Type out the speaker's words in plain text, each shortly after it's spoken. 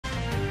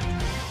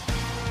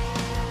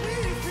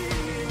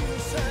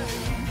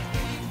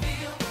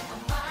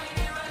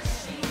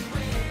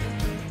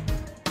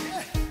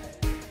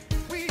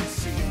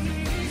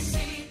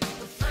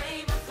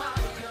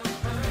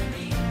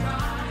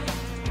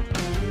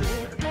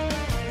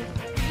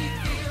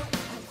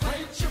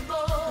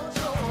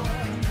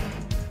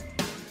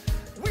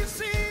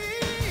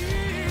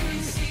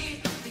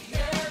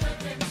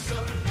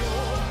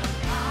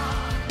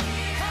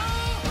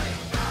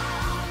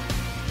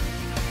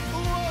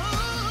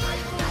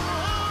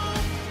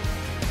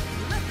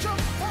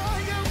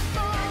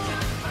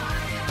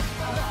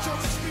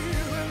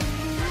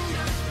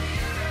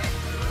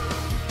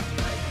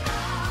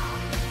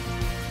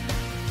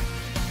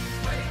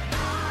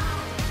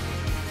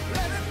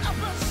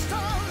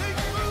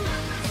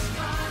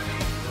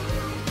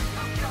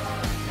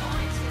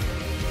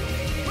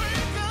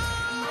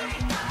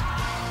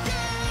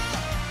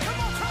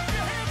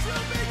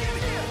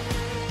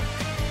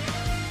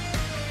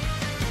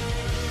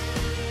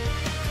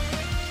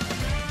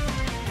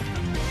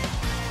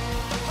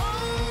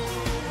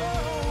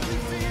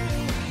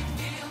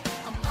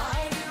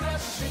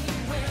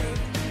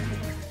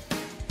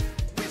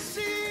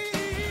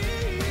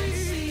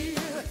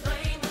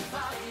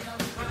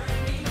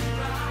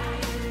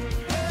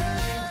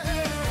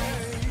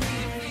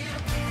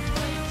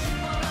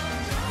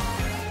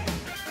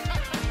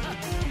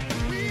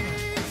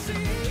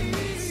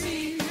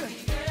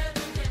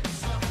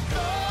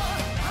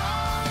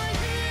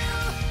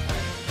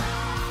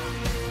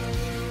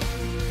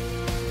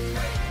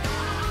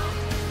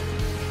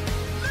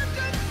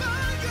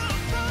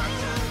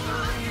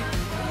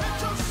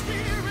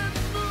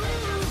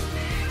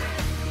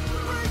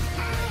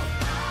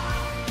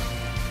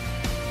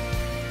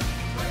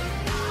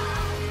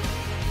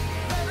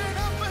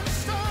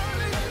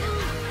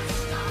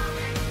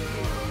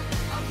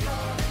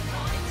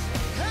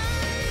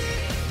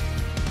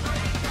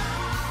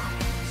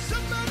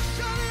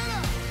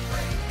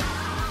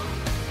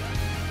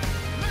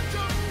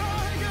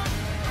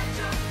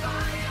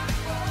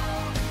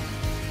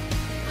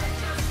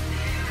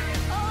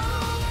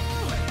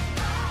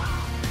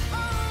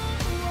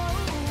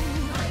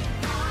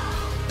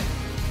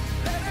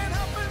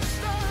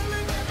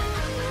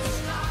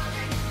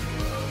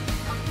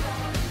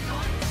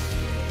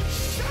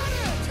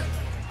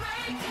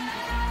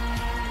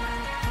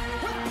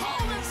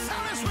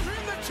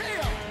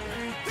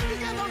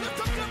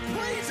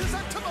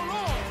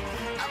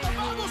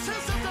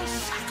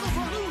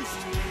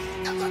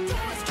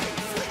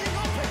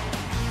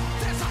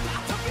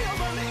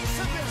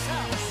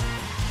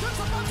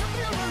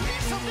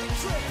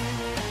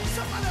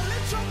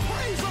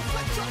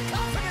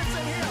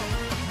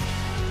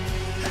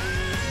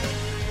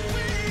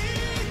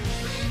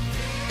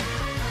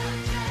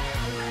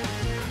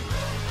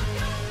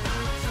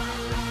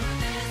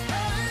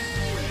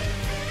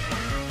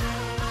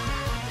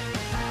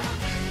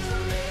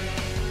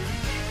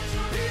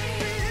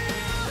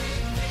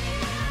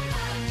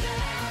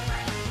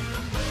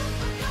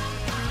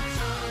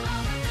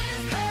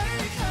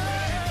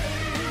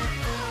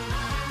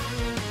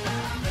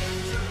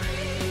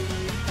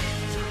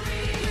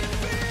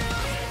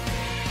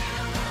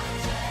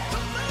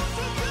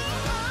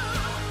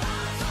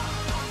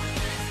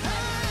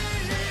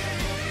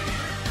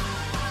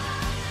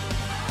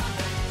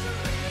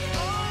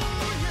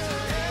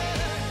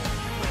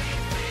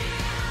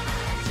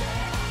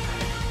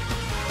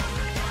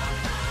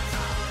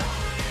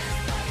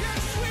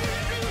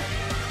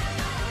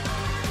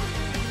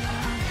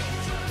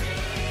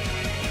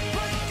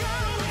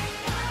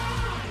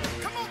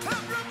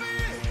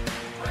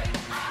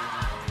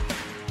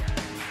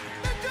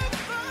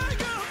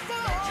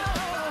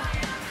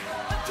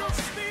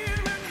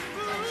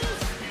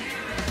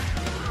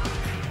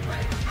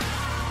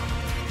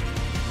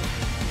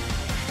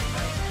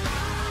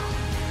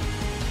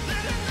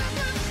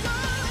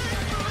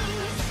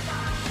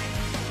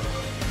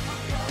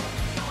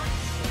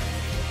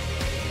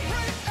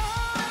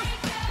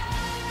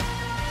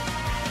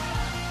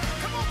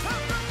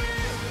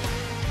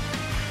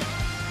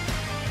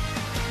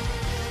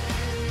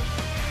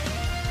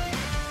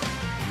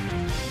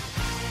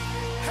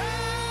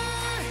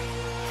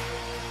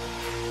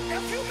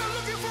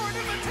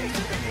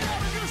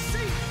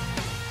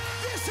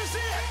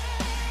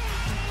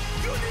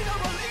need to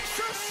release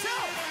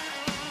yourself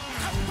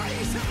and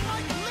praise him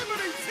like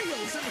liberty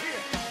feels in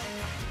here.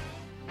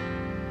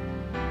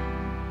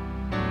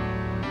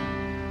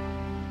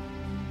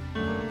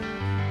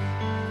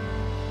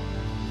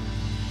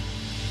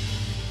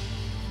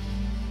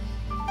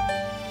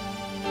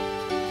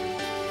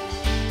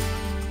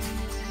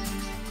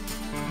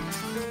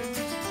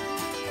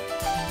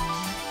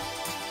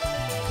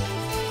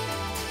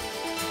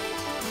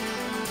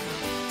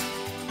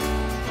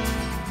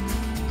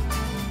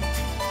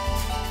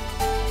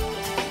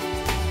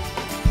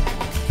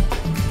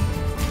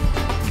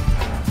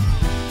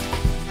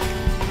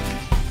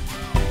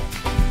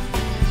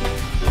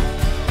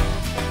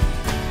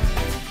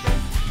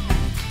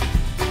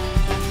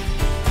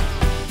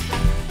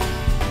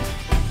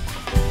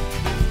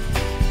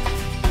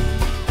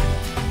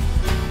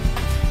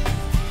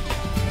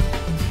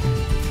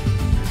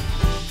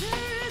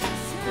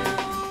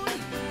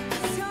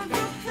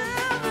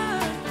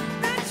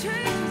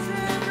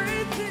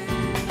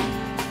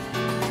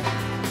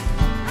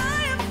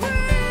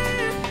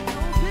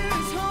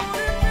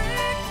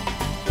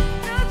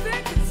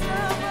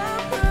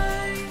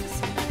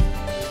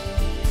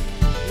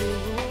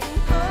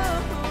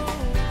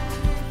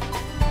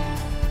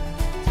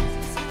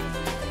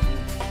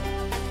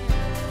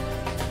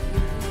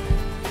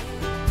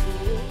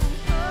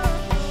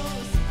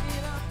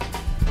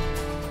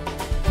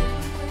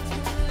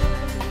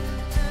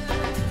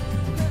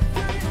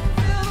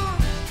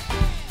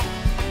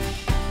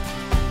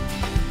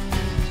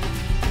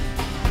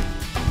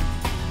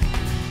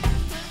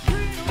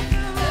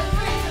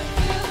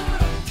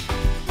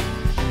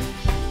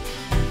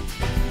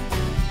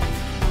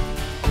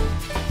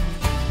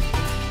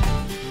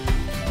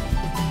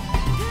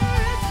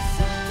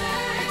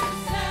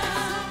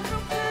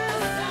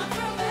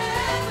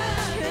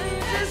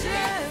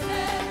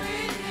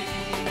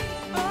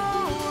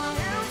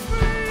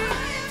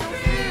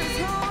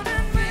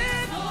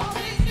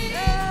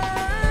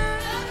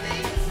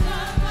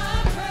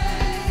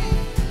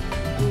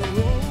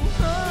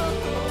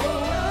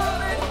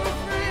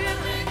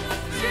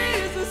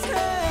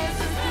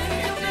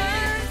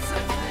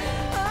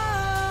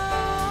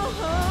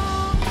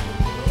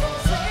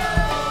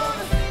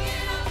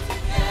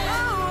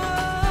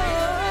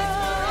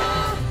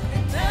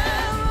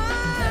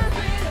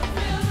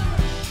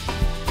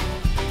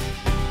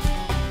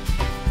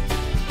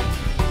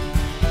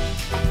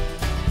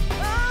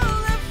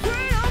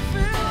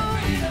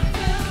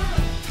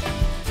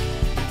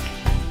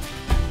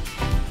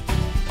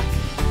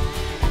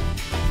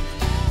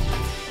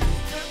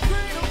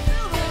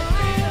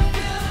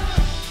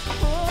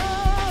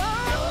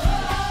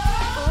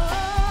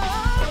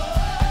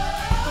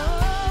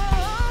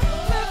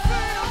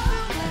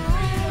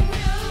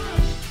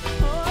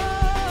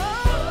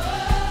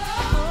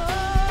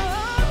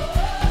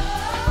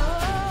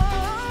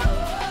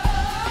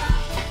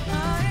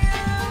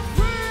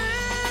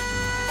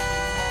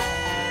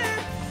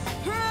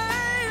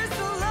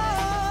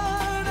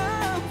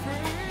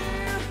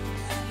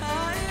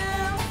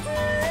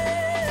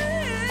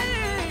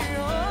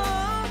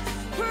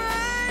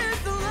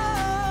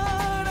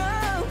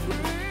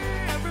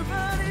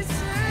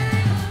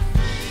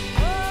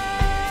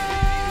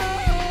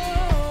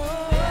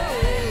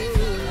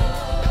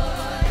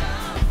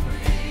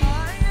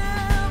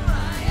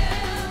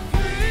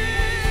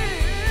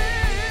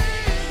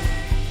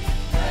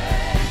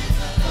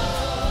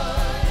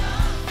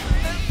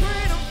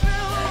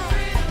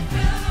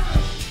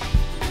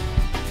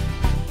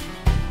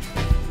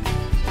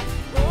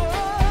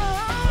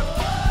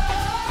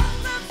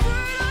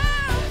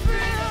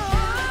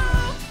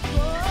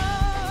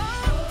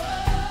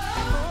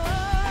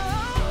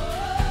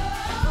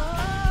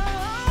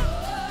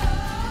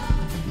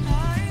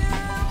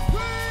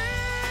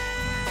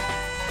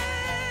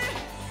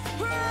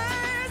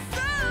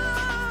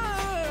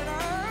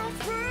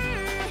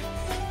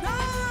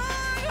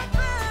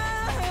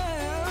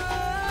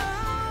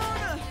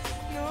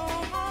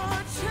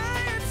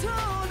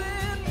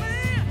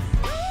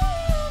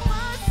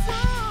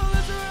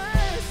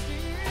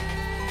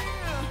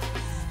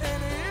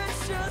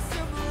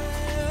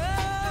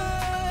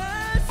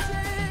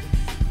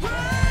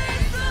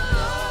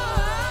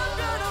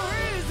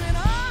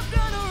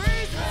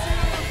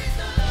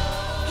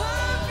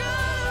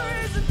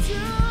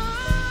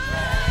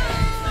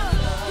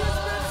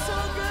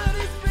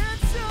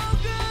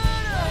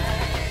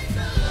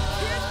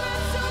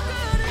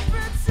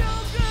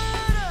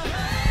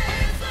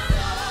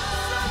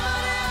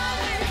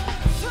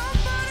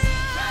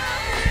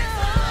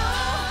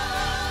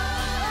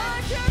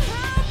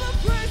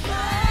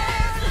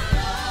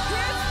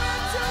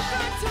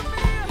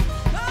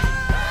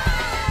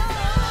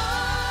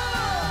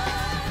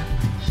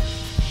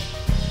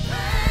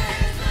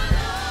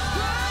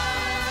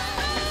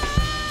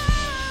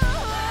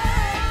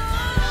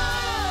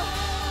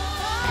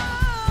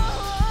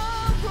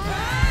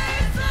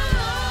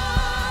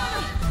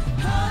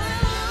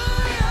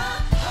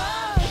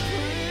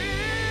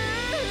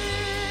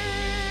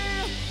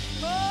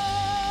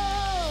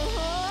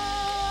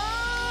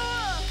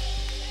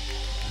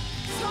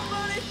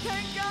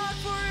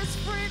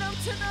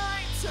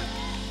 tonight.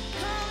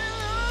 Hallelujah.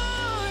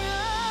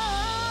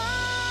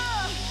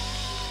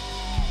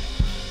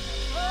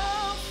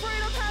 Oh,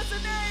 freedom has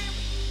a name.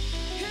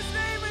 His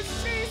name is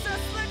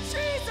Jesus. Let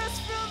Jesus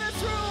fill this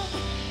room.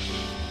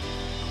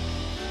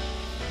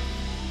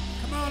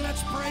 Come on,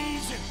 let's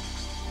praise Him.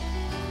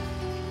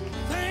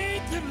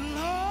 Thank the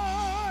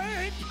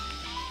Lord.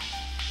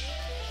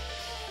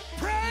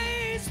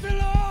 Praise the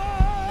Lord.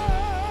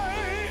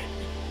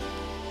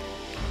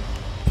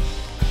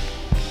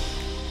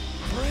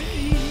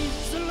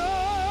 Praise the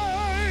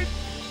Lord.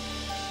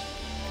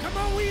 Come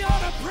on, we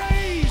ought to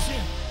praise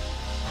Him.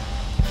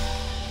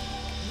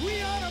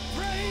 We ought to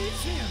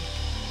praise Him.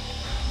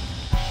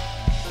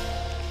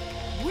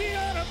 We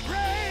ought to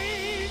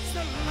praise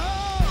the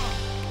Lord.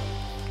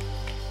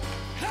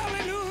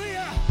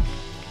 Hallelujah.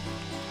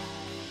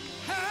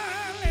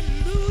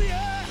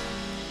 Hallelujah.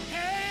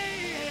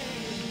 Hey.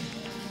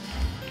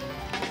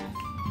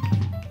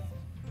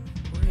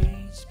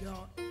 Praise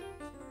God.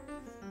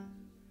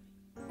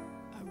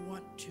 I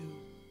want to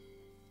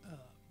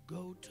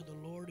go to the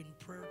Lord in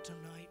prayer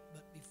tonight,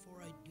 but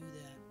before I do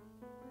that,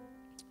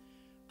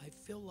 I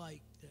feel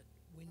like that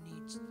we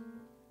need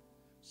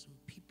some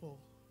people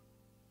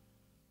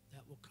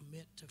that will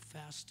commit to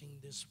fasting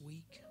this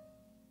week.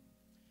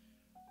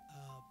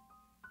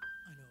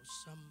 I know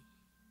some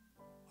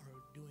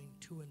are doing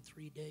 2 and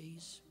 3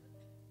 days.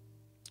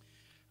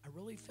 I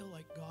really feel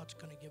like God's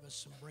going to give us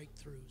some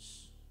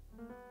breakthroughs.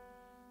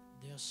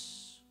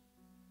 This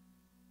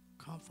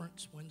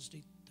conference,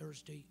 Wednesday,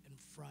 Thursday, and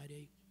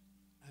Friday,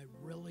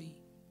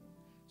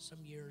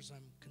 some years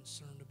I'm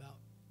concerned about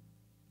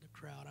the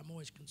crowd. I'm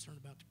always concerned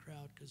about the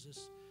crowd because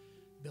this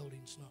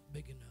building's not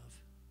big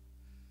enough.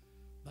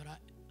 But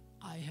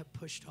I have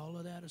pushed all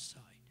of that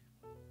aside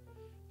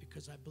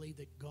because I believe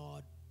that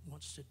God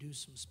wants to do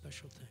some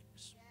special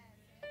things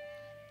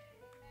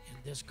in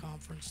this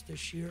conference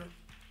this year.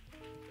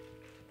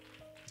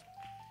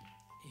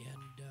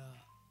 And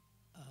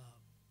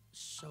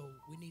so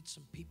we need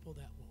some people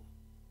that will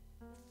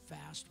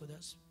fast with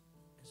us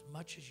as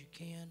much as you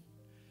can.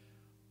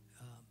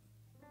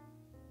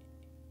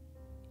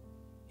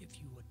 If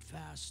you would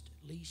fast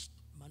at least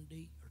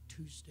Monday or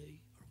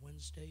Tuesday or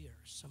Wednesday, or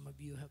some of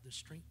you have the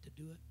strength to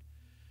do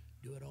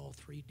it all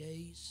 3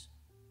 days,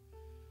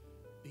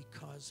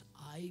 because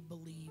I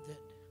believe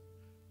that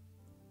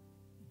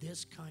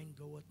this kind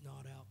goeth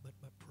not out but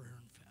prayer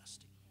and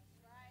fasting.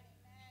 That's right,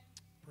 amen.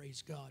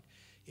 Praise God.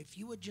 If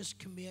you would just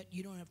commit,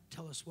 you don't have to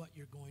tell us what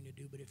you're going to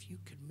do, but if you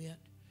commit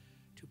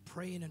to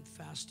praying and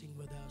fasting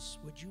with us,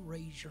 would you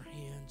raise your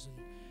hands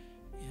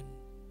and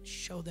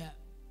show that?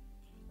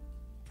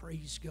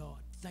 Praise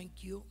God.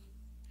 Thank you.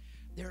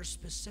 There are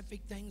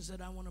specific things that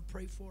I want to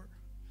pray for.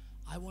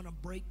 I want a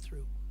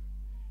breakthrough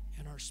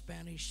in our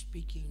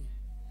Spanish-speaking.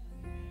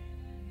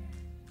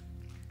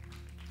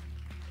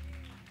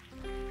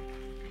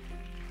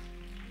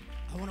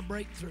 I want a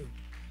breakthrough.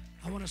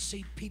 I want to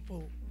see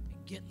people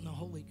getting the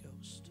Holy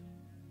Ghost.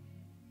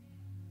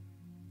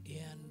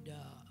 And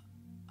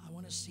I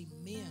want to see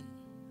men,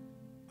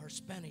 our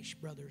Spanish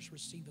brothers,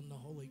 receiving the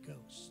Holy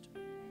Ghost.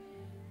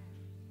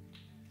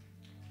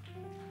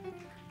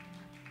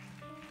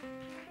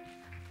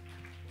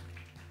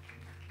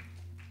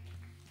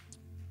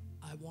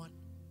 I want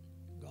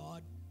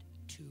God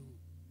to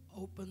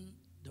open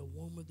the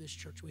womb of this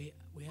church. We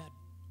had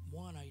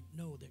one I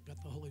know that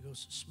got the Holy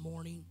Ghost this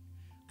morning.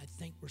 I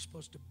think we're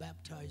supposed to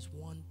baptize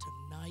one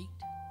tonight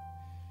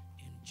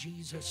in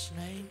Jesus'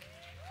 name.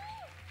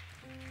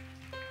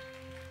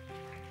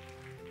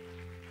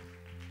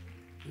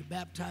 We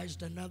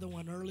baptized another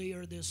one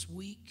earlier this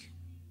week,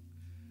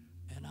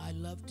 and I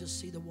love to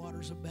see the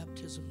waters of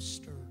baptism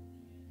stirred.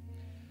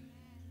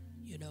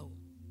 You know,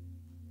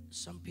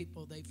 some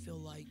people, they feel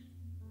like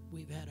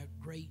we've had a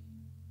great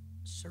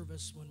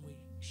service when we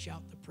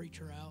shout the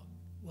preacher out.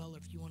 Well,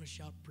 if you want to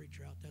shout the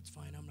preacher out, that's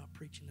fine. I'm not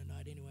preaching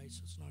tonight anyway,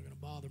 so it's not going to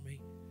bother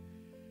me.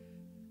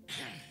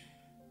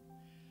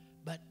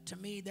 But to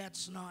me,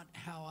 that's not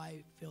how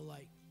I feel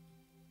like.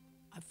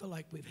 I feel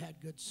like we've had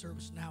good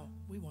service. Now,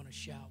 we want to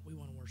shout. We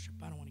want to worship.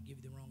 I don't want to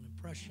give you the wrong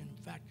impression. In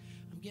fact,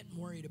 I'm getting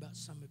worried about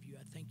some of you.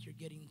 I think you're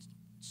getting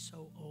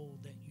so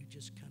old that you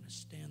just kind of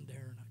stand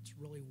there, and it's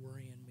really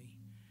worrying me.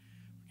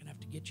 We're going to have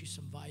to get you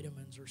some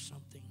vitamins or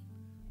something.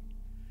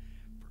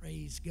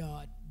 Praise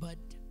God. But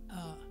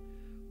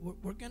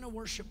we're going to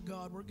worship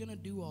God. We're going to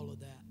do all of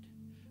that.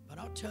 But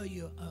I'll tell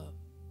you,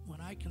 when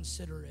I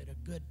consider it a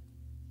good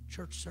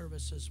church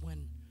service is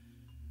when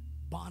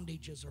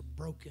bondages are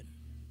broken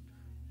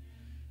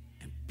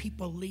and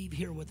people leave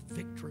here with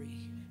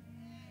victory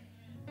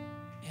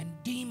and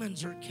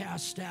demons are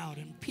cast out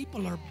and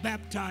people are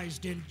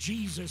baptized in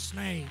Jesus'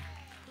 name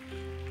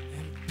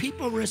and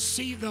people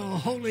receive the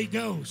Holy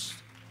Ghost.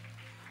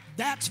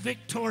 That's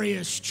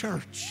victorious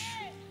church.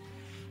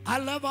 I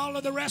love all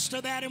of the rest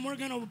of that, and we're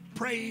going to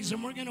praise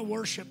and we're going to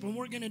worship and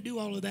we're going to do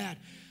all of that.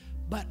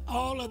 But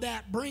all of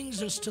that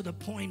brings us to the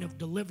point of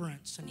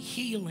deliverance and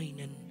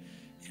healing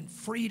and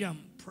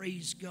freedom.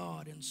 Praise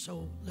God. And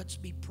so let's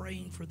be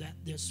praying for that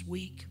this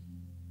week.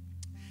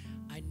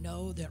 I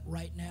know that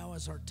right now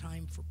is our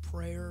time for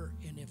prayer,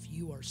 and if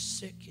you are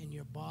sick in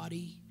your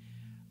body,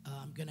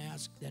 I'm going to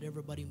ask that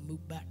everybody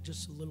move back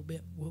just a little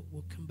bit.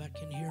 We'll come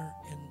back in here,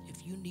 and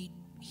if you need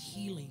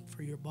healing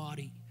for your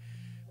body,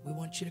 we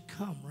want you to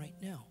come right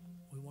now.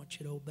 We want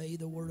you to obey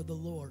the word of the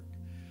Lord,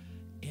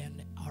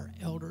 and our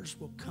elders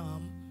will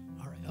come.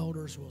 Our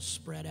elders will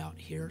spread out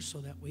here so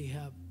that we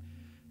have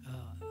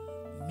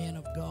men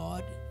of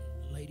God,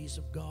 ladies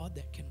of God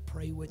that can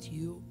pray with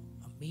you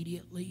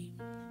immediately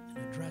and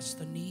address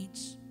the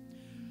needs.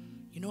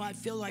 You know, I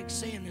feel like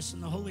saying this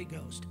in the Holy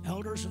Ghost.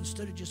 Elders,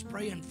 instead of just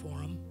praying for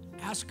them,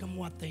 ask them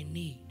what they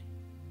need.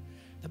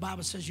 The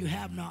Bible says you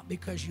have not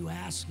because you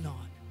ask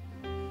not.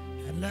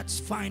 And let's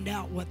find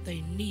out what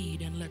they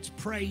need, and let's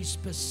pray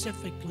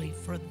specifically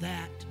for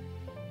that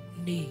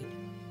need.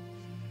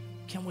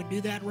 Can we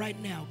do that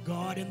right now?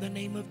 God, in the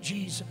name of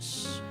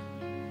Jesus,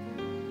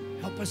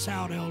 help us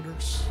out,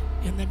 elders.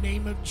 In the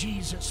name of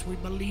Jesus, we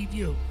believe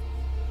you.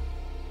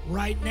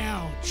 Right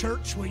now,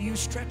 church, will you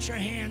stretch your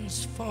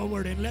hands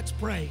forward and let's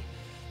pray.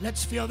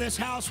 Let's fill this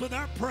house with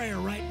our prayer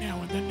right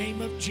now in the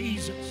name of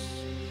Jesus.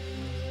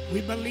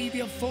 We believe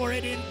you for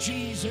it in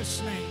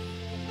Jesus' name.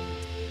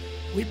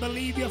 We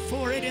believe you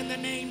for it in the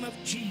name of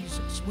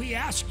Jesus. We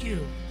ask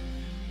you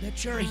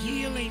that your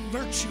healing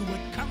virtue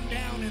would come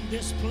down in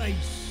this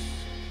place.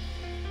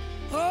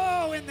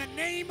 Oh, in the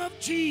name of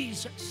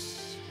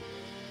Jesus.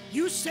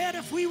 You said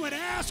if we would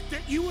ask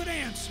that you would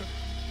answer.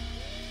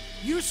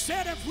 You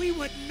said if we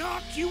would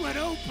knock, you would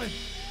open.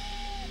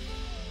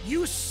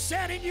 You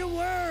said in your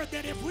word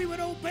that if we would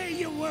obey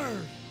your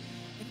word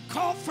and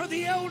call for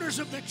the elders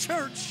of the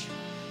church,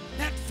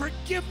 that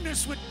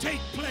forgiveness would take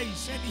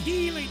place and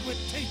healing would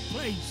take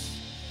place.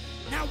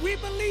 Now we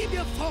believe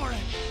you for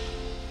it.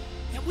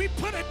 And we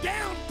put a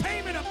down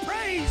payment of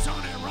praise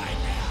on it right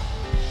now.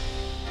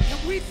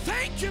 And we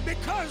thank you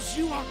because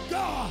you are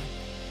God.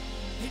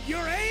 And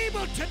you're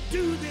able to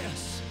do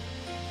this.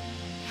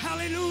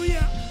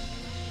 Hallelujah.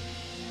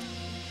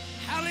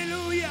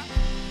 Hallelujah.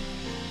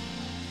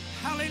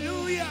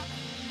 Hallelujah.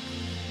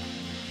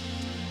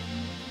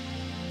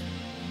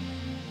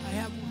 I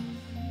have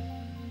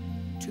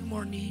two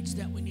more needs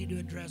that we need to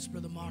address.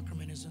 Brother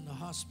Mockerman is in the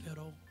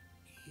hospital.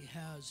 He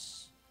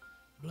has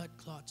blood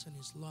clots in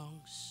his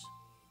lungs.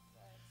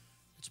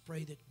 Let's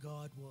pray that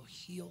God will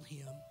heal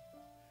him.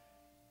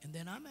 And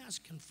then I'm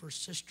asking for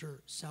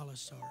Sister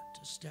Salazar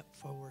to step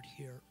forward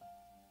here.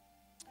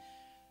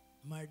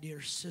 My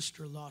dear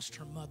sister lost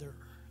her mother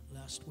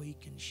last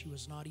week, and she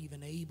was not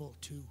even able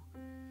to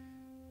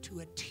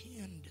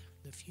attend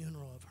the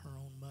funeral of her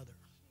own mother.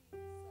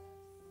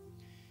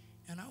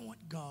 And I want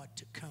God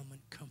to come and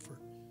comfort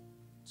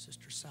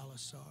Sister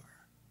Salazar.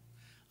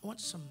 I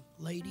want some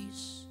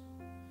ladies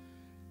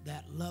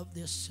that love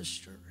this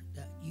sister,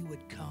 that you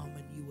would come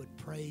and you would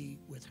pray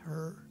with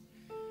her.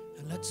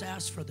 And let's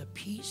ask for the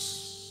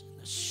peace and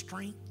the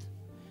strength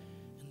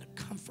and the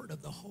comfort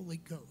of the Holy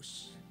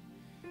Ghost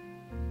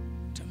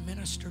to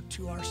minister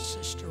to our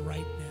sister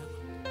right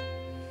now.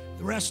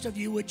 The rest of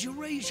you, would you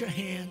raise your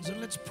hands and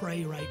let's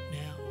pray right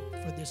now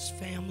for this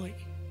family.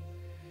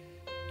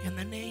 In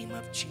the name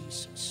of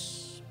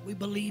Jesus, we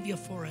believe you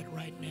for it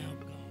right now,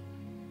 God.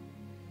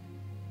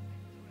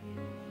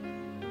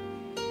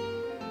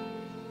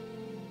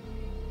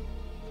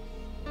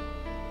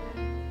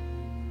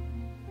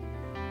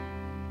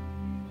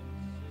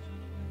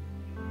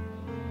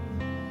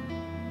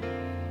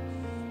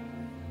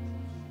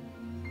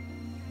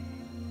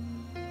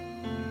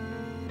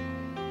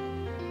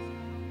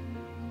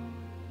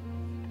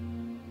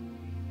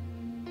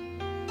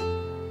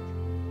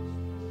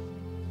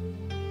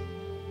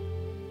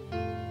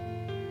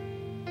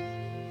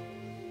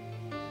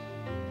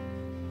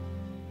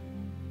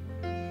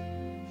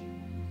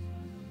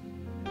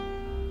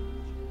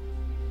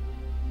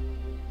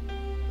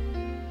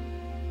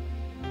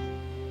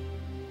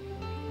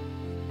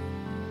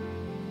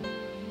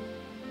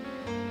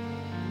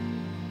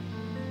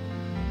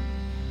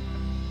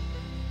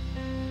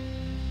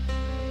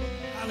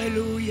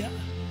 Hallelujah.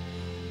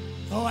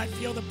 Oh, I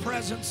feel the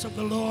presence of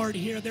the Lord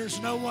here. There's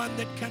no one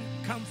that can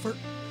comfort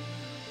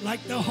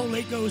like the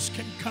Holy Ghost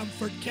can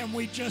comfort. Can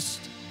we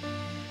just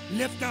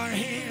lift our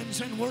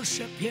hands and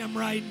worship Him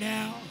right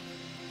now?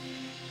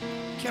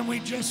 Can we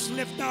just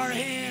lift our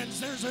hands?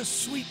 There's a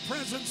sweet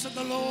presence of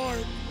the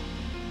Lord.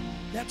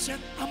 That's it.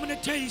 I'm going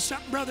to tell you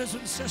something, brothers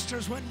and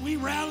sisters. When we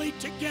rally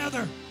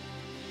together,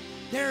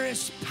 there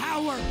is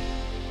power.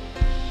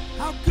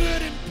 How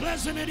good and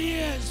pleasant it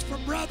is for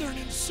brethren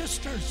and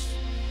sisters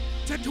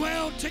to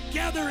dwell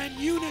together in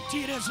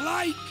unity. It is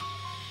like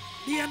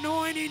the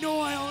anointing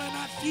oil, and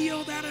I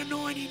feel that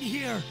anointing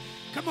here.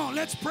 Come on,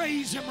 let's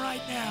praise Him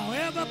right now.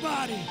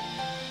 Everybody,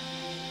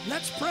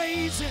 let's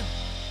praise Him.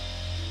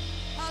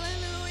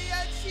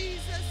 Hallelujah,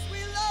 Jesus.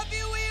 We love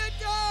you. We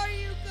adore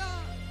you,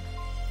 God.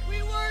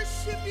 We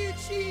worship you,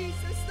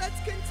 Jesus. Let's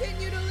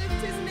continue to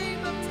lift His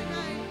name up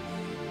tonight.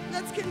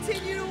 Let's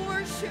continue to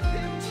worship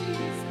Him,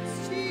 Jesus.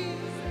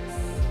 Jesus.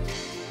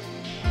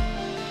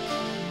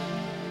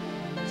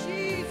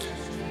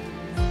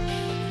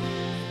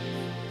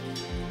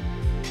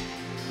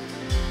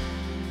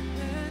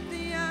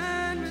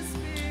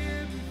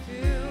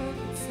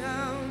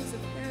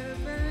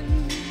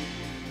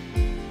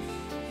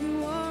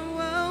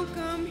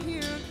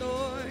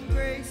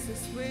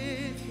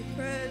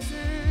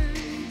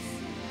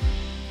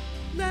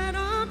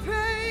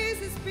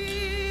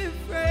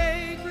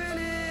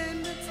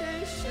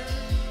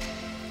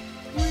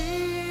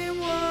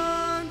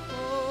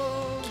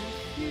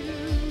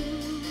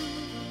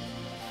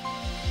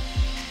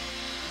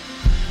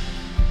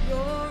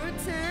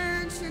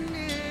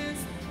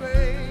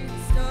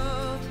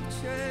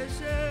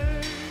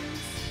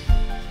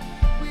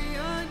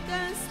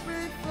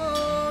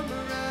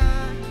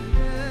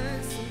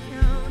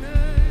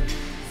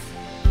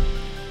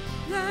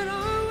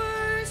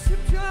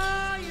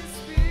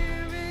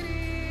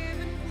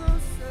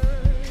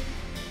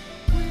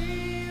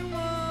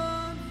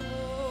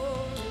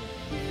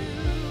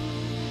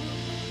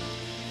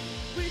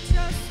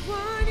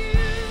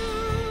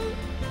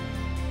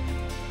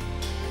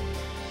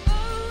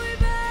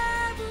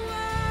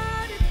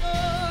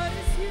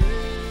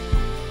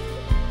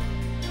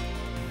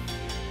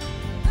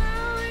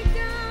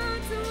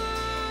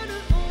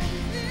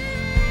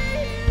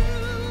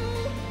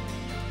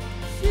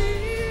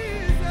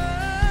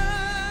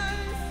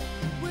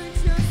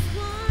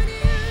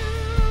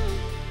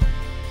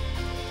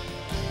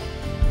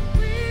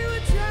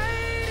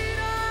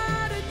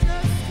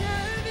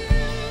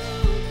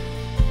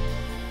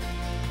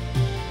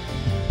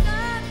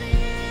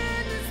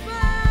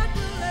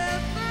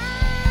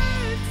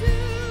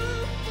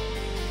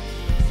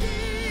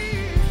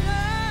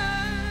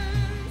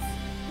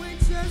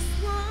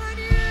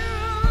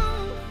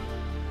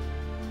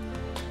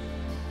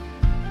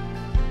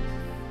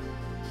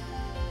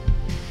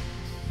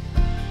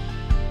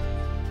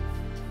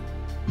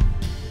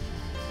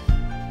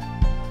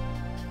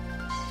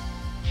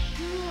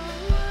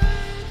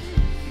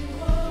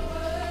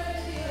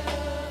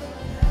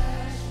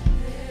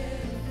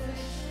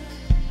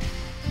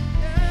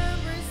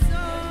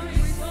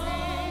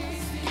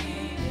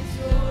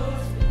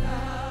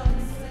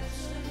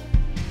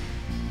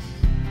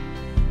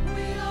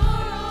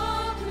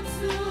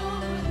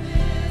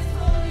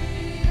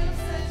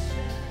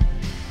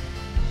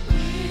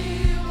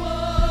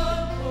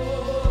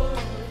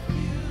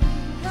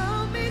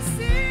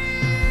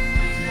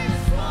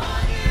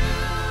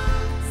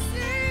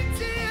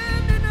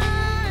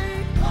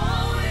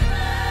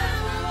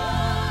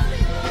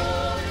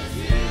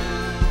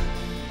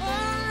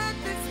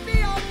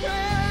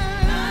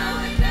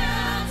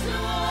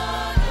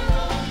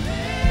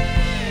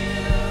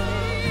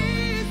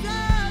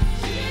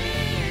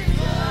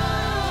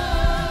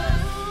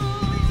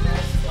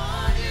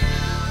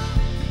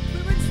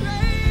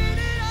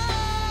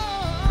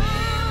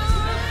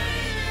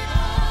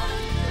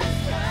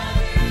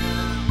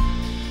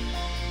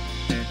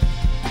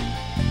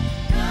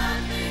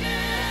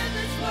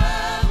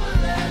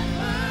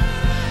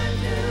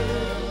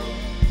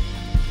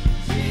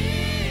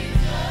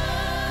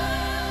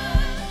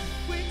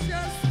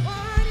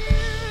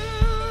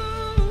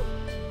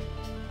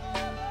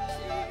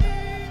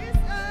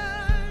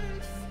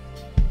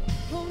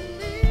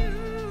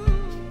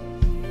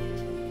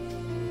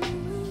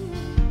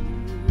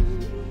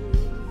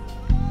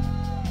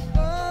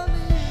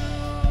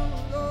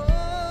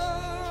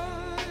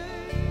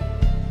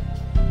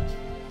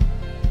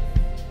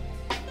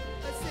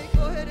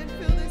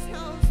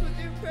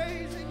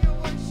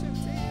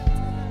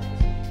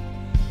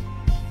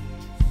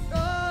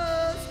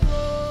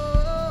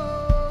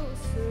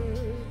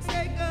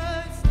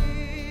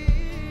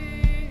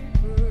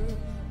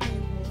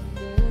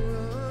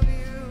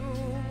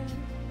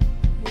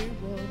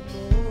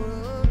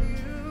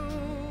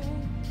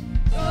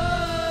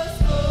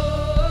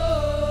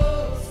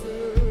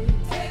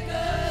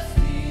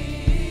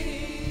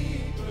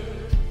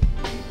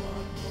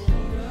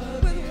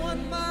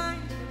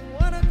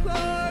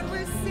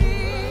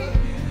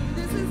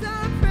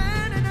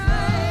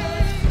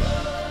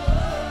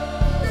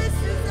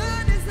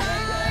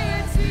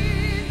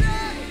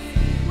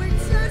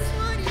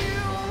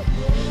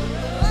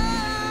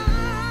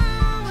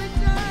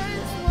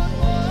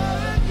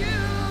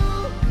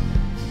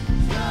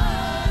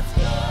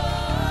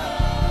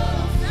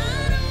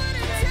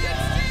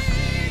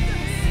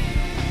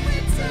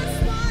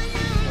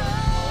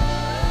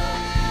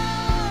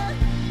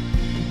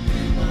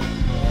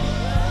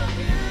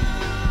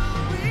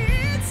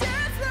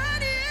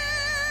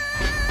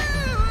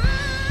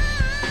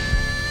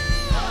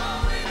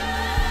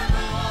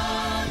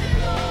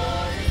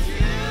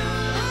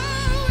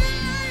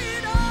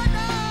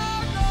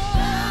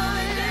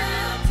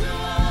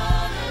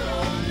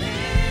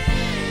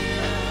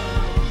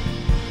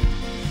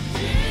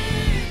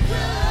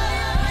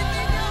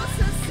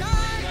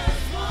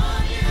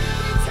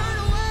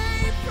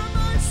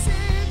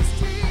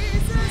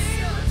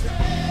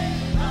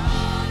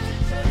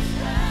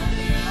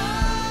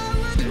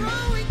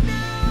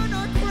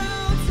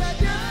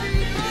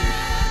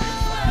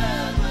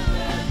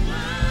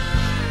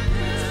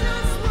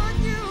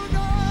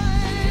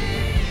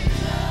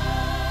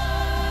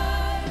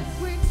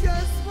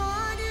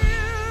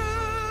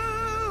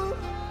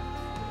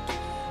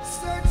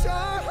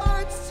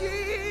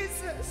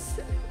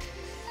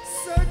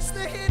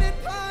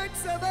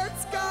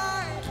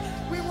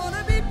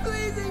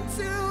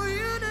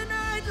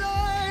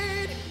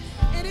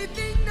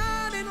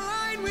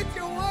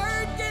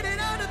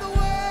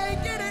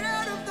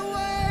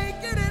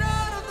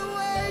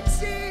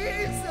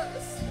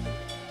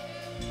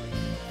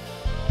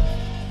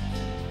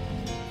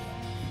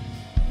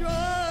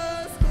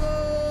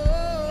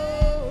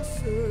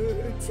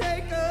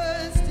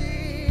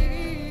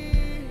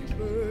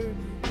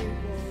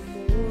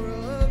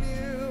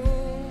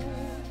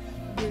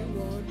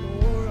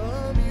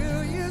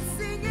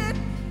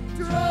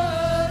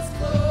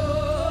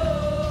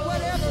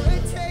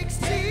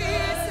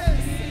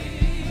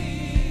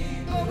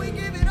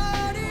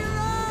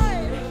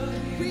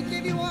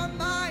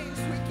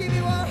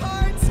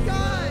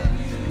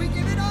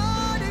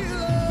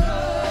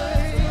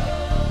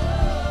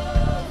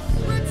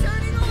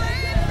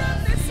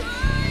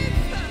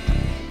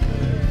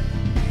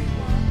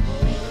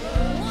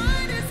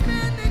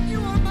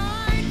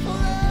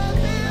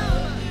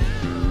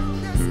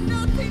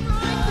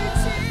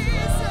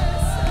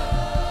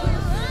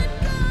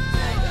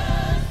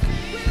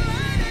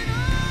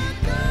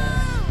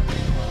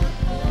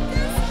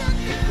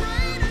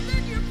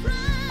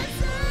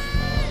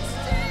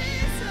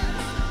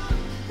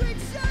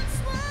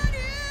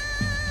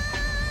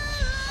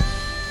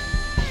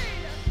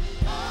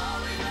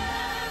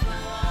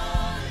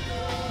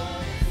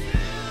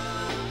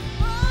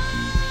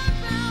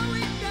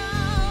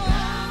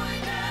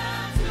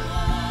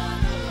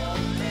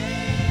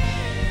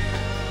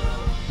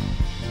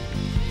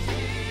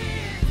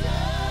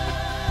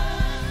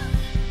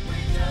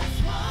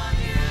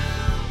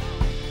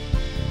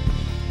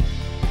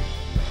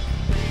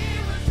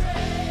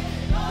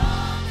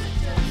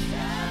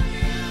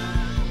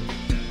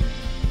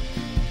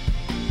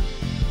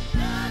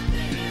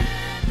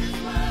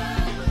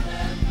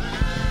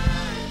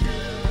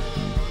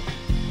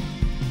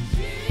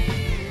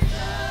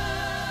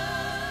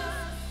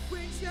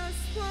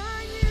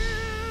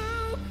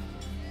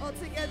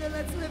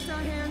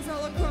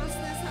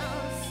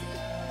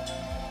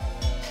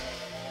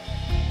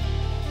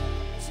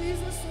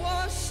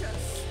 wash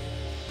us.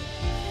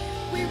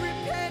 We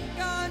repent,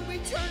 God. We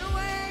turn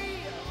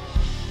away.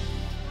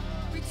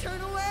 We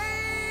turn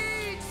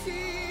away,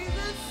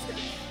 Jesus.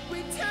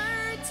 We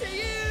turn to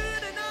you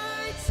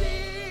tonight,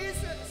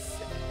 Jesus.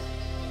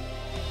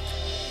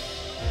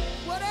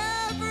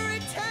 Whatever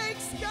it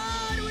takes,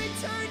 God, we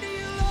turn to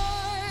you,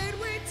 Lord.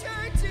 We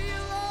turn to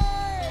you,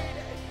 Lord.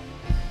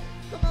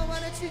 Come on, why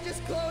don't you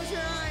just close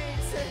your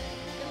eyes and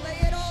lay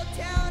it all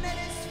down at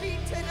his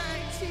feet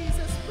tonight,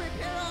 Jesus.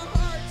 Prepare our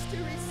hearts to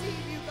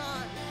receive you,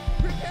 God.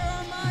 Prepare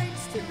our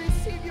minds to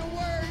receive your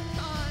word,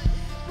 God.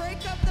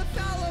 Break up the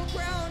fallow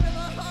ground of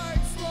our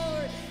hearts,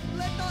 Lord.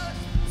 Let the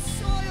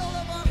soil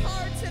of our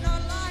hearts and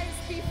our lives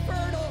be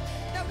fertile,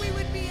 that we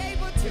would be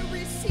able to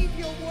receive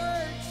your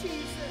word,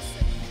 Jesus.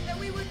 That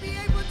we would be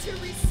able to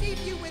receive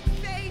you with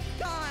faith,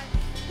 God.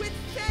 With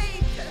faith,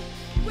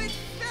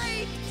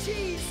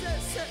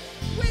 Jesus.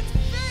 With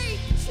faith,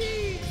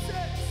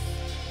 Jesus.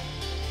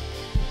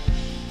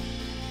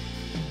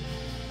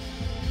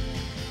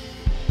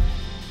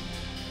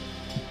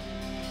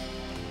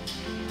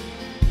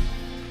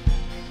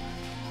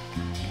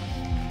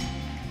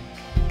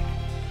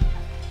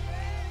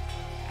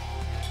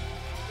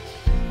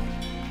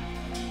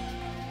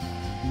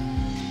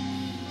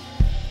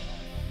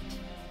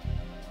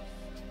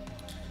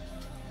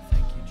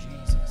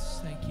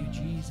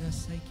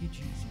 Thank you,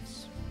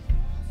 Jesus.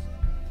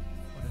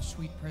 What a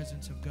sweet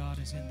presence of God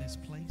is in this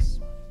place.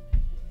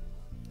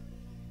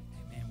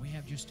 Amen. We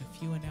have just a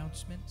few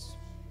announcements.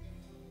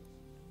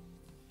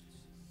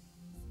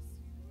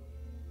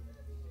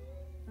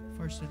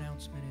 First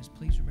announcement is,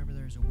 please remember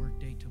there is a work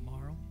day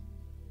tomorrow.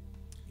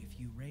 If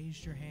you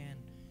raised your hand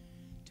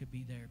to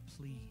be there,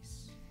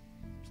 please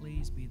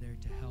be there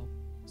to help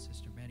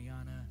Sister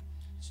Mariana,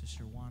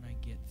 Sister Juana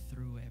get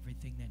through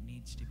everything that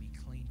needs to be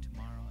cleaned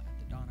tomorrow at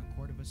the Donna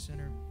Cordova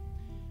Center.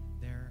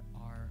 There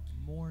are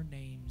more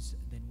names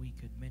than we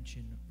could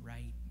mention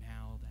right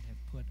now that have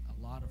put a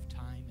lot of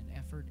time and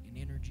effort and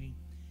energy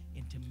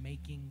into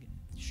making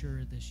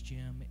sure this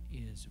gym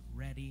is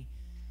ready.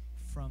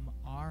 From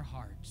our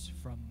hearts,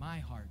 from my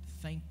heart,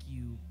 thank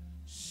you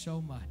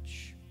so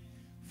much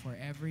for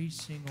every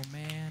single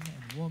man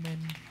and woman,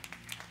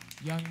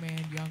 young man,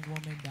 young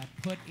woman that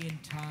put in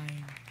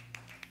time,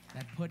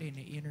 that put in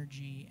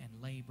energy and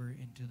labor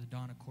into the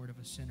Donna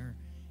Cordova Center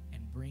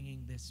and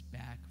bringing this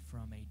back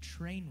from a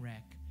train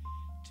wreck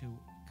to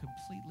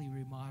completely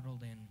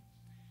remodeled in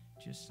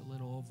just a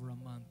little over a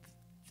month.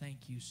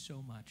 Thank you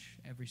so much,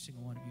 every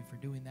single one of you, for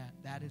doing that.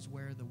 That is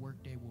where the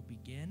workday will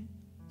begin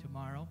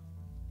tomorrow.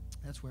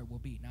 That's where it will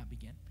be, not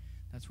begin.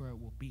 That's where it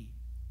will be.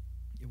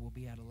 It will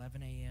be at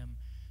 11 a.m.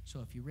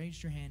 So if you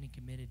raised your hand and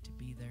committed to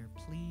be there,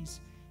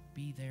 please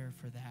be there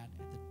for that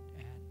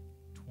at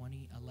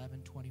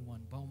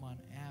 1121 Beaumont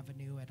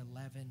Avenue at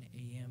 11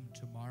 a.m.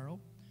 tomorrow.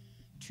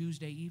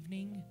 Tuesday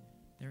evening,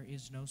 there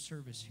is no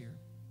service here.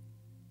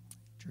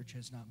 Church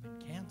has not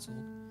been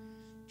canceled.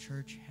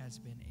 Church has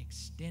been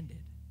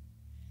extended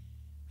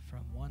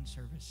from one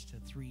service to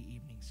 3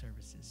 evening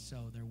services.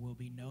 So there will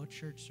be no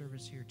church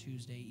service here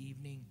Tuesday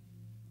evening.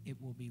 It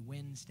will be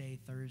Wednesday,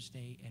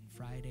 Thursday, and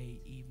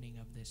Friday evening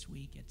of this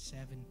week at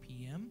 7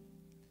 p.m.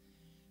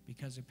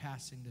 Because of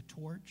passing the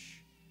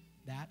torch,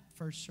 that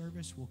first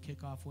service will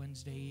kick off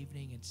Wednesday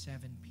evening at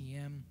 7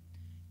 p.m.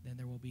 Then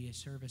there will be a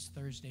service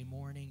Thursday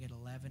morning at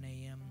 11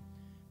 a.m.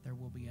 There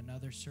will be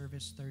another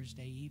service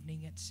Thursday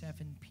evening at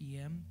 7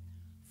 p.m.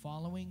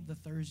 Following the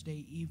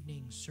Thursday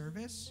evening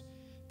service,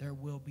 there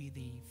will be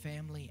the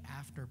family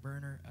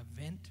afterburner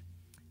event.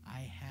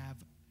 I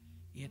have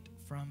it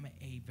from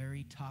a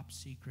very top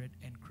secret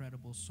and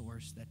credible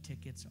source that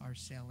tickets are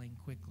selling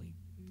quickly.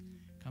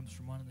 Comes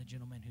from one of the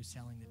gentlemen who's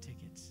selling the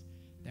tickets.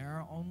 There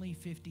are only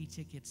 50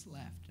 tickets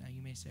left. Now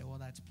you may say, well,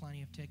 that's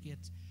plenty of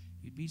tickets.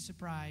 You'd be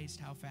surprised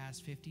how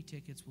fast 50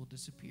 tickets will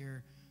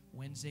disappear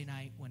Wednesday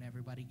night when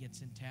everybody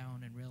gets in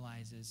town and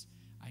realizes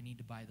I need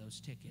to buy those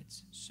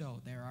tickets.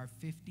 So there are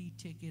 50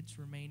 tickets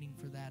remaining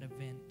for that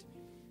event.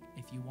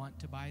 If you want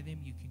to buy them,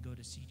 you can go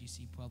to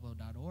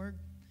cgcpueblo.org,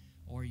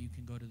 or you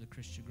can go to the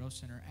Christian Growth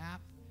Center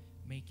app,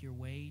 make your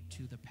way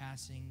to the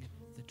Passing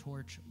the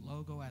Torch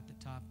logo at the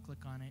top,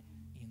 click on it.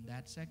 In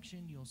that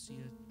section, you'll see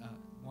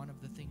one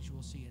of the things you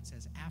will see, it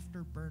says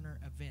Afterburner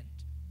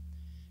Event.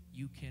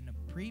 You can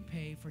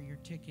prepay for your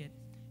ticket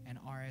and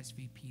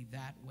RSVP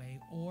that way,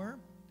 or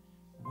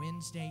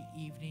Wednesday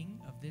evening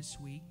of this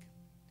week,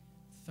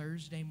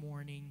 Thursday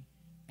morning,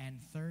 and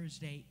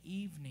Thursday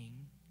evening,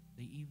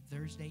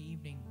 Thursday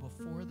evening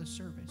before the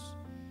service,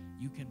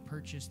 you can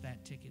purchase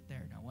that ticket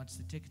there. Now, once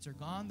the tickets are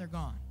gone, they're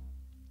gone.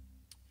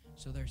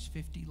 So there's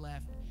 50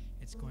 left.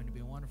 It's going to be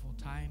a wonderful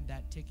time.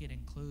 That ticket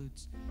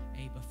includes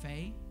a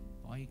buffet,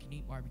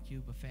 all-you-can-eat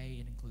barbecue buffet.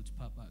 It includes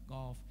putt-putt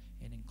golf.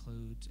 It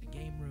includes a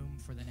game room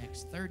for the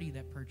next 30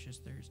 that purchase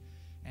theirs.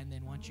 And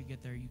then once you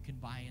get there, you can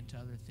buy into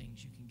other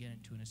things. You can get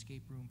into an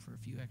escape room for a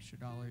few extra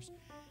dollars.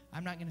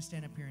 I'm not going to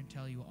stand up here and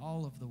tell you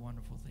all of the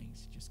wonderful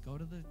things. Just go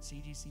to the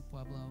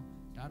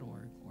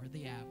cgcpueblo.org or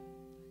the app.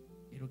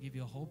 It'll give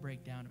you a whole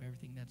breakdown of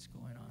everything that's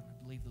going on.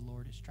 I believe the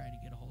Lord is trying to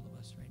get a hold of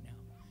us right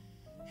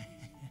now.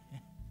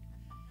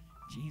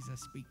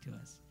 Jesus, speak to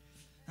us.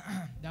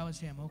 That was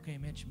him. Okay,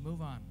 Mitch,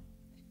 move on.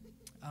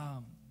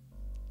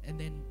 And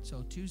then,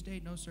 so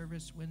Tuesday, no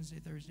service. Wednesday,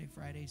 Thursday,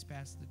 Fridays,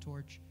 pass the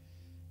torch.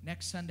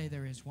 Next Sunday,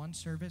 there is one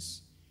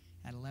service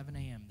at 11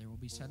 a.m. There will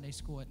be Sunday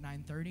school at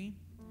 9:30,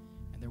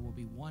 and there will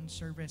be one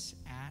service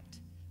at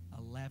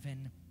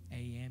 11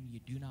 a.m. You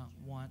do not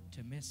want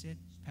to miss it.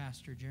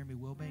 Pastor Jeremy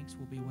Wilbanks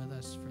will be with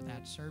us for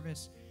that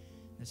service.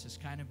 This has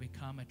kind of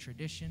become a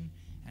tradition,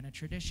 and a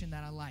tradition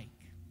that I like.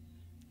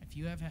 If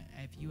you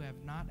have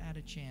not had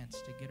a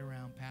chance to get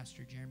around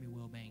Pastor Jeremy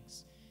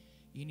Wilbanks,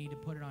 you need to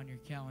put it on your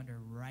calendar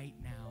right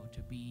now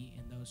to be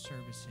in those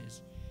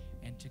services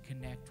and to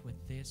connect with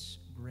this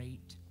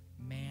great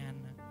man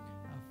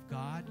of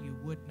God. You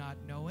would not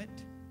know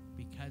it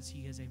because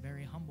he is a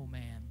very humble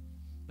man,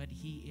 but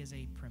he is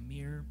a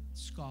premier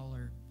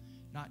scholar,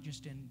 not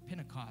just in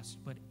Pentecost,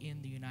 but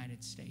in the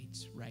United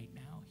States right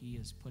now. He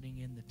is putting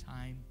in the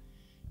time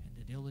and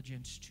the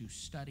diligence to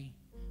study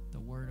the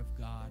Word of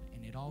God,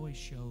 and it always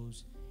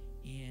shows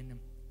in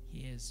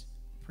his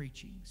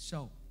preaching.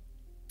 So,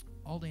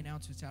 all the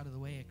announcements out of the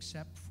way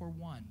except for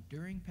one.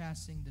 During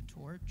passing the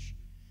torch,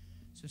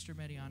 Sister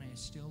Mediana is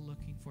still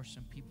looking for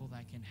some people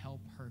that can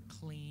help her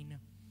clean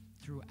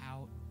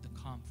throughout the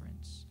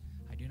conference.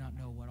 I do not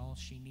know what all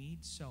she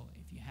needs, so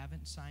if you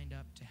haven't signed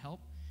up to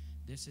help,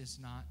 this is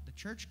not the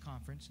church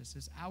conference, this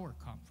is our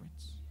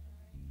conference.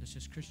 This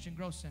is Christian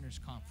Growth Center's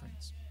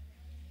conference.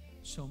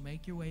 So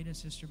make your way to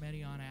Sister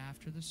Mediana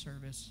after the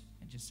service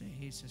and just say,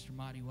 hey, Sister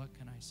Madi, what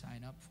can I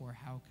sign up for?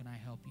 How can I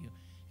help you?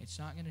 It's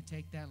not going to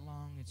take that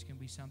long. It's going to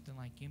be something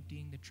like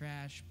emptying the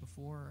trash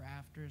before or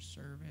after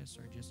service,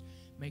 or just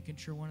making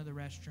sure one of the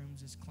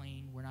restrooms is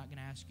clean. We're not going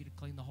to ask you to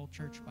clean the whole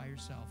church by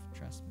yourself.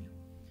 Trust me.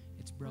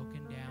 It's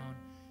broken down.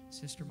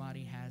 Sister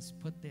Madi has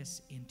put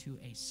this into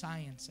a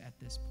science at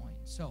this point.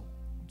 So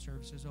when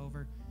service is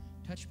over,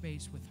 touch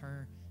base with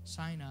her,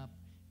 sign up,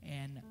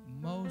 and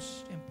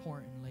most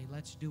importantly,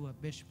 let's do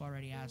what Bishop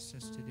already asked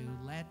us to do.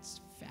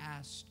 Let's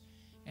fast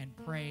and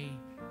pray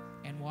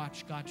and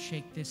watch God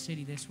shake this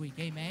city this week.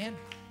 Amen.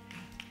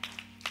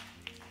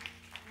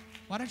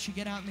 Why don't you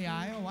get out in the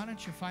aisle? Why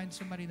don't you find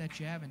somebody that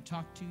you haven't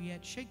talked to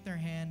yet? Shake their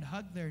hand,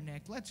 hug their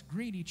neck. Let's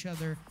greet each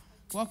other,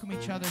 welcome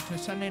each other to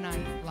Sunday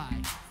Night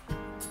Live.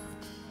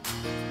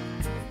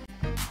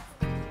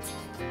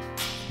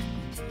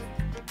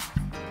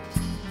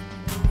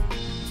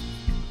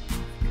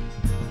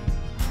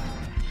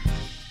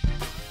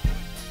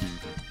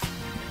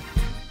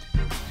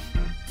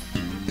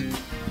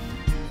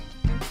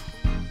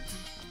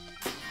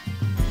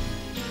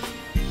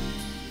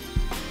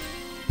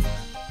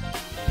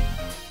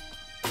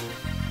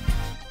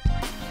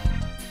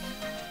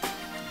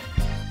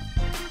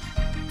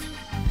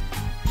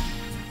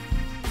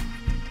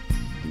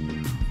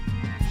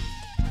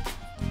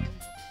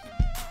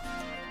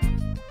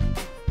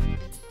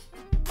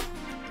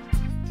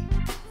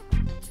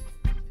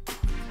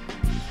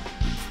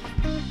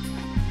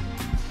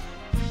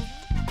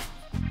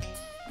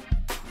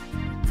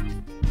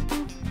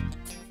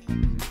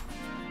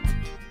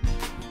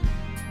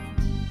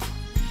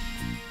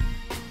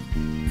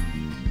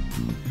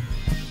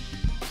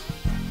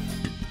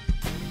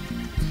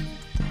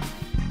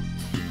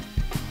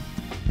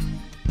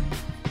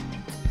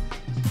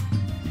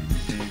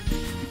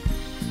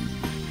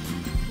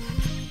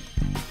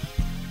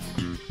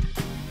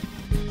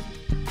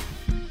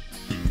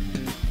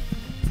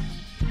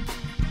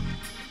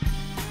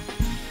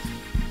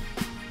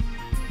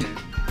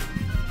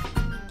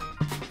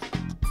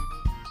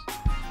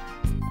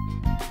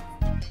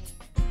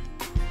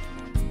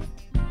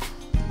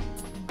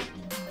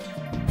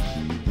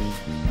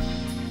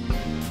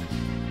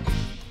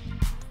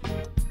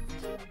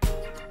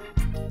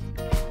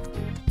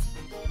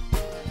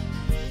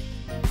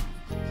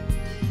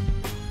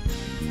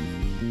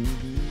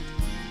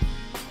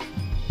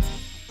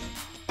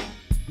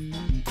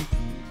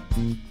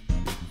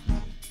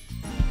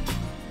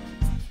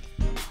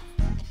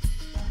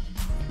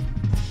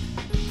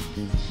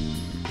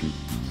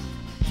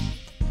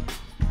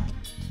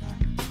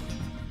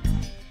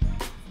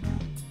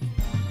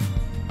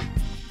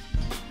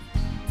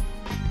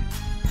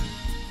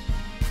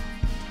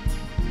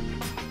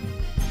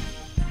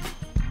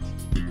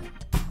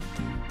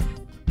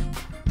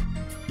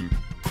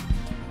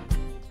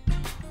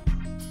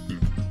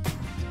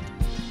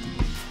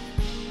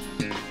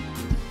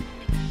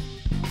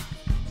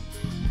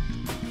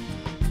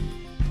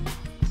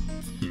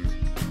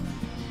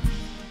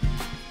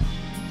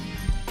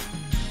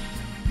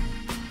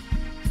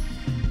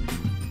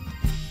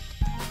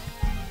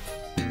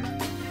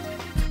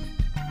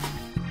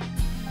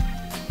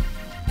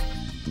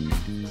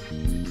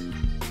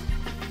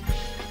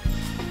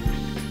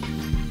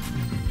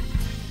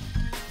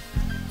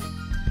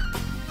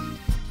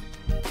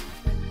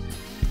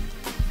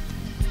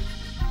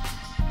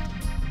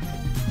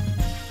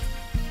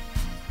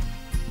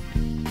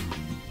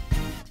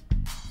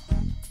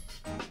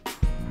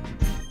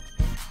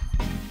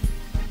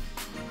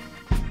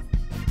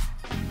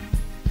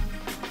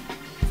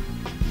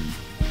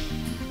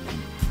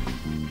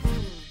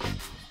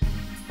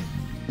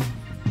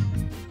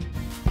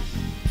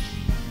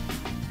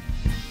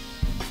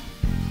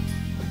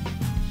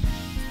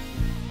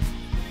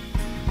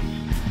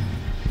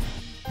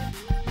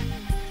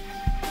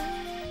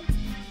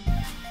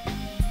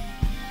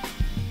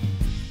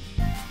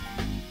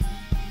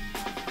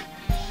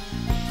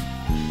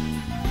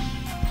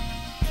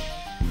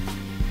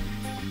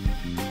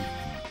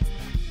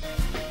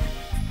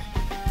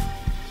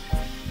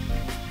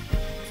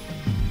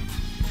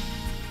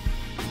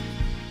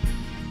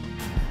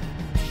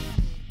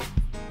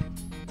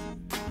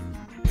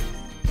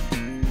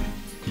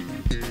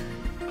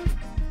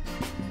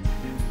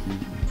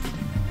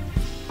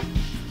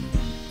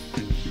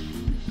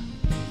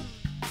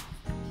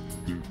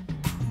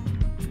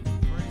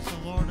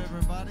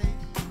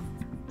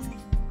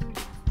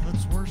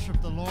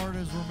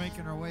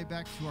 making our way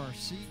back to our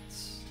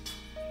seats.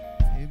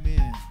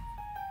 Amen.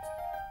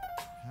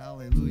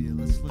 Hallelujah.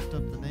 Let's lift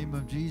up the name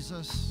of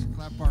Jesus.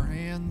 Clap our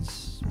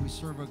hands. We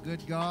serve a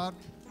good God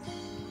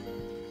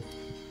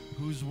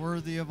who's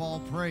worthy of all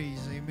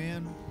praise.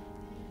 Amen.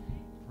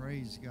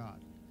 Praise God.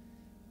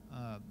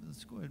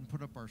 Let's go ahead and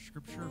put up our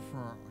scripture for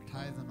our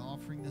tithe and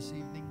offering this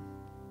evening.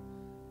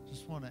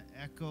 Just want to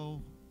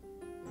echo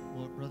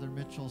what Brother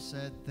Mitchell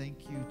said.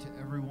 Thank you to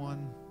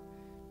everyone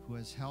who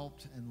has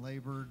helped and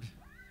labored.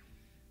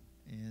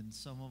 And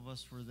some of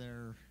us were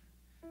there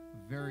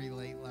very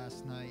late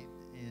last night.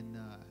 And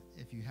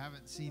if you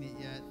haven't seen it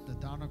yet, the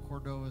Donna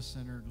Cordova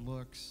Center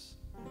looks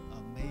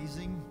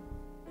amazing.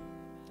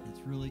 It's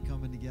really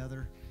coming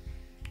together.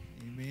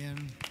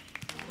 Amen.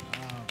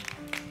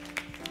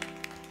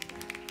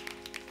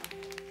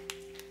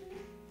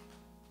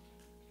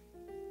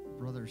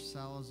 Brother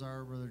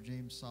Salazar, Brother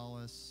James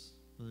Salas,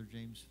 Brother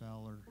James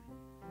Fowler,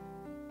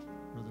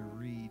 Brother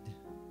Reed,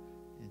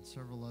 and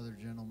several other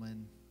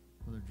gentlemen,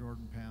 Brother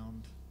Jordan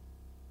Pound,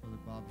 Brother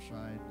Bob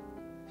Scheid.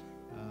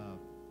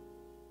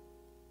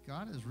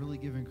 God has really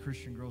given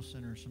Christian Growth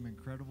Center some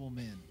incredible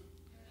men.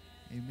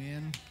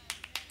 Amen.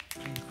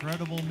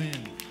 Incredible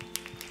men.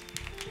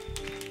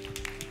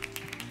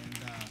 And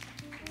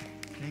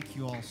thank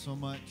you all so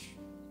much.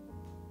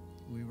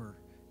 We were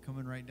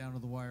coming right down to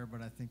the wire,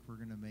 but I think we're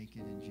going to make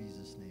it in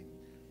Jesus' name.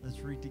 Let's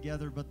read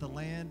together. But the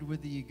land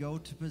whither ye go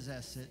to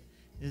possess it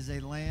is a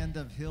land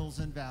of hills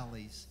and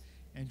valleys,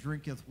 and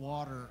drinketh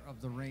water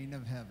of the rain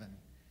of heaven.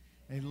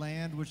 A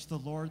land which the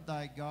Lord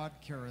thy God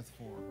careth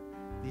for.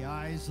 The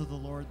eyes of the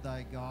Lord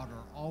thy God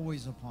are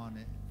always upon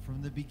it,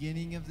 from the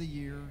beginning of the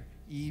year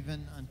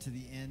even unto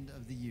the end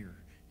of the year.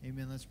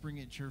 Amen. Let's bring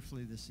it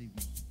cheerfully this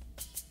evening.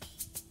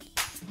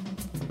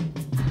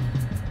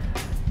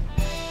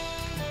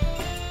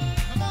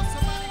 Come on,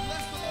 somebody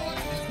bless the Lord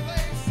in this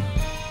place.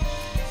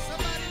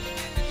 Somebody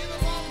begin to give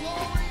him all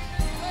glory in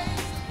this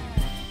place.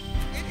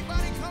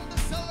 Anybody come to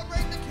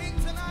celebrate the King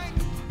tonight?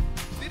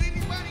 Did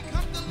anybody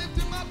come to lift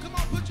him up? Come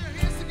on, put your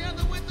hands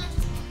together with us.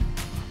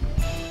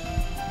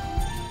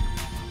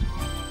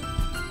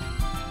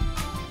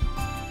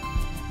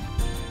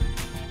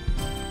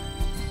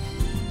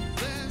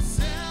 Let's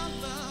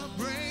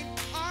celebrate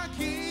our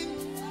King.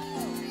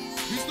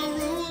 He's the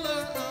ruler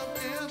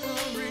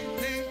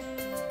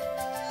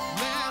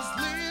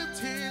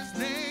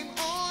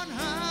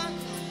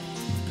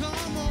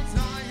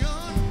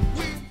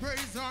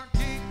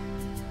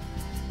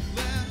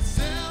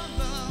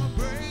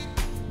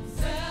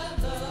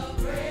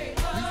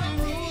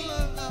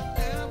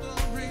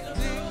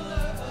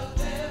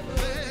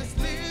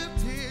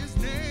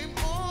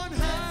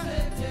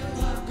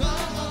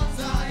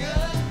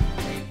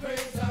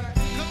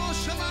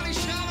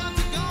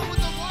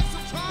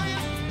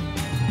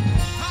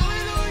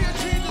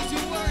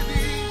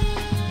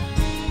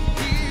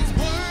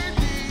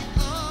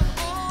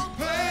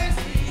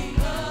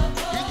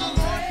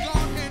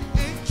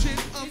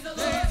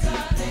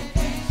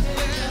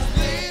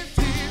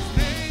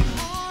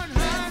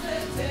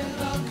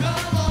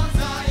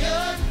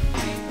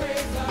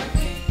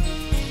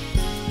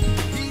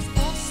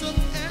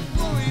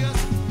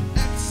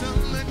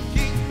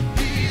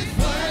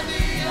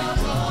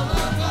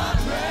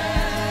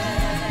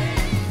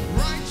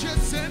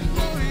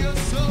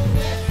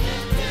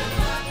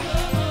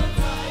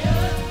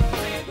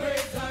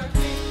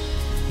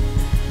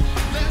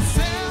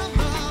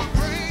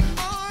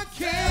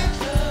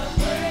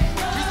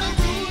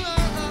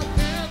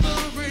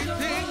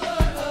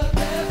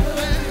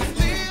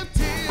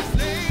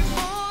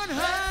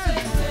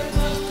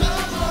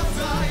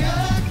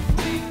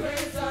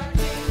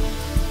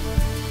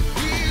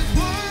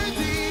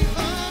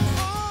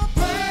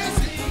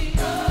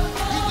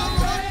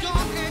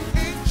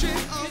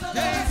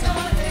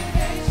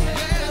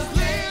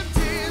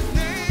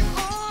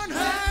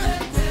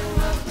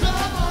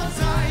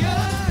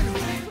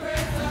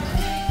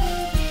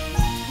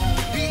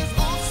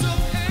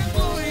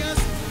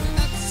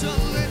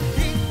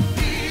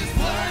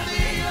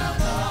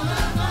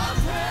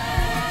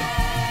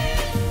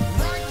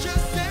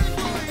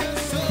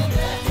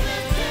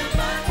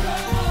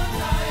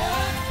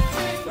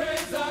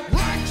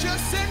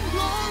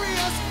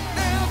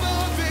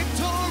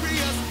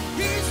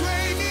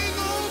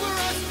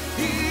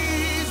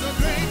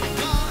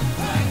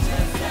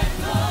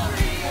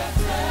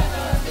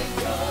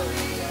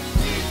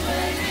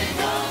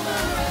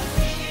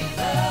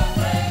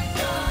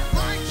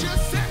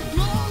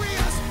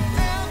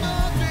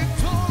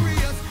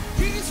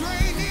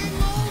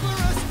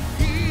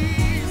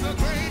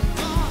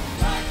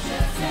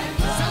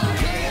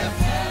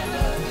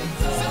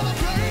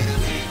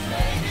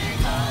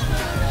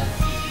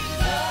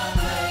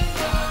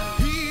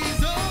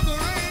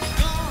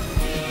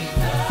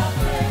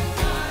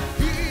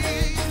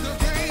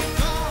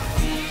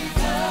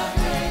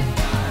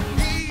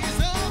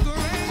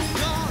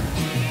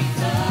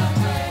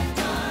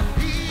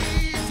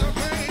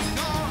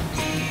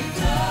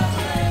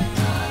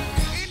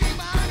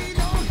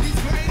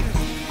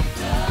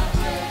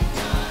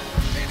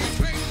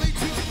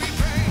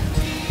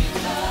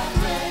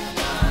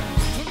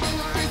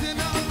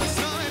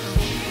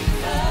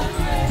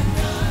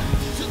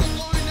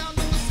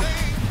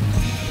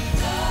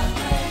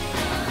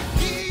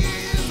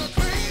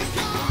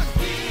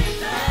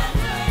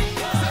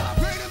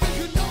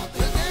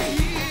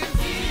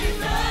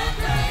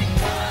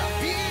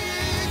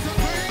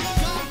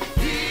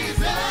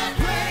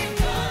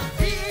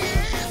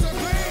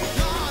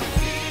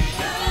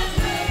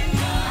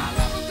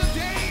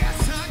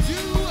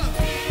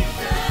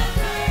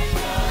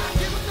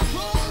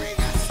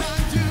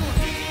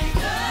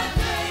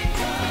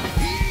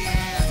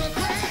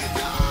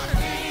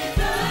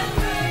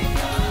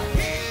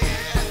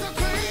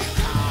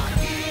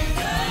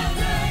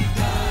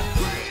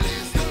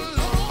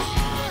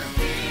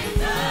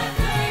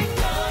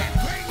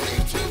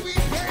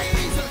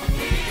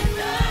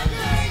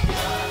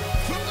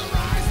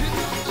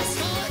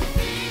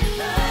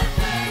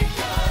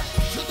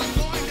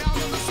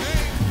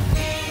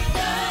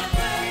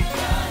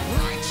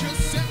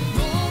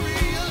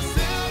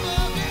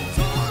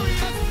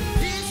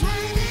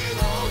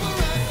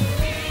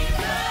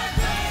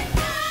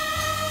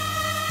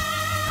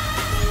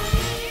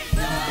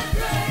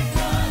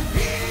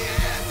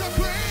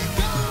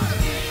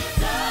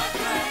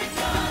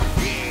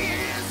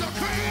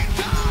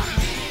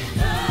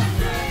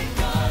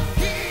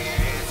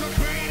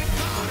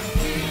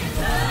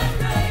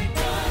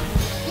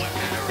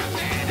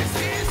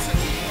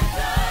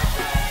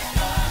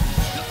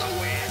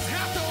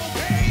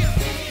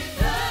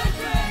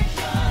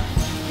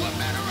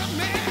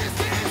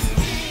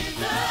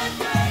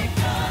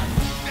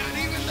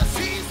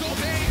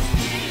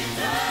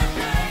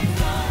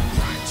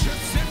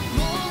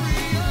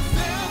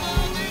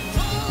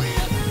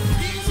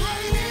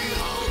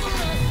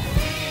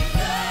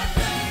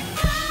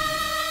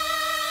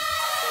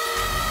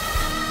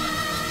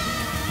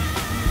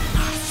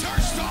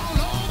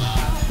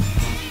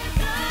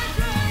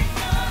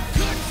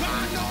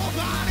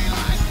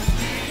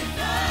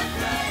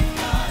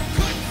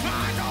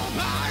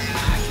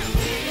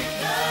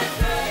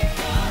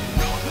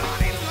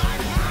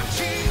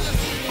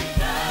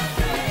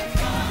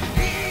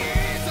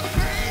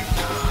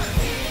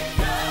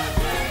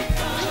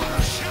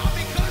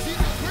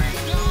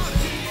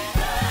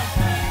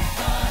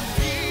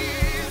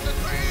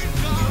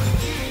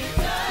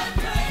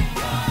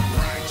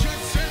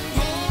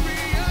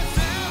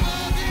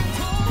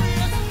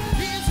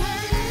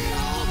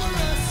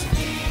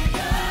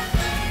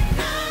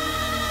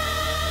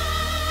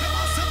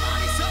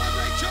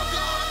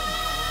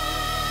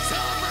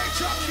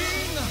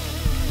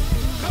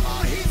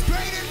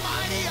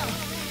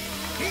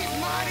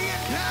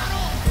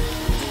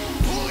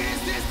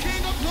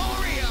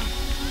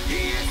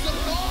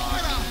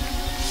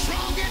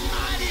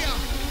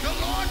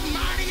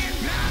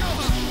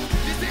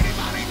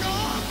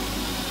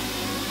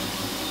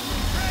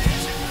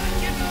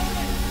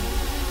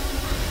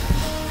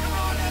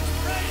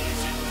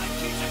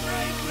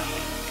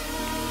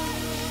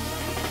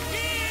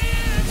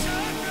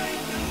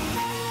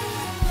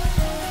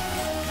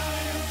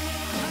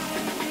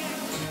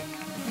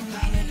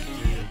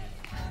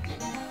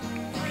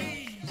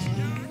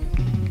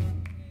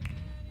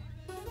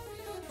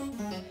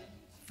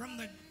From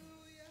the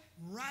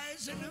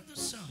rising of the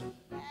sun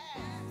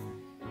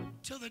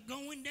till the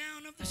going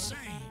down of the same,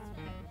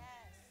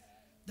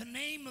 the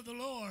name of the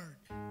Lord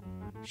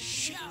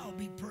shall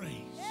be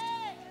praised.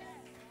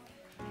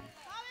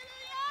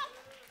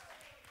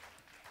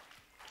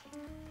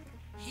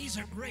 He's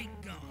a great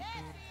God.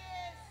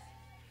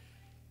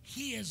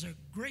 He is a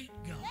great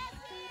God.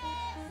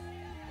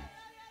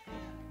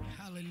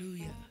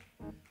 Hallelujah.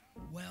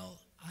 Well,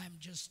 I'm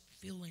just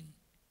feeling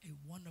a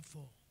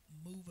wonderful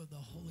move of the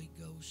Holy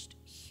Ghost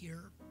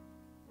here.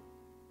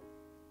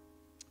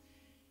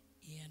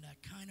 And I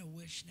kind of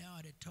wish now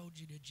I'd have told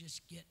you to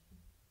just get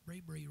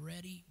Braybury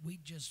ready.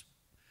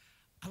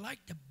 I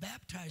like to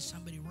baptize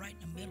somebody right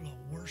in the middle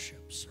of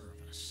worship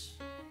service.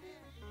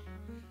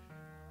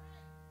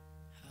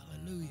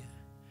 Hallelujah.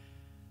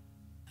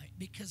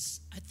 Because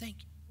I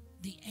think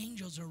the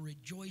angels are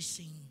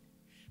rejoicing,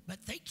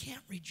 but they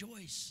can't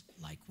rejoice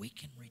like we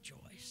can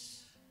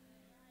rejoice.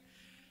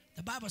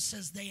 The Bible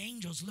says the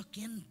angels look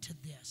into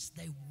this.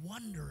 They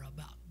wonder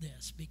about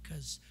this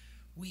because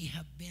we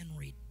have been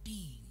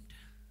redeemed.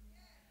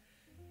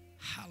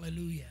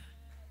 Hallelujah.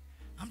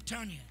 I'm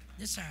telling you,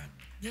 this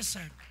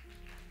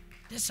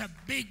a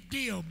big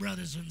deal,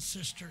 brothers and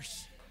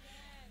sisters.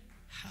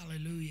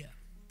 Hallelujah.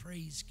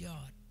 Praise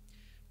God.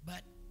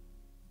 But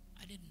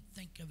I didn't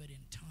think of it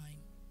in time.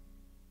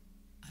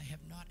 I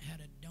have not had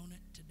a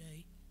donut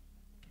today.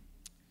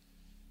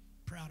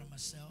 Proud of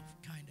myself,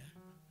 kind of.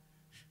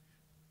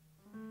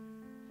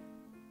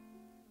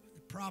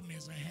 The problem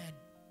is I had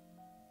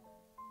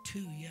 2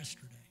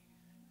 yesterday.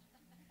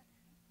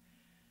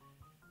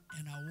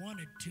 And I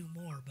wanted 2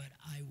 more, but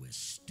I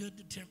withstood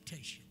the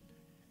temptation.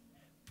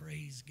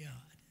 Praise God.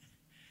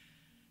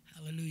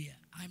 Hallelujah.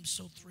 I'm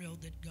so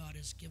thrilled that God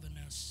has given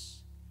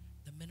us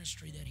the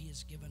ministry that He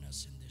has given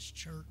us in this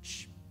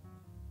church.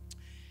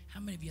 How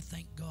many of you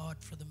thank God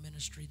for the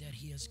ministry that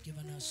He has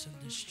given us in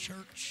this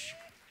church?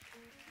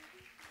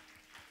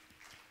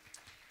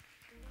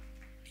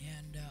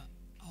 And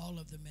all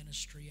of the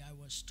ministry, I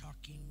was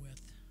talking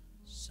with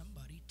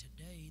somebody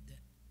today that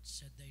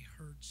said they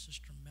heard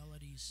Sister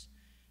Melody's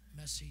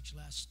message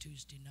last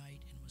Tuesday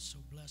night and was so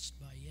blessed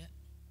by it.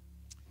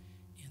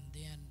 And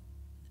then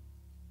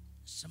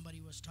somebody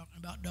was talking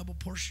about double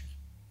portion.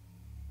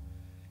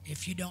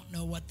 If you don't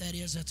know what that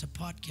is, that's a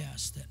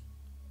podcast that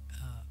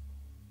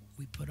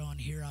we put on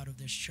here out of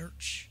this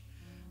church.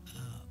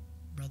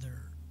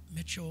 Brother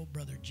Mitchell,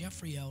 Brother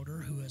Jeffrey Elder,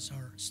 who is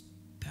our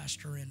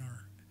pastor in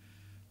our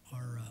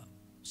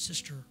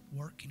sister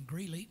work in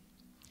Greeley,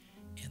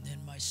 and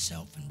then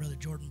myself and Brother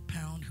Jordan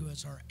Pound, who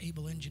is our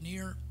able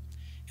engineer.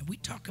 And we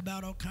talk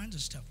about all kinds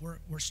of stuff.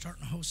 We're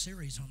starting a whole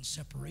series on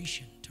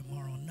separation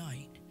tomorrow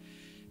night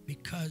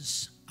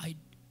because I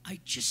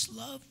just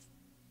love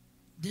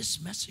this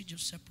message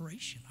of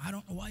separation. I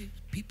don't know why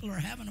people are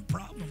having a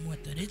problem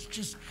with it.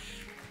 It's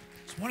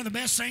one of the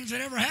best things that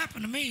ever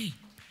happened to me.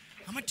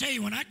 I'm going to tell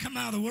you, when I come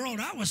out of the world,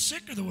 I was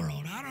sick of the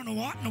world. I don't know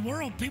what in the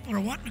world people are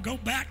wanting to go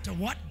back to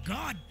what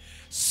God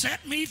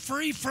set me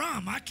free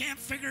from. I can't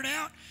figure it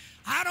out.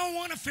 I don't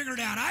want to figure it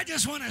out. I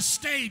just want to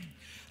stay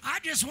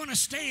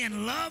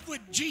in love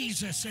with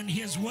Jesus and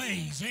His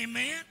ways.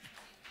 Amen?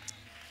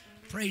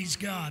 Praise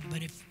God.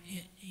 But if,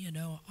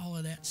 all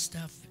of that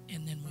stuff,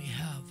 and then we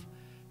have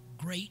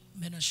great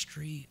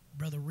ministry.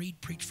 Brother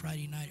Reed preached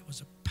Friday night. It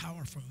was a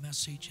powerful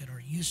message at our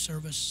youth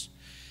service.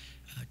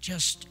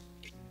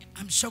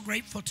 I'm so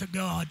grateful to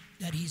God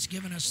that He's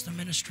given us the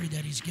ministry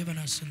that He's given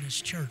us in this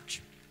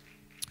church.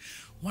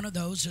 One of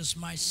those is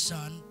my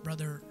son,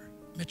 Brother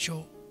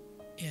Mitchell,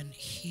 and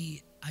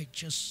I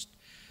just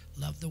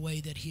love the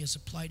way that he has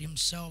applied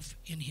himself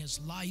in his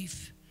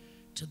life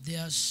to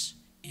this,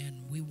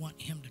 and we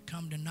want him to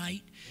come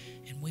tonight,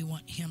 and we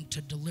want him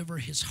to deliver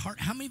his heart.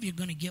 How many of you are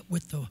going to get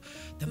with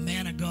the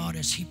man of God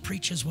as he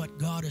preaches what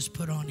God has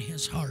put on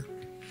his heart?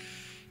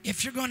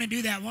 If you're going to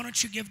do that, why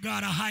don't you give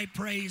God a high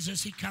praise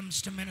as he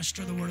comes to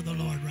minister the word of the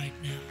Lord right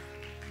now?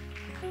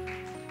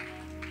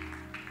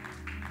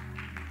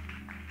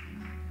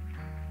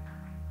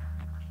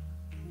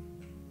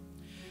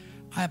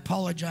 I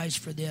apologize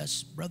for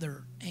this.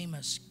 Brother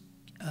Amos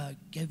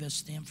gave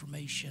us the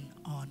information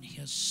on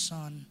his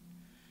son.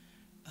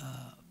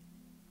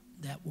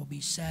 That will be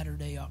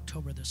Saturday,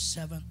 October the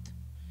 7th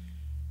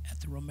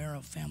at the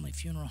Romero Family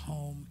Funeral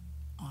Home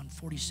on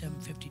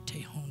 4750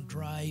 Tejon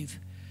Drive.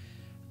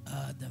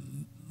 The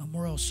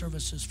memorial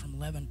services from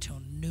 11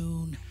 till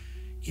noon.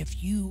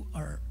 If you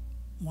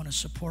want to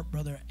support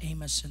Brother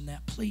Amos in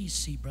that, please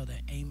see Brother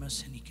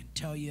Amos, and he can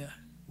tell you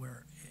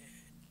where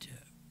to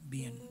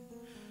be in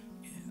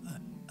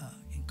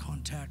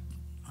contact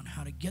on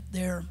how to get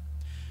there.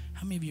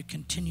 How many of you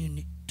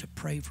continue to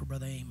pray for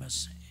Brother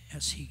Amos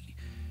as he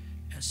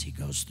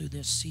goes through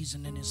this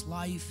season in his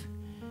life?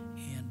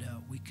 And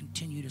we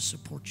continue to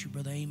support you,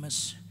 Brother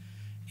Amos,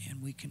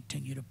 and we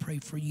continue to pray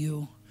for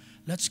you.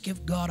 Let's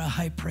give God a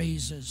high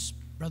praise as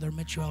Brother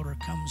Mitchell Elder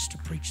comes to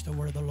preach the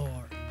word of the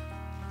Lord.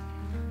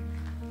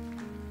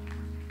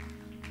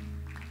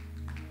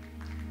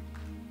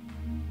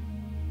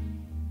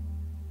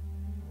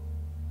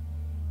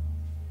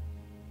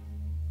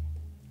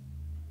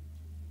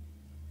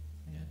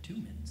 2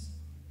 minutes.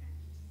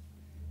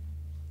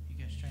 You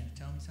guys trying to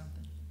tell me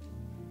something?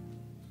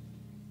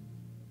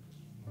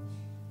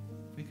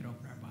 If we could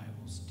open our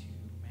Bibles to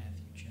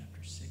Matthew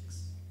chapter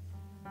 6.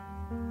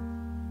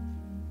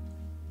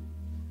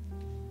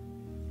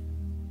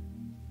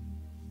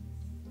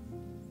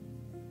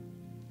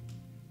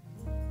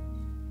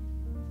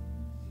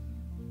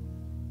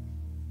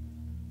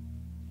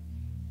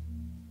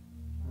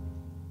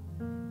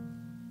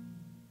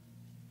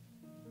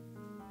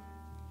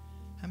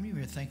 How many of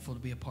you are thankful to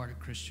be a part of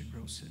Christian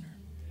Growth Center?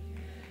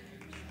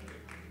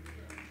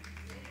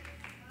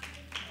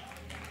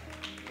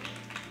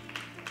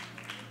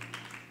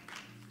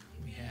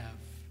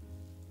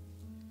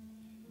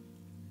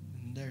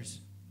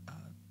 There's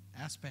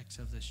aspects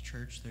of this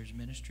church, there's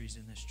ministries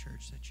in this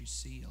church that you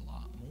see a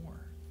lot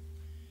more.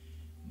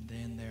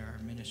 Then there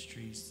are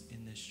ministries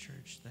in this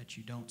church that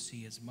you don't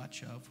see as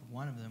much of.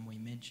 One of them we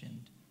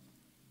mentioned,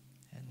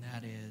 and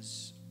that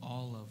is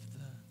all of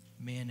the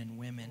men and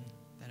women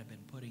that have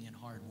been putting in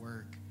hard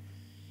work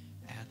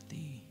at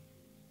the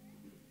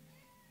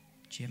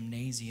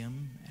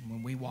gymnasium. And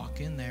when we walk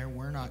in there,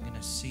 we're not going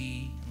to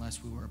see,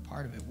 unless we were a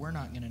part of it, we're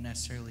not going to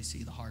necessarily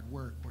see the hard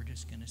work. We're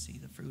just going to see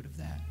the fruit of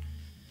that.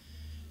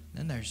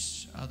 Then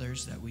there's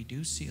others that we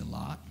do see a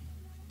lot.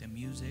 The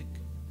music.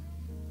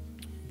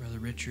 Brother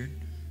Richard,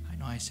 I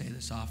know I say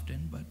this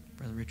often, but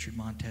Brother Richard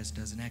Montez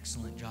does an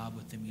excellent job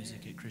with the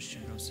music at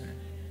Christian Growth Center.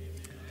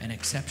 An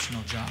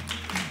exceptional job.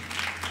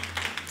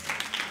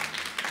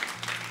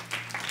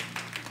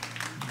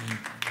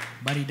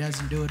 But he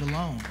doesn't do it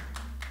alone.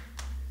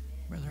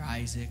 Brother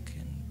Isaac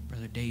and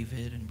Brother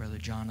David and Brother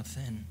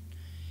Jonathan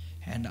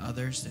and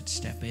others that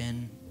step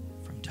in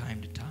from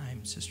time to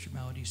time. Sister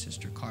Melody,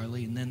 Sister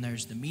Carly. And then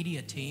there's the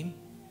media team.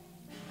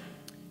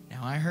 Now,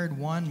 I heard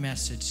one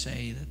message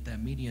say that the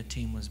media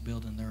team was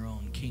building their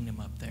own kingdom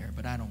up there,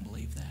 but I don't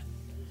believe that.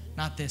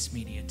 Not this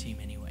media team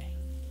anyway.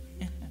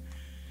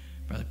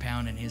 Brother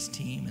Pound and his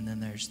team. And then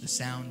there's the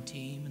sound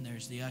team. And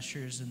there's the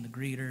ushers and the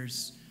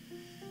greeters.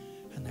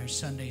 And there's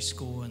Sunday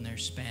school and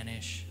there's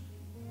Spanish.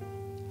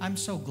 I'm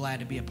so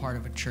glad to be a part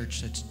of a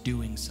church that's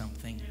doing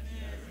something.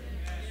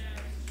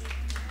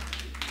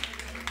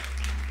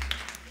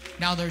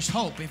 Now there's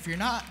hope. If you're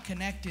not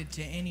connected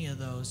to any of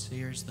those,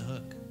 here's the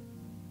hook.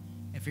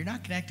 If you're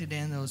not connected to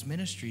any of those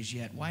ministries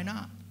yet, why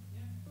not?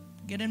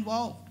 Get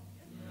involved.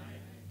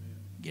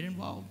 Get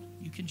involved.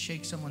 You can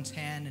shake someone's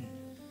hand and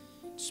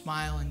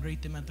smile and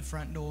greet them at the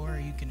front door. Or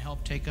you can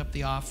help take up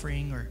the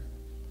offering, or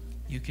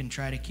you can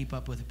try to keep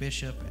up with the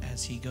bishop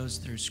as he goes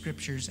through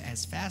scriptures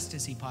as fast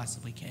as he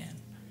possibly can.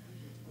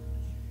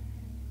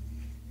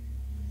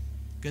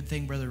 Good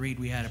thing, Brother Reed,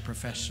 we had a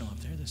professional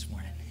up there this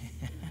morning.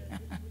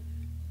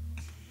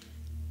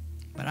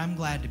 But I'm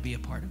glad to be a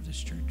part of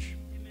this church.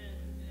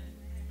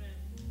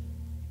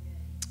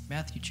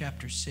 Matthew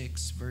chapter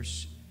 6,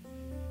 verse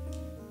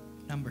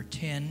number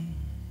 10.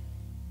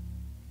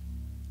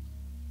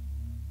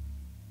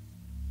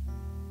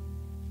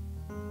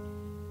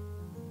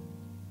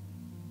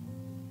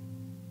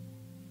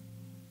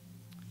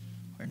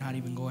 We're not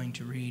even going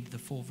to read the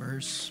full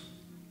verse,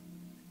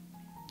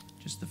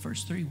 just the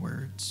first 3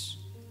 words.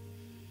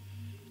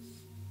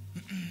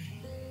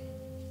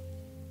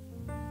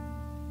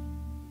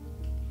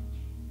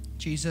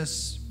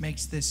 Jesus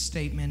makes this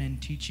statement in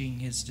teaching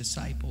his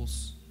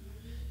disciples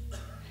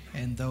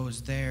and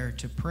those there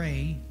to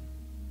pray.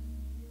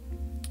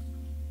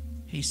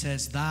 He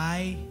says,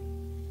 "Thy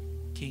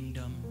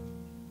kingdom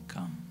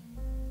come.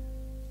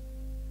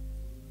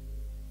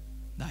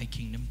 Thy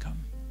kingdom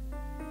come."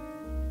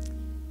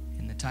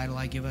 And the title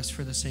I give us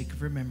for the sake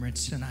of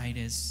remembrance tonight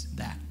is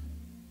that.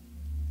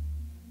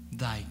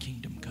 Thy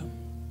kingdom come.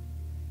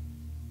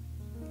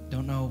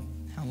 Don't know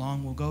how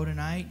long we'll go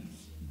tonight.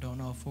 Don't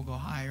know if we'll go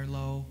high or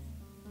low.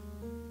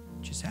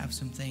 Just have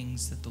some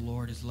things that the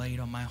Lord has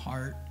laid on my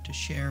heart to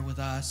share with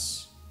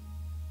us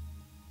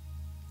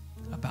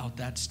about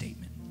that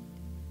statement.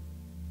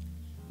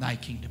 Thy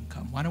kingdom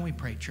come. Why don't we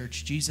pray,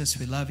 church? Jesus,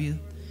 we love you.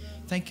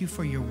 Thank you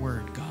for your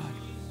word, God.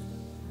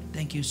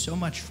 Thank you so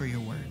much for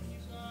your word.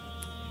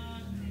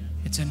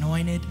 It's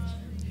anointed.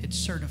 It's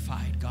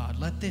certified, God.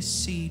 Let this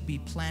seed be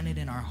planted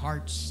in our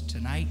hearts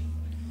tonight.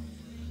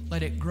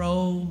 Let it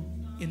grow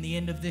in the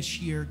end of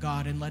this year,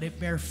 God, and let it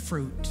bear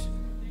fruit.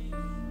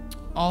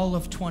 All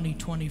of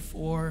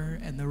 2024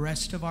 and the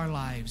rest of our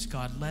lives,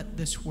 God, let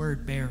this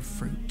word bear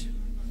fruit.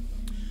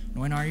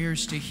 Anoint our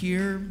ears to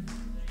hear.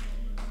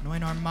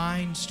 Anoint our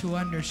minds to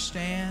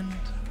understand.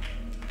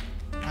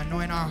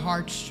 Anoint our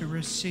hearts to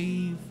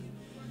receive.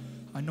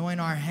 Anoint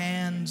our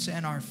hands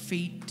and our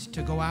feet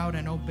to go out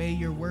and obey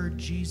your word,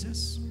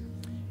 Jesus.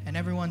 And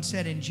everyone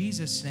said, in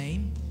Jesus'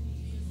 name,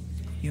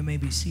 you may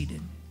be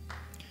seated.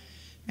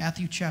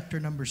 Matthew chapter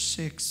number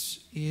 6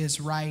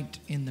 is right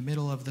in the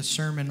middle of the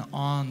Sermon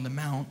on the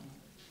Mount.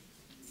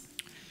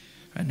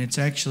 And it's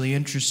actually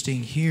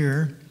interesting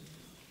here.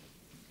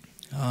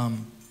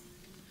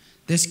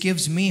 This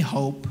gives me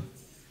hope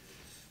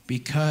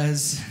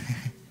because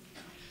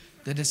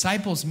the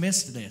disciples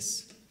missed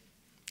this,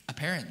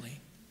 apparently.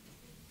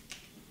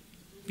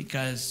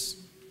 Because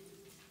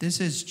This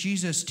is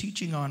Jesus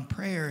teaching on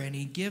prayer, and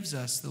he gives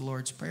us the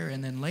Lord's Prayer.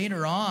 And then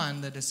later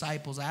on, the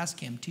disciples ask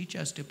him, teach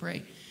us to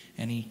pray.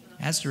 And he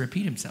has to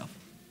repeat himself.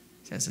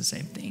 He says the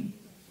same thing.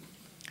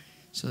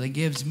 So that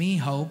gives me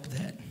hope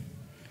that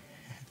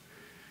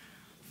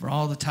for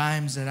all the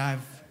times that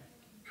I've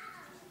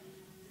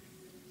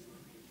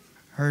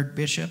heard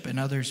Bishop and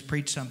others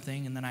preach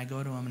something, and then I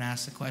go to them and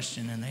ask the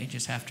question, and they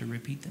just have to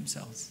repeat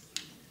themselves.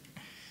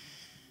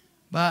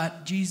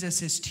 But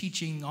Jesus is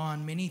teaching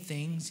on many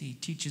things. He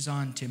teaches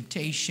on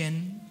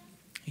temptation.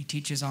 He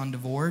teaches on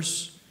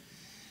divorce.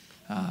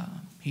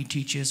 He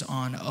teaches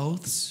on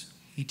oaths.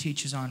 He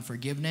teaches on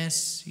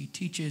forgiveness. He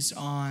teaches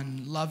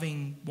on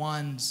loving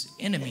one's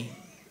enemy.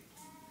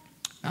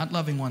 Not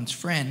loving one's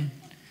friend,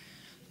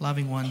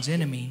 loving one's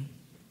enemy.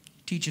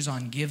 He teaches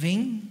on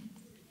giving.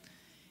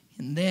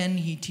 And then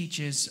he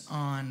teaches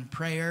on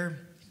prayer.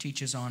 He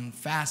teaches on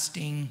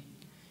fasting.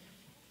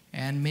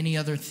 And many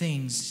other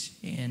things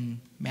in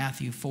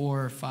Matthew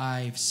 4,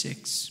 5,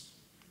 6,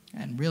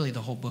 and really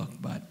the whole book,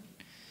 but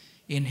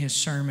in his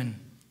Sermon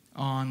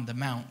on the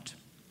Mount.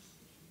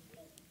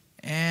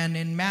 And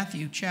in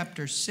Matthew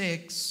chapter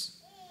 6,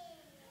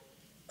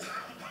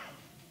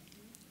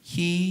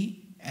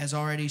 he, as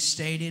already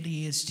stated,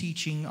 he is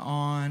teaching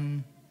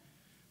on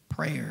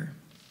prayer.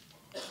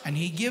 And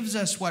he gives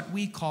us what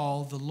we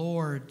call the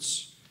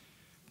Lord's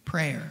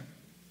Prayer.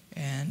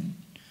 And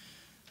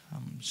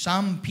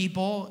some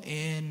people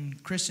in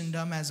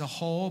Christendom as a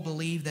whole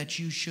believe that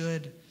you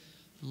should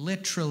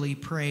literally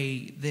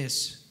pray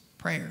this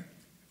prayer.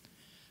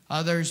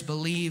 Others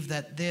believe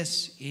that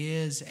this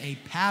is a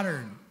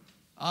pattern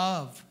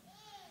of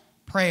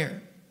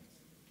prayer.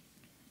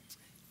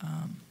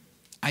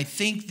 I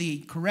think the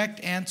correct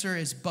answer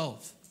is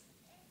both.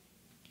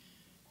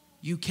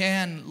 You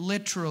can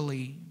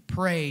literally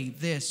pray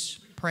this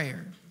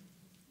prayer,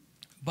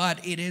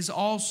 but it is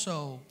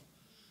also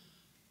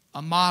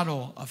a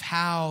model of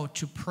how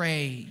to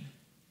pray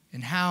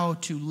and how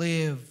to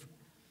live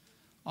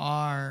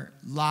our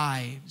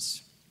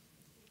lives.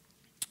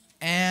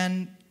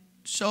 And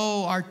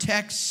so our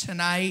text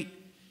tonight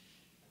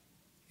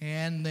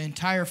and the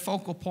entire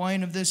focal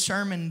point of this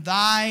sermon,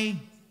 Thy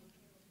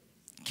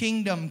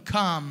Kingdom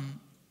Come,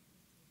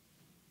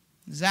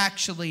 is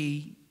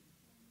actually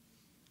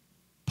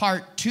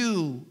part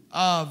 2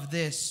 of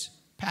this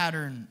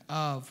pattern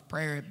of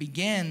prayer. It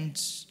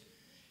begins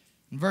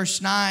in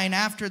verse 9,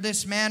 after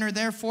this manner,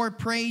 therefore,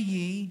 pray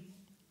ye,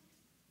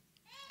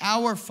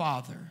 Our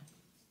Father,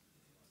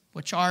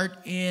 which art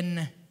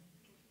in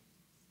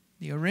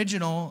the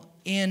original,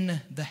 in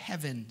the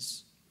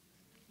heavens.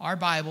 Our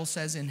Bible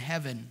says in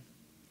heaven.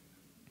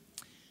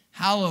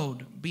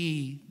 Hallowed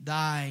be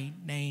thy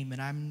name.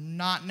 And I'm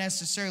not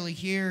necessarily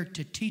here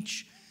to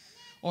teach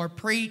or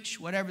preach,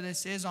 whatever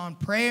this is, on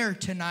prayer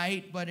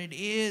tonight, but it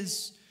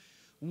is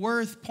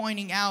worth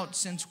pointing out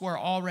since we're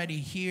already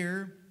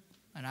here.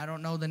 And I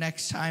don't know the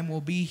next time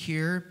we'll be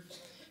here.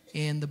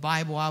 In the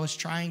Bible, I was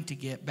trying to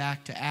get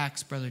back to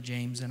Acts, Brother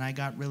James, and I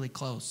got really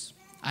close.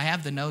 I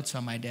have the notes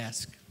on my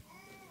desk.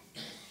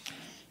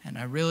 And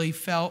I really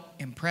felt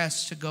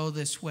impressed to go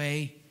this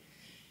way.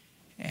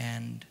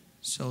 And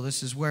so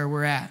this is where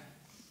we're at.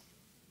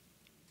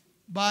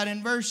 But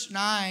in verse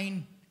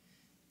 9,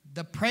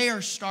 the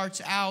prayer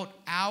starts out,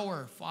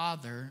 Our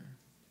Father,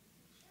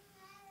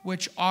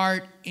 which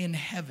art in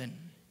heaven.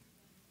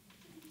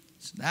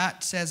 So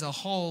that says a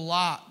whole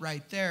lot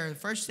right there. The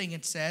first thing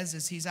it says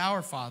is He's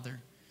our Father.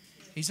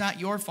 He's not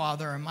your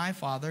father or my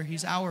father.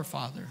 He's our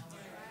Father.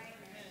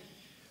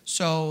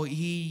 So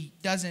He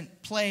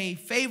doesn't play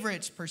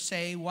favorites per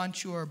se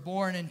once you are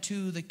born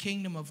into the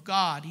kingdom of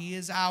God. He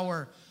is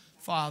our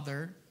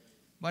Father.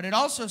 But it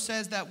also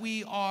says that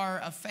we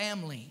are a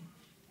family.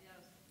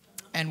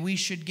 And we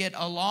should get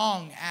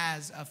along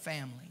as a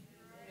family.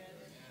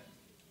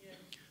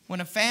 When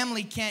a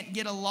family can't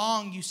get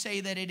along, you say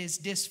that it is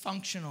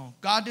dysfunctional.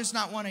 God does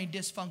not want a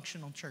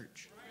dysfunctional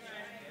church.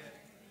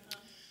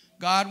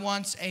 God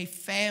wants a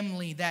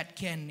family that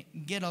can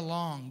get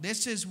along.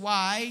 This is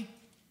why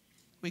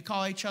we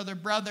call each other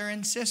brother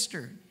and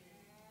sister.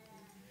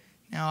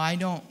 Now, I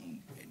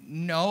don't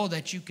know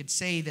that you could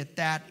say that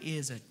that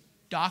is a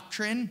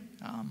doctrine.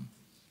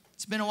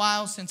 It's been a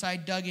while since I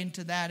dug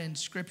into that in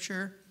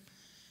Scripture.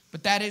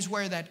 But that is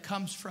where that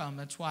comes from.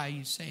 That's why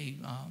you say,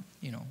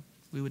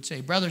 we would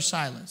say, Brother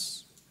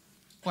Silas.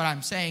 What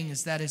I'm saying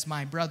is that is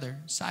my brother,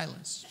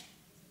 Silas.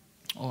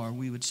 Or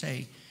we would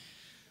say,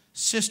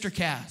 Sister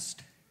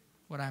Cast.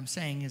 What I'm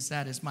saying is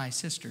that is my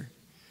sister,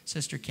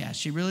 Sister Cast.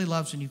 She really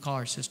loves when you call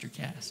her Sister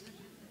Cast.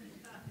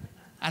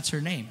 That's her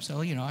name.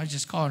 So, I was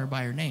just calling her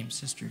by her name,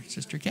 Sister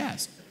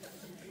Cast.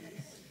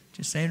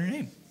 Just saying her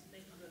name.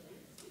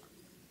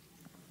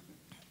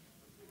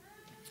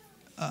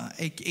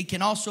 It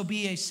can also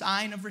be a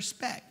sign of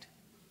respect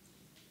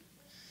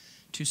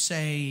to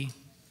say,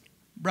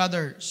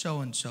 brother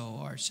so-and-so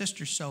or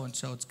sister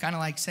so-and-so. It's kind of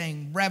like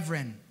saying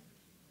reverend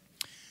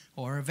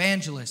or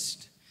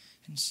evangelist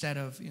instead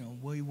of,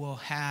 we will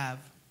have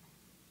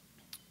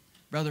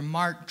Brother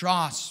Mark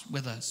Dross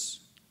with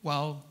us.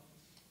 Well,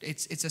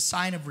 it's a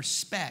sign of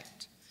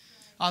respect.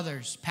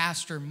 others.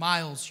 Pastor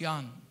Miles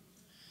Young.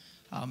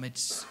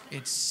 It's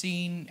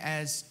seen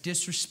as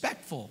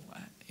disrespectful.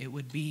 It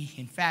would be,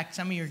 in fact,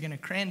 some of you are going to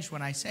cringe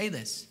when I say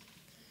this.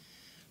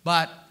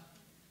 But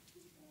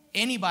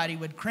anybody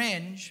would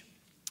cringe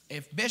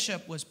if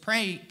Bishop was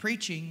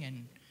preaching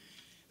and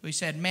we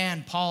said,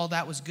 man, Paul,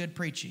 that was good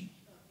preaching.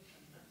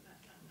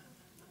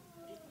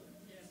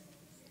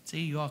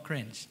 See, you all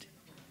cringed.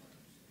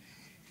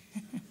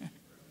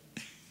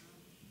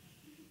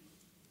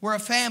 We're a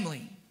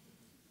family.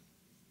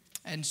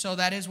 And so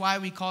that is why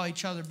we call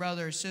each other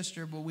brother or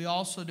sister, but we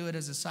also do it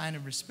as a sign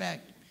of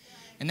respect.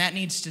 And that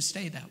needs to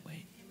stay that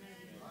way.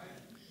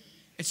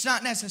 It's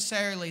not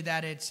necessarily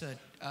that it's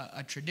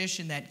a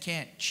tradition that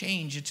can't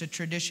change. It's a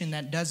tradition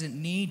that doesn't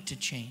need to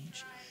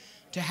change.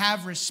 To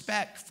have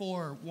respect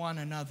for one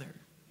another.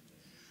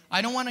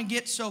 I don't want to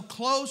get so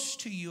close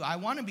to you. I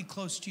want to be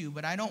close to you,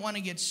 but I don't want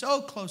to get so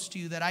close to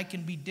you that I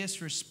can be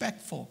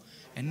disrespectful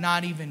and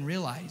not even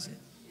realize it.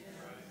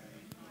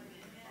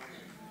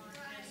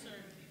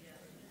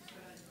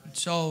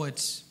 So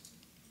it's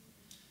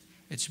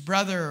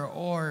brother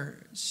or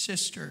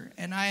sister.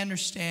 And I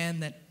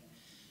understand that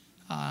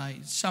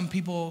some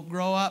people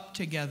grow up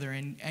together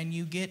and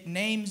you get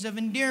names of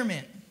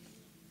endearment.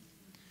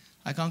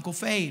 Like Uncle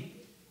Fabe.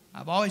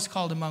 I've always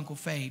called him Uncle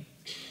Fabe.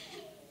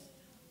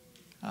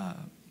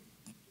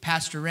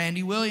 Pastor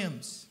Randy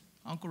Williams,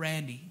 Uncle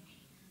Randy.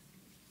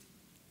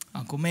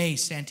 Uncle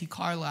Mace, Auntie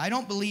Carla. I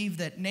don't believe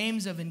that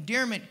names of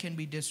endearment can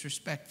be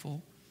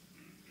disrespectful.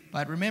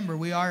 But remember,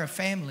 we are a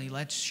family.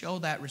 Let's show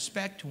that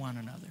respect to one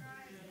another.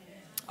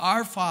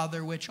 Our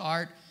Father, which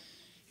art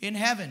in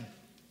heaven.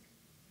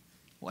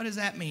 What does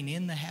that mean?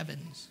 In the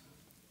heavens.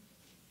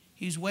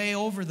 He's way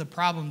over the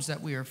problems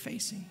that we are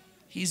facing.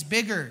 He's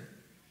bigger.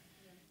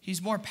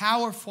 He's more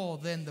powerful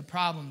than the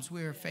problems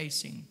we are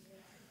facing.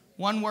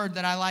 One word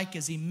that I like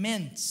is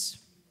immense.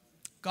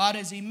 God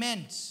is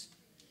immense.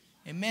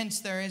 Immense,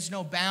 there is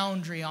no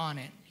boundary on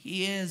it.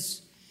 He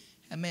is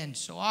immense.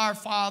 So our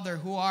Father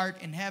who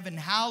art in heaven,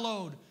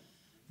 hallowed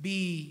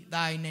be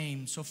thy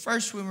name. So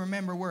first we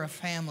remember we're a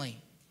family.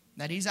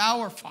 That He's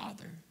our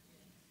Father.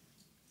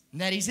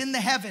 And that He's in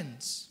the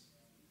heavens.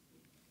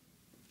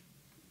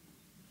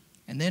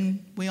 And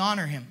then we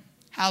honor Him.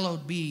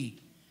 Hallowed be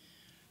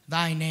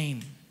thy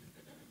name.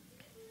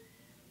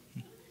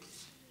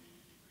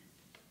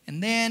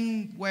 And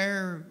then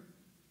where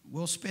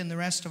we'll spend the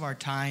rest of our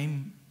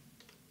time,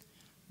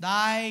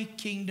 thy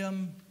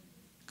kingdom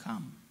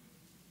come.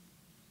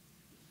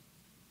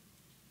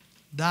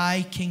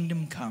 Thy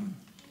kingdom come.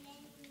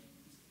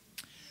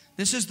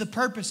 This is the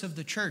purpose of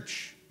the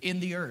church in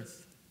the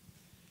earth,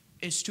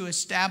 is to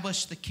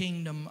establish the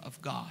kingdom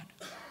of God.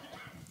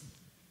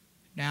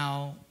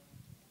 Now,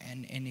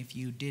 and if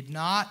you did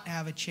not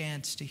have a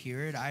chance to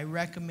hear it, I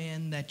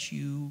recommend that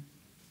you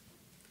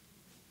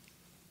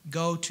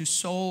go to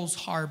Souls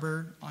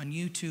Harbor on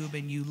YouTube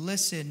and you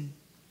listen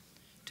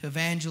to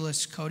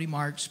Evangelist Cody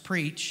Marks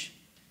preach,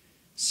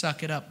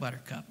 Suck It Up,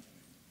 Buttercup.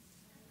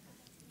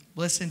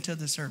 Listen to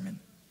the sermon.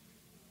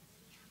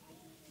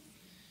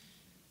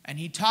 And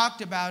he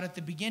talked about at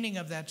the beginning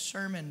of that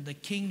sermon the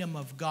kingdom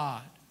of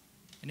God.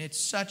 And it's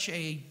such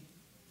a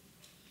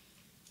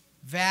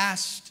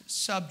vast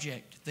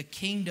subject, the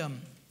kingdom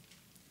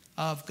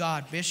of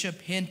God.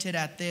 Bishop hinted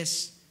at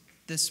this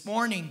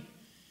morning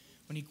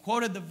when he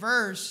quoted the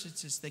verse. It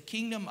says, the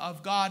kingdom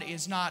of God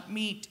is not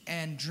meat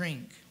and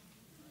drink,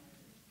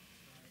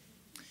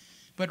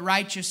 but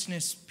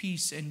righteousness,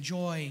 peace, and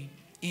joy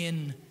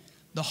in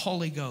the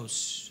Holy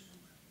Ghost.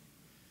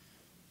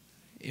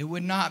 It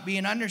would not be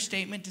an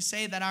understatement to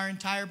say that our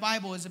entire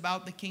Bible is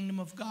about the kingdom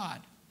of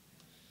God.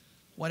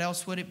 What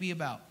else would it be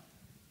about?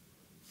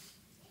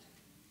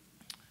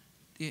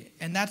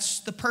 And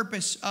that's the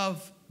purpose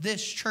of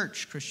this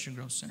church, Christian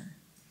Growth Center.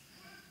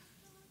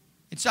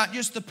 It's not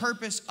just the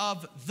purpose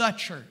of the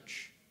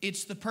church.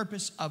 It's the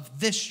purpose of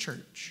this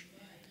church.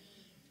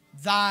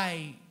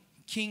 Thy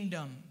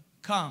kingdom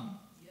come.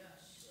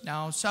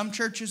 Now, some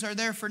churches are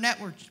there for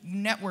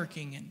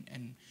networking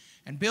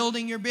and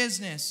building your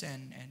business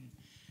and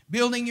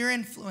building your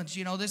influence.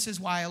 You know, this is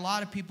why a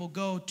lot of people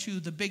go to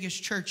the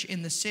biggest church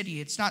in the city.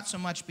 It's not so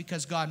much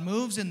because God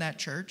moves in that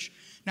church.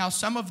 Now,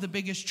 some of the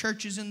biggest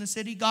churches in the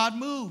city, God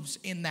moves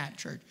in that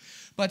church.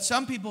 But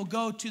some people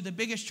go to the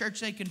biggest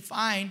church they can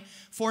find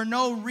for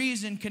no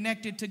reason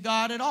connected to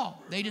God at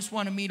all. They just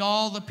want to meet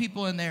all the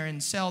people in there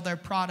and sell their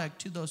product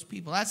to those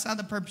people. That's not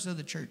the purpose of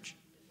the church.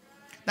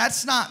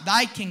 That's not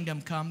thy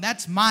kingdom come.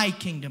 That's my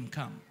kingdom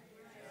come.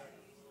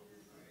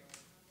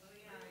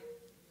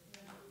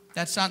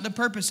 That's not the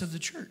purpose of the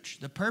church.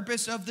 The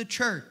purpose of the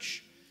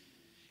church,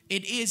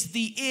 it is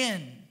the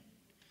inn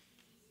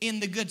in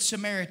the Good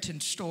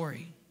Samaritan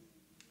story.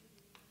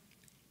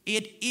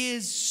 It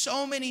is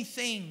so many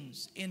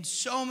things in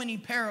so many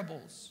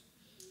parables,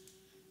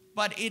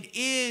 but it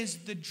is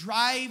the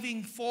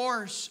driving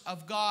force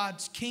of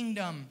God's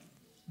kingdom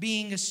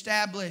being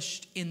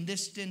established in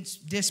this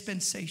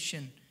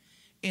dispensation,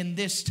 in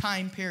this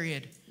time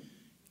period,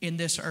 in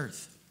this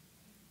earth.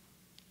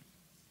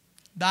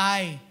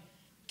 Thy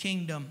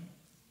kingdom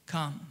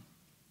come.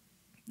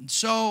 And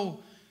so,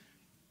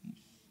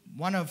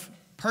 one of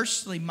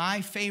personally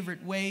my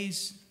favorite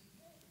ways,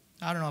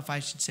 I don't know if I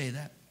should say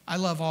that. I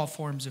love all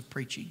forms of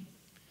preaching.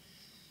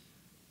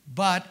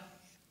 But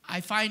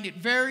I find it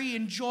very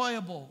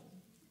enjoyable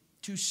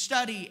to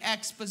study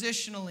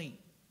expositionally.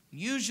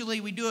 Usually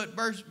we do it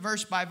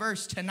verse by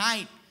verse.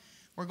 Tonight,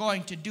 we're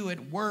going to do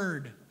it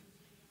word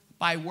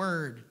by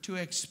word to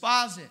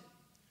exposit.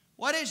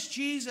 What is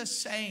Jesus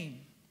saying?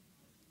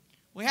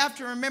 We have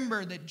to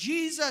remember that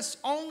Jesus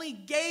only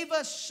gave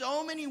us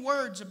so many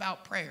words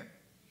about prayer.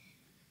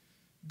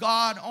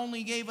 God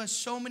only gave us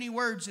so many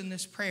words in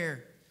this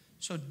prayer.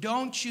 So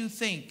don't you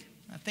think,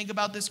 now think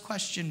about this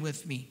question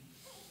with me.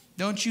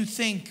 Don't you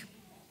think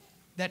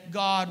that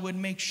God would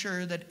make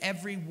sure that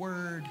every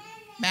word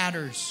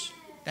matters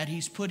that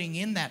He's putting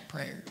in that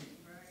prayer?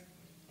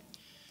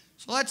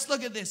 So let's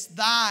look at this.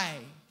 Thy.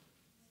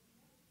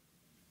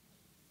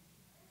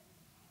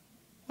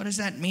 What does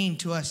that mean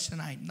to us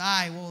tonight?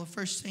 Thy. Well, the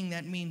first thing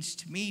that means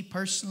to me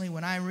personally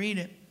when I read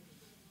it,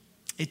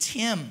 it's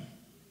Him,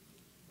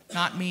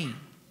 not me.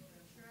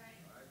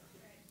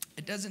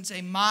 It doesn't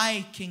say,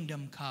 my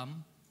kingdom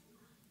come,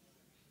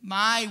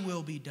 my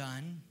will be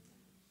done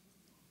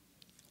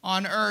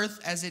on earth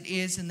as it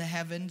is in the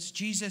heavens.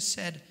 Jesus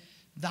said,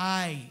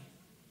 thy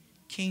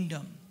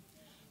kingdom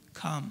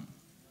come.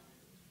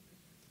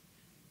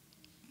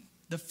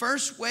 The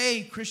first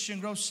way, Christian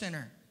Growth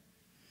Center,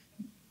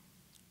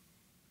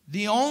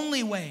 the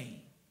only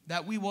way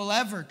that we will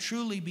ever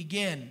truly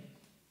begin,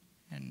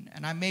 and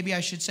maybe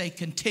I should say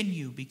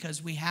continue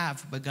because we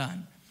have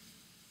begun.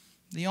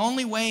 The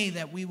only way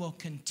that we will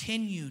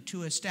continue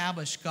to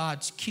establish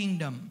God's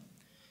kingdom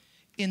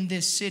in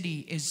this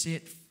city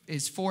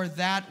is for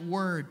that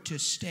word to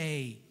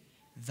stay,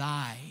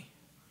 thy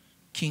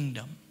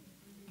kingdom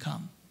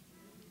come.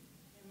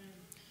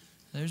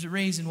 There's a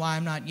reason why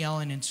I'm not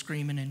yelling and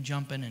screaming and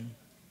jumping. And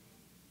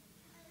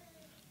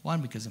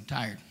one, because I'm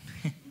tired.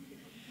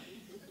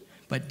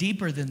 But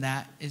deeper than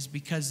that is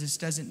because this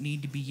doesn't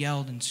need to be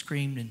yelled and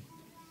screamed, and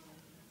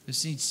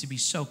this needs to be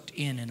soaked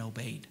in and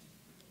obeyed.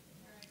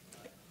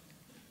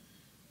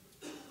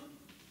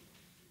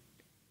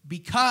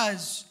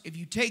 Because if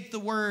you take the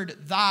word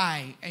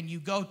thy and you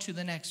go to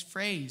the next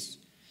phrase,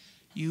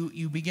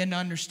 you begin to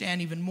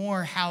understand even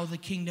more how the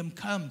kingdom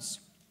comes.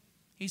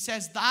 He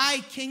says, thy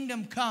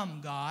kingdom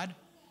come, God.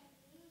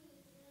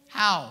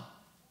 How?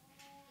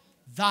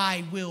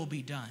 Thy will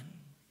be done.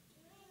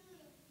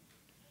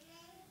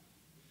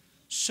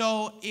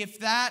 So if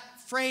that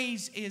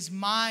phrase is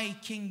my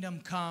kingdom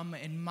come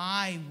and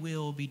my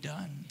will be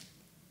done,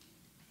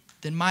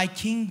 then my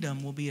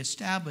kingdom will be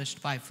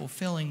established by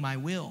fulfilling my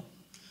will.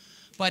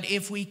 But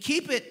if we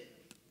keep it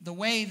the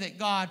way that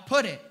God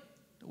put it,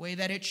 the way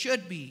that it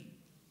should be,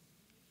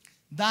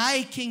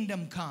 thy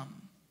kingdom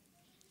come,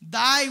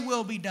 thy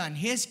will be done.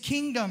 His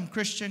kingdom,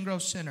 Christian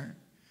Growth Center,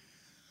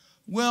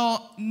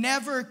 will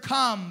never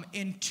come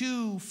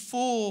into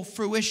full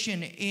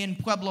fruition in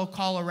Pueblo,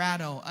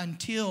 Colorado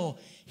until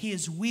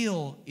His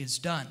will is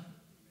done.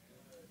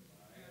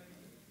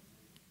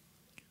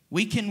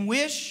 We can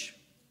wish,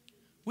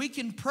 we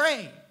can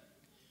pray,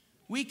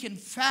 we can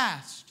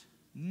fast.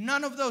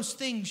 None of those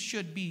things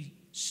should be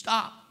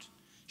stopped,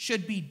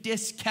 should be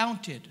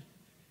discounted.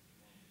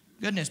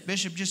 Goodness,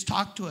 Bishop just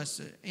talked to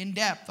us in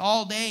depth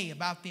all day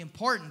about the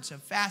importance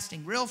of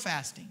fasting, real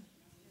fasting.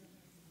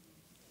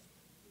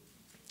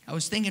 I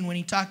was thinking when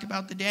he talked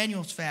about the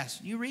Daniel's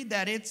fast, you read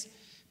that,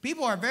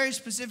 people are very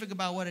specific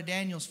about what a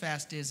Daniel's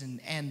fast is,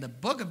 and the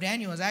book of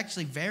Daniel is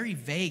actually very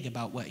vague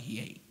about what he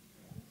ate.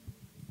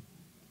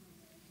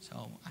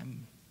 So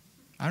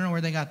I don't know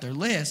where they got their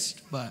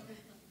list, but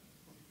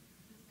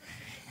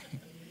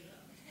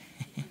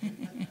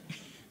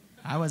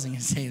I wasn't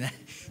going to say that.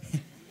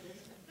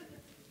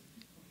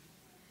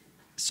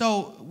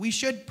 So we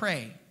should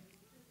pray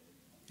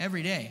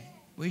every day.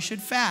 We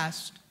should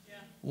fast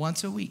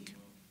once a week.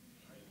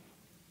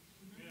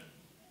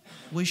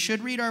 We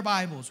should read our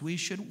Bibles. We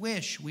should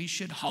wish. We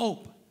should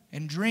hope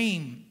and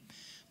dream.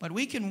 But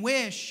we can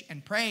wish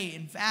and pray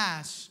and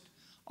fast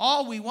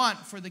all we want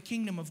for the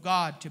kingdom of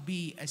God to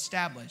be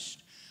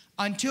established.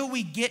 Until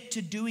we get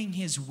to doing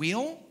His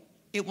will,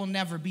 it will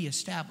never be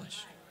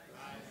established.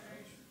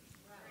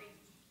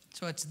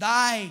 So it's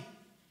thy,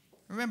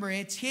 remember,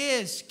 it's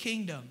His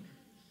kingdom.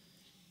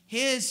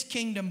 His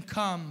kingdom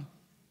come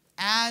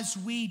as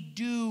we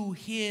do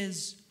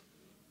His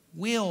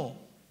will.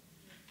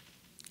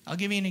 I'll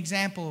give you an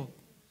example.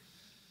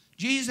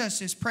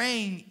 Jesus is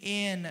praying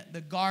in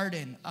the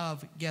Garden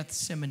of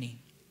Gethsemane.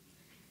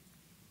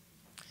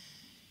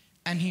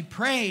 And He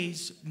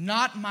prays,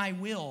 not my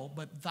will,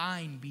 but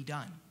thine be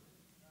done.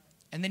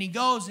 And then He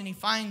goes and He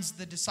finds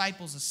the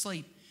disciples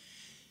asleep.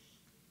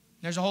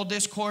 There's a whole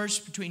discourse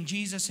between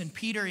Jesus and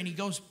Peter, and He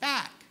goes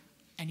back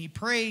and He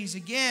prays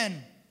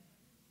again.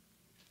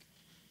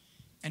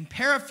 And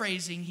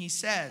paraphrasing, He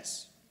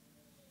says,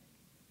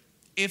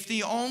 if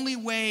the only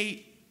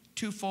way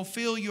to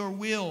fulfill your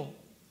will,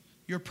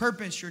 your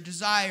purpose, your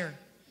desire,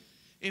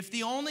 if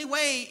the only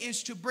way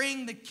is to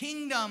bring the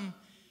kingdom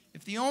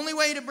if the only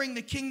way to bring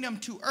the kingdom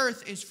to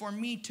earth is for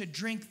me to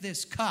drink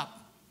this cup,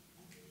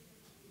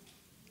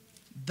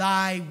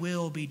 thy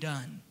will be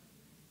done.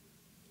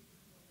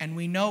 And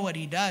we know what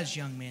he does,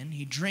 young men.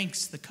 He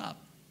drinks the cup.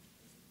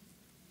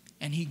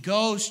 And he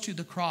goes to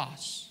the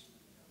cross.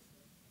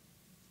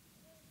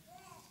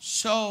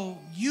 So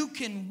you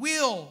can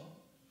will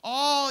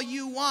all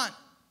you want.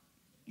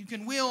 You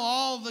can will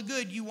all the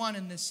good you want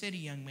in this city,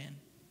 young men.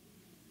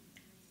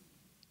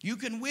 You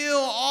can will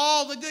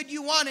all the good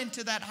you want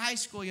into that high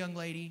school, young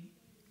lady.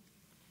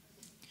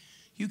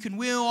 You can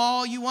will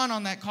all you want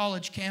on that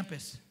college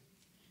campus.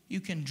 You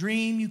can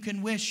dream, you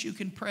can wish, you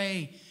can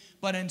pray.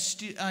 But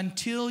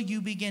until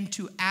you begin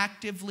to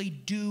actively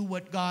do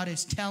what God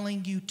is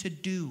telling you to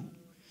do,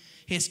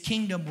 his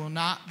kingdom will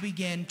not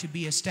begin to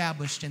be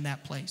established in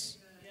that place.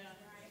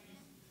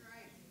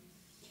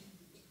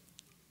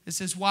 This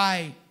is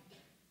why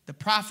the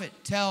prophet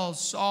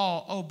tells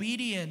Saul,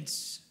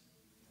 obedience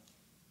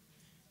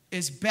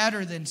is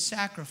better than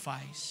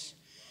sacrifice,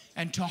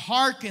 and to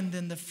hearken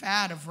than the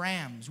fat of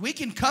rams. We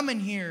can come in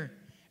here,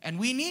 and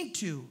we need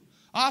to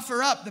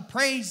offer up the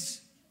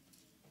praise,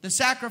 the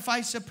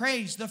sacrifice of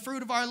praise, the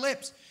fruit of our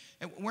lips.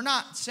 And we're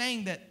not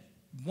saying that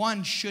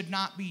one should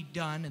not be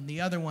done and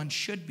the other one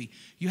should be.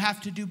 You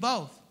have to do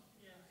both.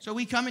 So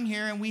we come in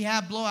here and we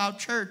have blowout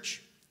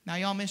church. Now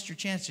y'all missed your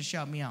chance to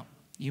shout me out.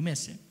 You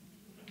missed it.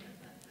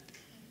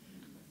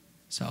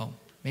 So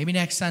maybe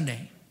next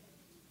Sunday.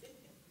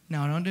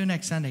 No, don't do it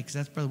next Sunday because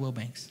that's Brother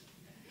Wilbanks.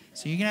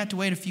 So you're going to have to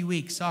wait a few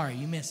weeks. Sorry,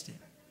 you missed it.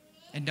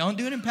 And don't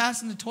do it in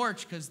passing the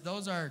torch because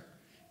those are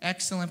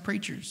excellent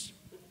preachers.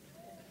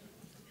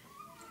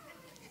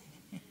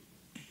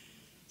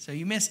 So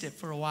you missed it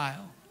for a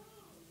while.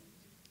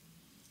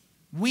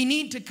 We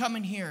need to come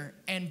in here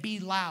and be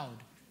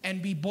loud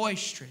and be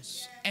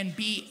boisterous and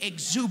be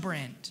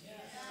exuberant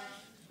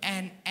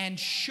and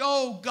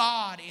show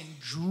God in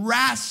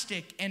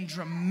drastic and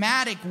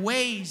dramatic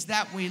ways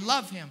that we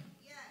love him.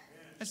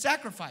 A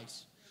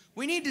sacrifice.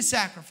 We need to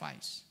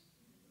sacrifice.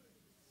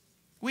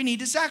 We need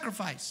to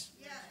sacrifice.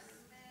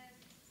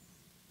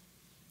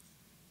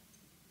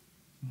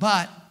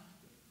 But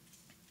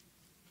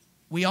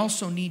we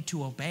also need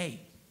to obey.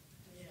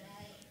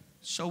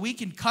 So we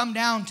can come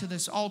down to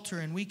this altar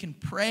and we can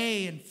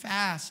pray and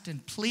fast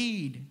and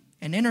plead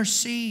and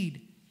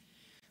intercede.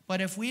 But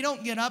if we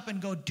don't get up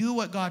and go do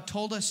what God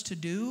told us to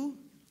do,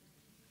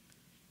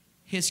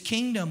 his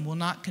kingdom will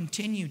not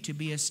continue to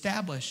be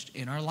established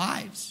in our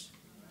lives.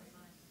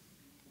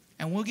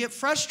 And we'll get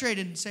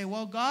frustrated and say,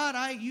 well, God,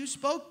 you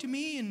spoke to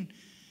me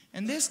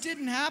and this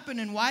didn't happen.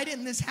 And why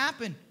didn't this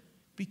happen?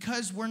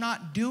 Because we're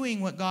not doing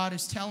what God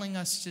is telling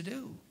us to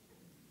do.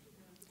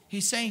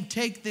 He's saying,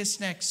 take this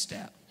next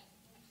step.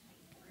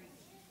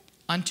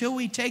 Until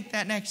we take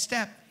that next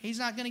step, he's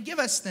not going to give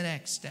us the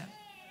next step.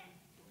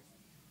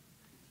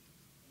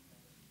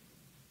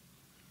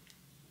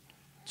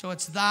 So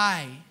it's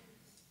thy.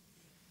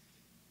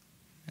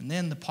 And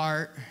then the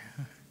part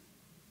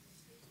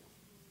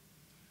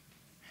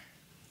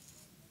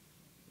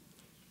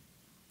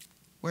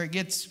where it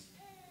gets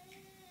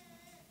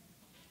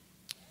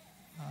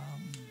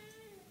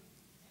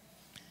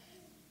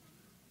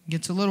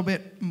a little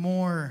bit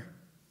more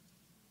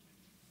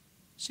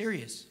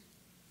serious.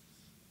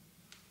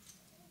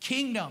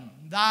 Kingdom,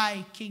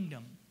 thy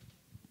kingdom.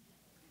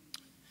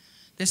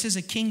 This is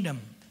a kingdom.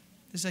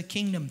 This is a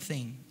kingdom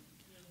thing.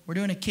 We're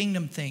doing a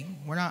kingdom thing.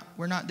 We're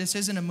not, this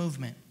isn't a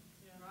movement.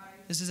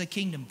 This is a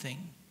kingdom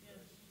thing.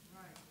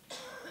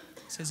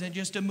 This isn't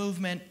just a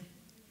movement.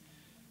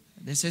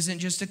 This isn't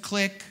just a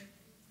clique.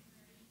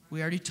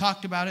 We already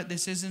talked about it.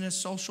 This isn't a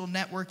social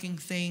networking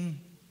thing.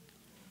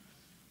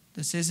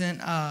 This isn't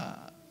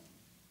a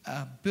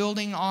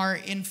building our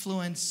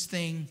influence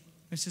thing.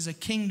 This is a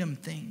kingdom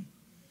thing.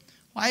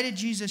 Why did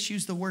Jesus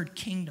use the word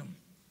kingdom?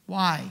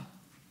 Why?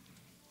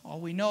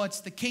 Well, we know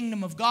it's the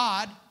kingdom of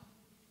God.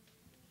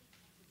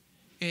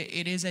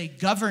 It is a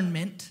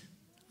government.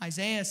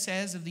 Isaiah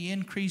says of the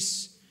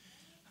increase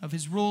of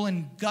his rule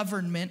and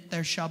government,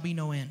 there shall be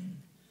no end.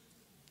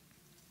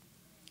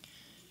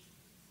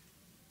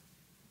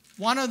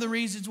 One of the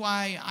reasons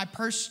why I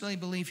personally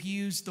believe he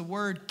used the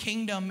word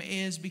kingdom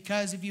is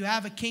because if you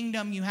have a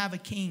kingdom, you have a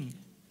king.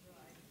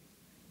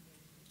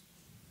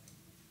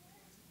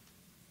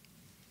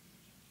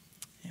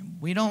 And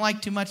we don't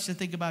like too much to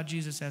think about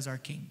Jesus as our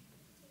king.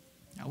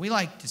 Now, we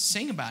like to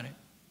sing about it.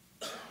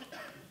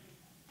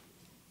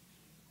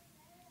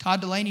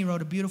 Todd Delaney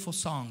wrote a beautiful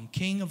song,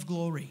 King of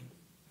Glory.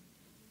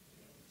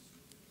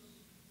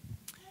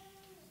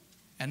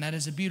 And that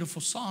is a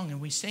beautiful song, and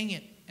we sing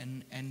it,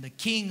 and the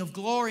King of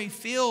Glory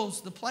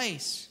fills the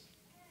place.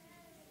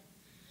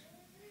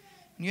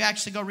 And you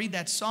actually go read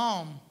that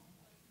psalm.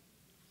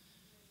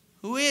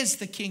 Who is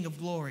the King of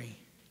Glory?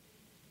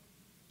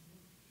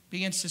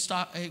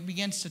 It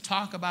begins to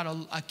talk about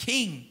a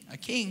king,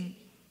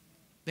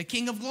 the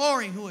King of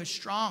Glory who is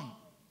strong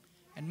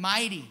and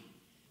mighty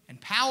and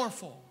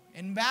powerful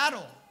in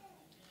battle.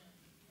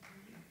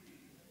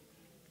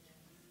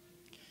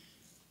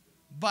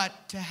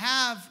 But to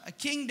have a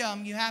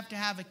kingdom, you have to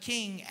have a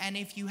king. And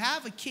if you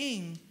have a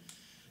king,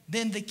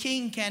 then the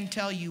king can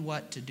tell you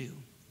what to do.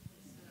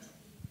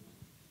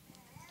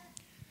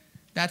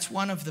 That's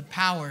one of the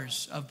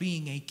powers of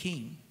being a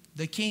king.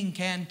 The king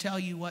can tell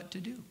you what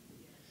to do.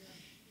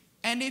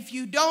 And if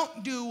you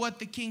don't do what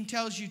the king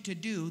tells you to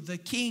do, the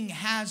king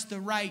has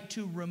the right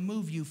to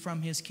remove you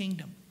from his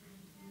kingdom.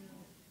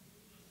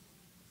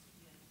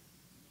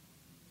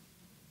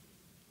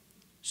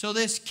 So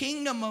this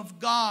kingdom of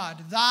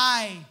God,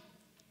 thy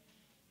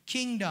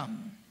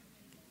kingdom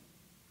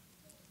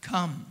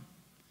come.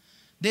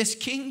 This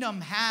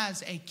kingdom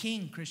has a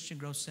king, Christian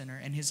Growth Center,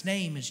 and his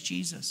name is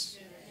Jesus.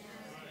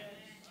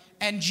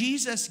 And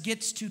Jesus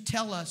gets to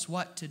tell us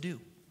what to do.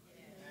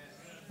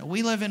 Now,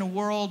 we live in a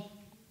world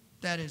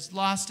that has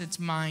lost its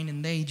mind,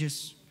 and they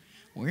just,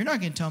 well, you're not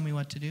going to tell me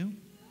what to do.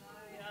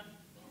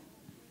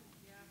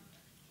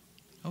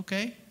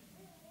 Okay.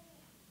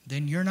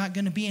 Then you're not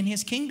going to be in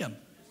his kingdom.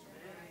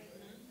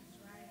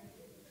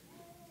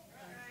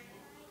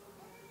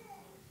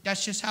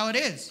 That's just how it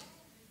is.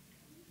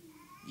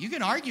 You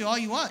can argue all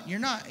you want. You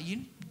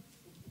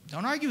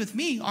don't argue with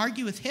me,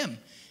 argue with him.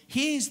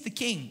 He's the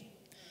king.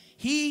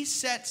 He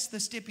sets the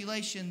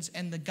stipulations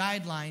and the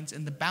guidelines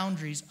and the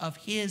boundaries of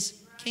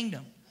his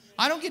kingdom.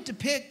 I don't get to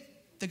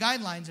pick the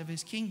guidelines of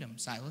his kingdom,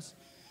 Silas.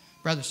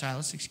 Brother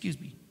Silas,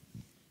 excuse me.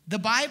 The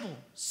Bible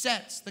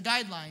sets the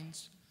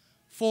guidelines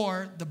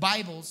for the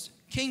Bible's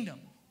kingdom.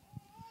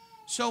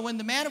 So when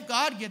the man of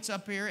God gets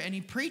up here and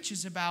he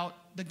preaches about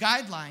the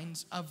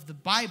guidelines of the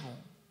Bible,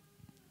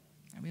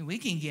 I mean, we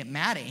can get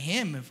mad at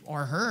him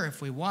or her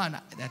if we want.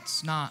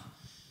 That's not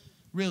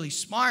really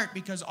smart,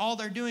 because all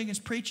they're doing is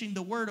preaching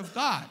the word of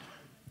God.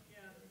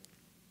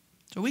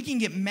 So we can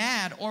get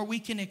mad, or we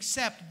can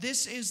accept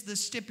this is the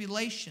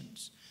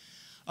stipulations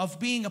of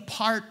being a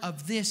part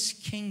of this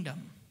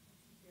kingdom.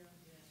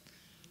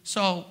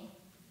 So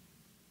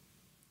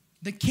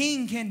the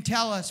king can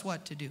tell us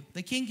what to do.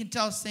 The king can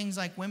tell us things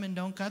like women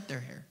don't cut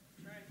their hair.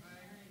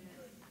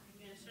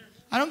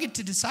 I don't get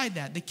to decide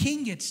that. The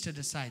king gets to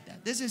decide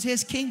that. This is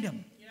his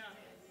kingdom.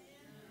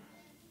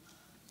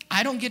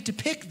 I don't get to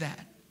pick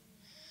that.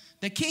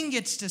 The king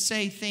gets to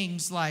say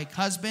things like,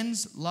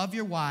 husbands, love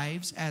your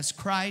wives as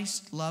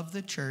Christ loved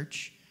the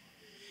church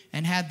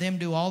and had them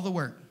do all the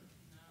work.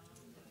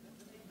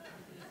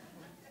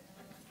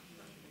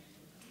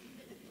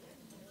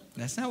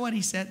 That's not what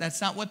he said.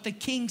 That's not what the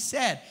king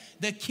said.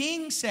 The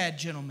king said,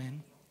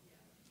 gentlemen,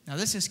 now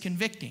this is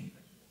convicting.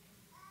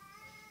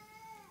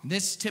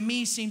 This to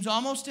me seems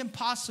almost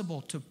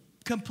impossible to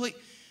complete.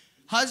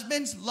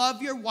 Husbands,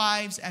 love your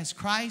wives as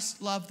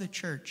Christ loved the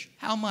church.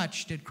 How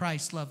much did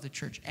Christ love the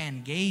church?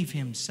 And gave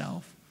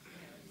himself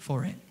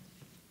for it.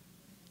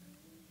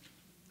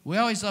 We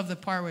always love the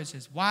part where it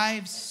says,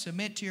 wives,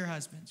 submit to your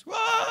husbands.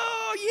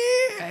 Whoa,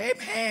 yeah,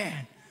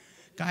 amen.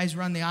 Guys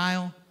run the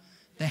aisle.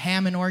 The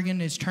Hammond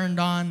organ is turned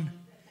on.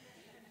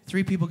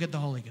 3 people get the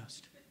Holy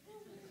Ghost.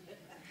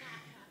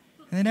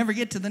 And they never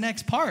get to the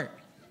next part.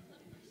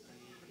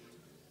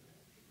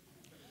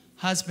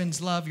 Husbands,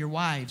 love your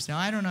wives. Now,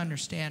 I don't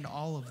understand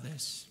all of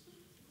this.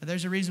 But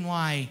there's a reason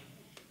why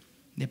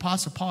the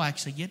Apostle Paul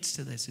actually gets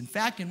to this. In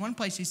fact, in one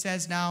place he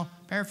says now,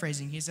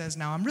 paraphrasing, he says,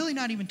 now, I'm really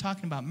not even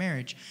talking about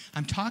marriage.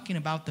 I'm talking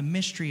about the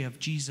mystery of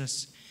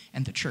Jesus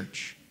and the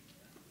church.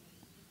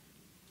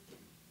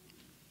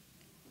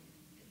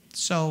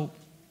 So,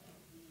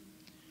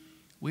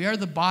 we are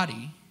the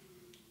body.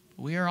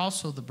 We are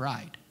also the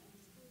bride.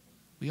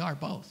 We are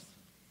both.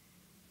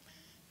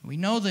 We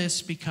know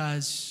this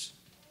because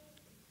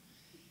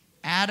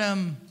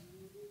Adam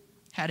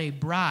had a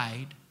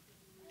bride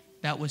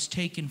that was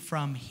taken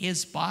from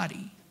his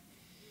body,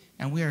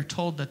 and we are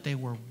told that they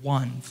were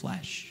one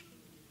flesh.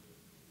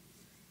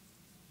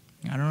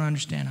 I don't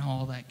understand how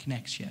all that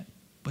connects yet,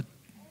 but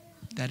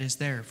that is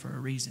there for a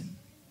reason.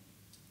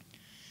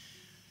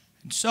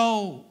 And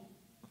so,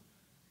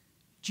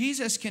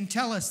 Jesus can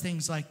tell us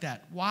things like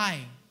that. Why?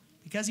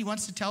 Because he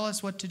wants to tell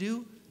us what to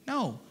do?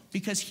 No,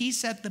 because he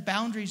set the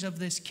boundaries of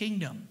this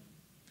kingdom.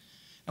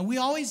 And we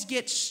always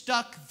get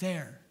stuck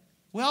there.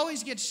 We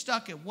always get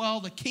stuck at,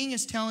 well, the king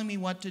is telling me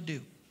what to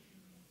do.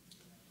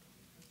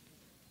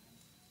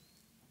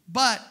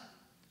 But,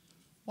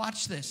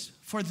 watch this.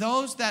 For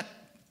those that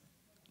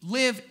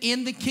live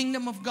in the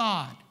kingdom of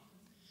God,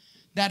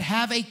 that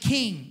have a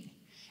king,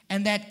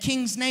 and that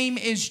king's name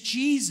is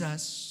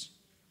Jesus,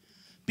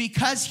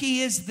 because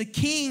he is the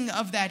king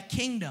of that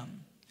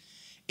kingdom,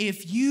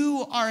 if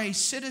you are a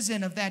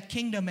citizen of that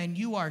kingdom and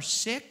you are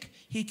sick,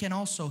 he can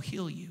also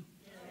heal you.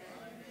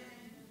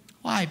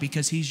 Why?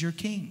 Because he's your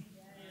king.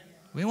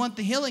 We want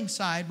the healing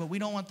side, but we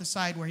don't want the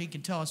side where he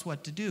can tell us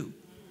what to do.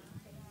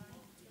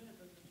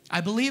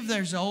 I believe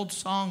there's an old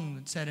song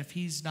that said, if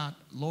he's not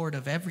Lord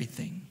of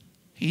everything,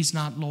 he's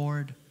not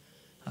Lord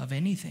of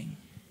anything.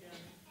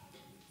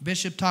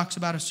 Bishop talks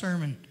about a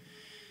sermon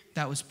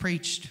that was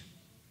preached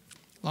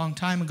a long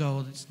time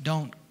ago. That's,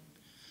 don't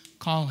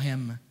call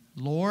him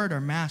Lord or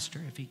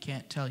Master if he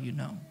can't tell you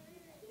no.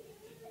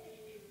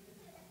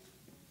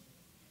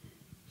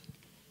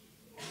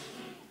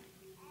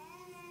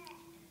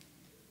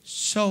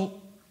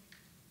 So,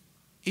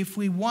 if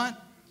we want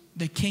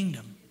the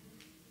kingdom,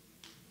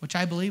 which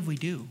I believe we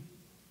do,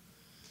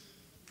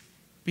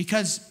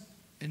 because,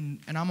 and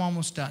I'm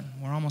almost done.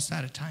 We're almost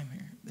out of time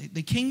here.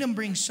 The kingdom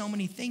brings so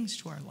many things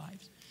to our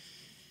lives.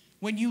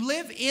 When you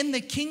live in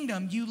the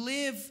kingdom, you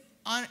live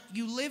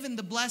in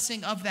the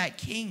blessing of that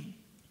king.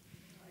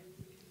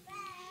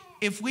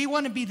 If we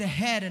want to be the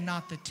head and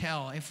not the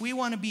tail, if we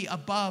want to be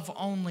above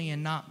only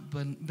and not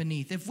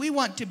beneath, if we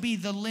want to be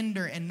the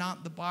lender and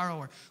not the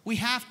borrower, we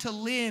have to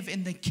live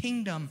in the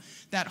kingdom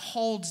that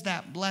holds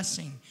that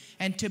blessing.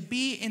 And to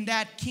be in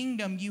that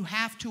kingdom, you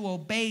have to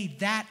obey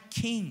that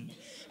king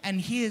and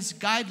his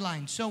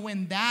guidelines. So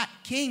when that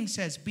king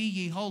says, "Be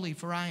ye holy,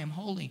 for I am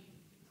holy,"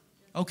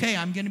 okay,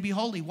 I'm going to be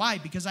holy. Why?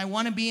 Because I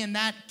want to be in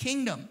that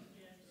kingdom.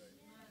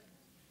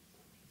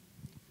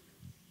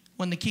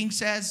 When the king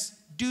says,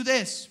 "Do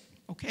this,"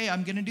 okay,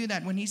 I'm going to do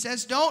that. When he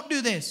says, "Don't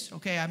do this,"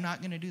 okay, I'm not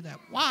going to do that.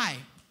 Why?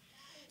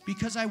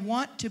 Because I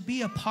want to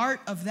be a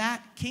part of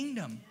that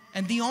kingdom.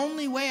 And the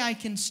only way I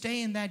can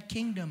stay in that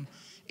kingdom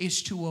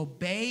is to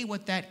obey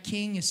what that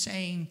king is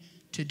saying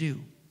to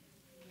do.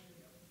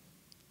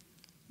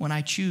 When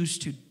I choose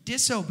to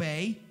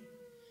disobey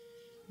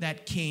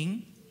that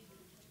king,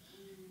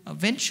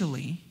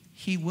 eventually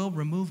he will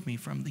remove me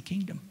from the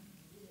kingdom.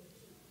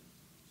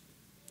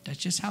 That's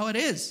just how it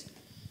is.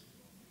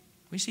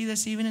 We see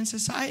this even in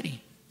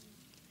society.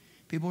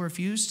 People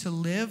refuse to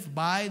live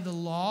by the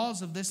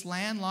laws of this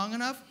land long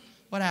enough.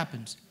 What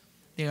happens?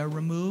 They are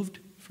removed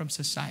from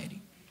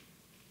society.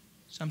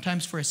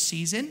 Sometimes for a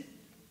season.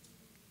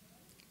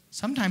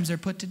 Sometimes they're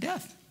put to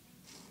death.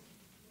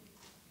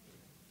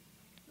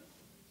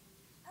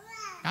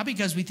 Not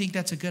because we think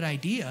that's a good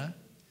idea.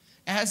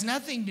 It has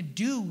nothing to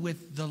do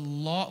with the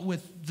law,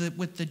 with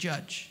the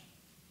judge.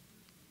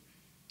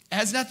 It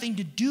has nothing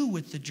to do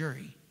with the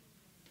jury.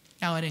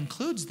 Now, it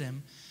includes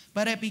them,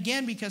 but it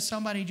began because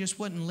somebody just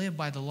wouldn't live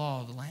by the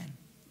law of the land.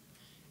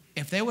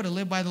 If they would have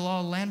lived by the law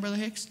of the land, Brother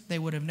Hicks, they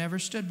would have never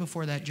stood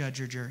before that judge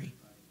or jury.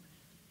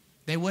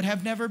 They would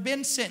have never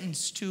been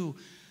sentenced to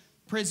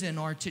prison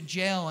or to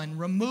jail and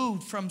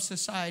removed from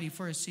society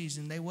for a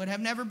season. They would have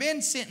never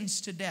been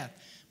sentenced to death.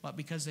 But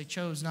because they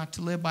chose not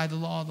to live by the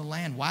law of the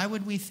land, why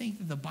would we think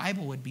that the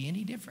Bible would be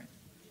any different?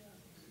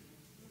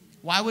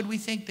 Why would we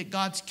think that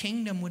God's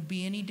kingdom would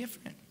be any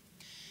different?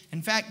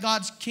 In fact,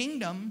 God's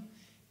kingdom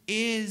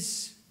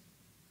is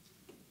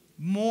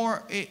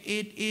more,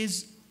 it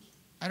is,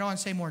 I don't want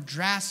to say more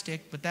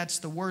drastic, but that's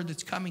the word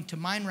that's coming to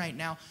mind right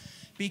now,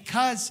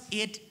 because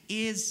it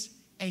is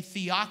a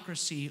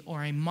theocracy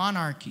or a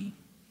monarchy.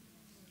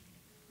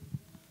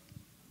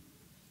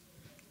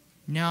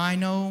 Now, I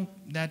know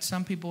that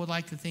some people would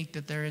like to think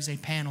that there is a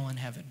panel in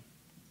heaven,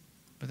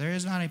 but there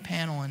is not a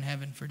panel in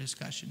heaven for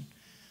discussion.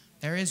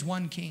 There is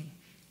one king,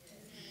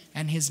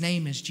 and his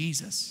name is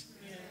Jesus.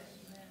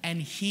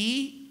 And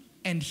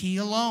he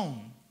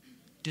alone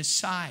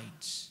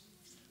decides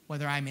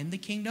whether I'm in the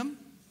kingdom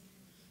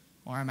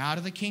or I'm out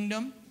of the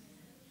kingdom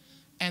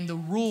and the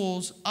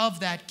rules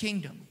of that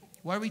kingdom.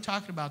 Why are we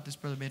talking about this,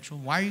 Brother Mitchell?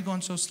 Why are you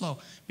going so slow?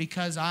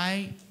 Because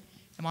I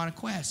am on a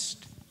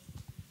quest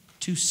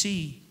to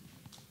see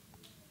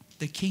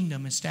the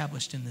kingdom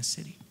established in this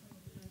city.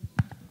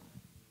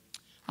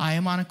 I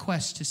am on a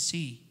quest to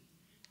see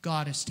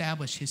God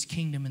establish his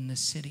kingdom in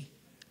this city.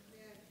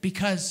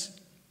 Because,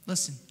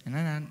 listen,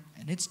 and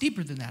it's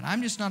deeper than that.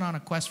 I'm just not on a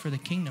quest for the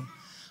kingdom.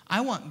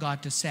 I want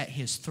God to set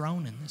his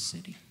throne in this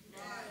city.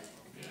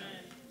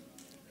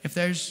 If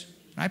there's,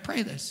 I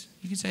pray this.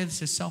 You can say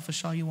this is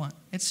selfish all you want.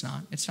 It's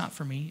not. It's not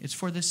for me. It's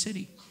for this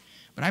city.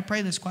 But I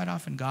pray this quite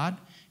often. God,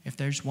 if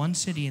there's one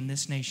city in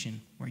this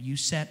nation where you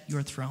set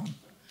your throne,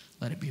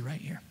 let it be right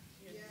here.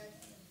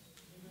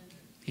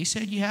 He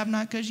said you have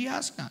not because you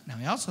ask not. Now,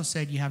 he also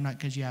said you have not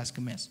because you ask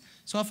amiss.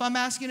 So if I'm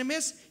asking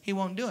amiss, he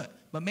won't do it.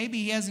 But maybe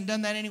he hasn't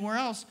done that anywhere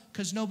else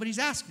because nobody's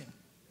asked him.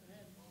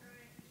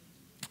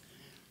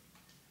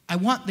 I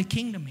want the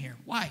kingdom here.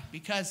 Why?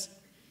 Because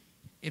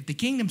if the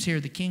kingdom's here,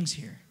 the king's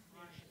here.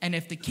 And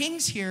if the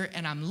king's here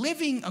and I'm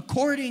living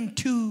according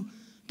to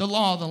the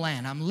law of the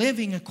land, I'm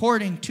living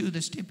according to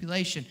the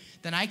stipulation,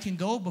 then I can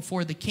go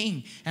before the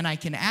king and I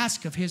can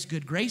ask of his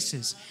good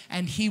graces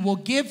and he will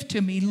give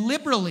to me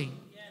liberally.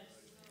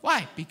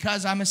 Why?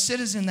 Because I'm a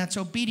citizen that's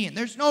obedient.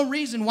 There's no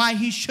reason why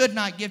he should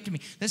not give to me.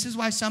 This is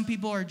why some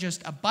people are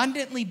just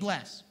abundantly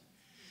blessed.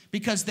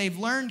 Because they've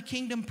learned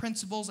kingdom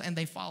principles and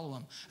they follow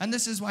them. And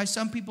this is why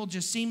some people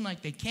just seem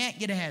like they can't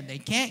get ahead. They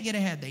can't get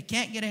ahead. They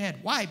can't get ahead.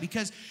 Why?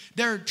 Because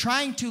they're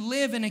trying to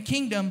live in a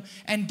kingdom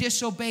and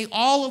disobey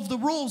all of the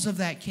rules of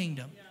that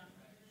kingdom.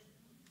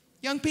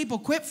 Young people,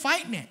 quit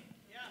fighting it.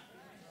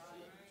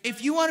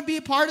 If you want to be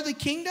a part of the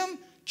kingdom,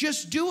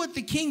 just do what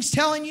the king's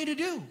telling you to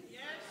do.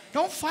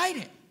 Don't fight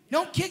it.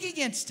 Don't kick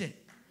against it.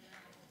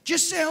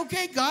 Just say,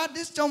 okay, God,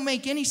 this don't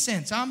make any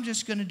sense. I'm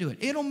just going to do it.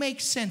 It'll make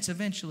sense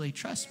eventually.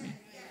 Trust me.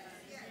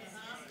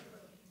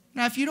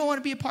 Now, if you don't want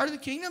to be a part of the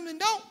kingdom, then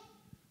don't.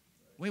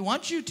 We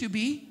want you to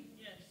be.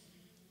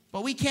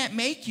 But we can't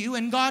make you,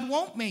 and God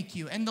won't make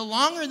you. And the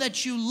longer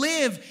that you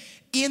live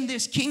in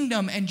this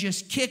kingdom and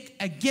just kick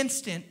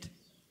against it,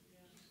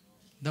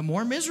 the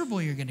more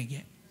miserable you're going to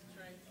get.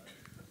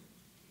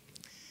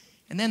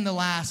 And then the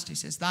last, he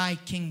says, thy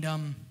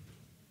kingdom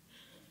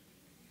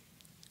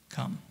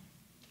come.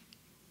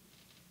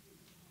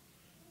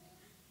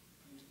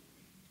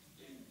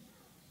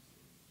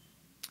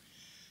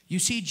 You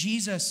see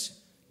Jesus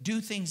do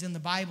things in the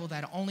Bible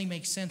that only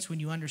make sense when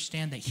you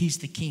understand that he's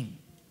the king.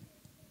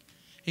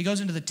 He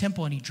goes into the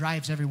temple and he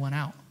drives everyone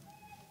out.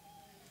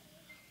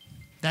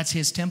 That's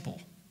his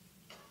temple.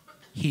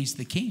 He's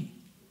the king.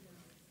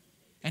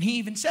 And he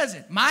even says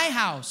it, my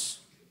house.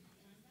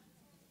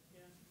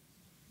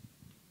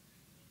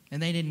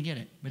 And they didn't get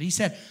it. But he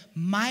said,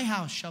 my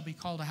house shall be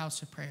called a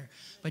house of prayer.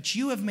 But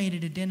you have made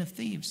it a den of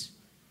thieves.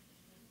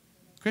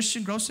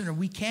 Christian Growth Center,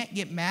 we can't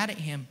get mad at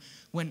him.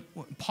 When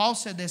Paul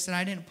said this, and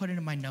I didn't put it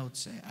in my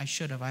notes. I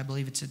should have. I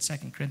believe it's in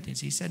 2 Corinthians.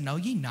 He said, know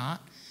ye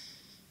not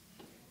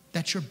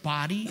that your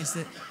body is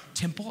the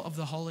temple of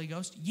the Holy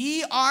Ghost?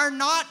 Ye are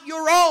not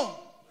your own.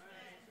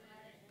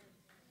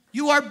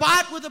 You are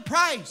bought with a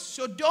price.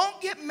 So don't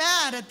get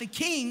mad at the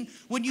king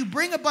when you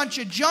bring a bunch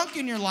of junk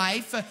in your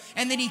life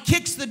and then he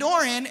kicks the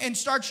door in and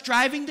starts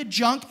driving the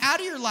junk out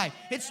of your life.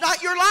 It's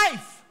not your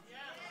life.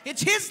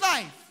 It's his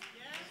life.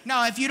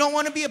 Now, if you don't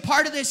want to be a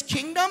part of this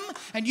kingdom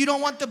and you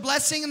don't want the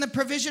blessing and the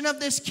provision of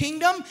this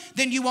kingdom,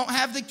 then you won't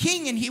have the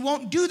king and he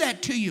won't do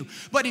that to you.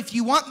 But if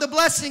you want the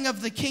blessing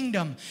of the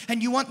kingdom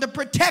and you want the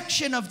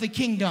protection of the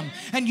kingdom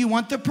and you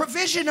want the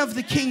provision of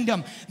the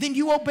kingdom, then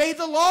you obey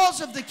the laws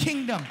of the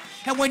kingdom.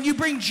 And when you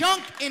bring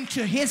junk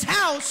into his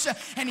house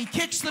and he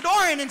kicks the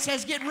door in and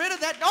says, get rid of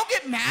that, don't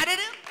get mad at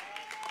him.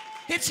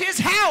 It's his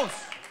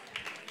house.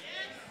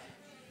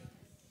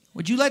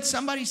 Would you let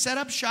somebody set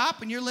up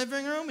shop in your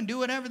living room and do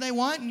whatever they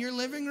want in your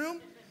living room?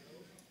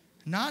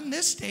 Not in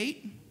this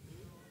state.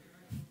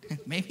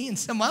 Maybe in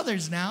some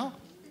others now.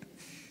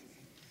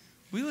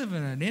 We live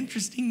in an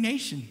interesting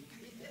nation.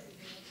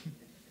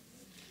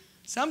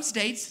 Some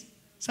states,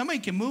 somebody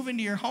can move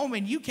into your home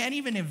and you can't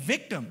even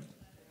evict them.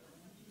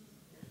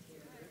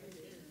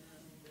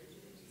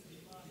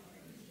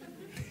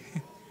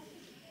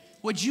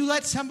 Would you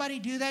let somebody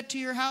do that to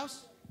your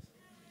house?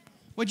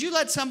 Would you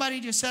let somebody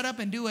just set up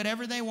and do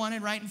whatever they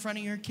wanted right in front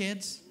of your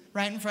kids,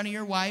 right in front of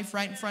your wife,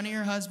 right in front of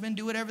your husband,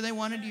 do whatever they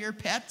wanted to your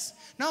pets?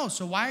 No,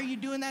 so why are you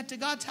doing that to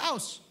God's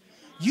house?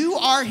 You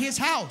are his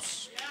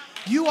house.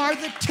 You are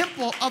the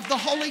temple of the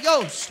Holy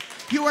Ghost.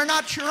 You are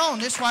not your own.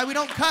 That's why we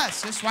don't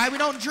cuss. That's why we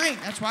don't drink.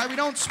 That's why we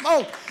don't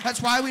smoke.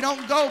 That's why we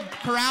don't go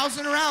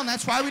carousing around.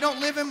 That's why we don't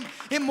live in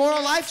immoral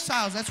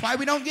lifestyles. That's why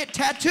we don't get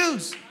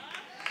tattoos.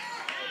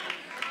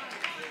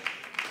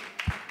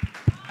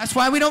 That's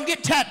why we don't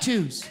get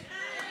tattoos.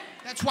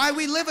 That's why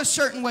we live a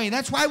certain way.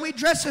 That's why we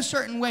dress a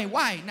certain way.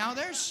 Why? Now,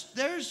 there's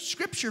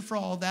scripture for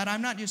all of that.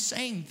 I'm not just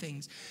saying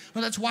things. But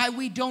that's why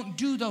we don't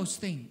do those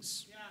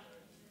things. Yeah.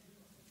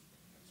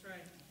 That's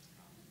right.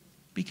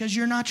 Because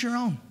you're not your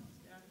own.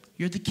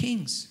 You're the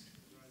king's.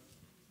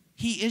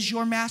 He is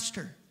your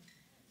master.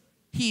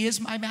 He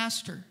is my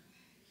master.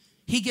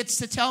 He gets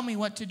to tell me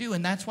what to do.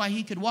 And that's why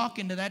he could walk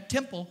into that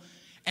temple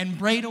and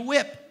braid a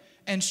whip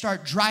and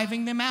start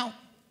driving them out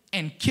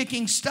and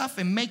kicking stuff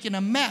and making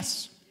a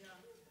mess.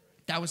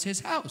 That was his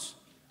house.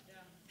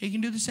 He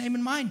can do the same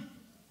in mine.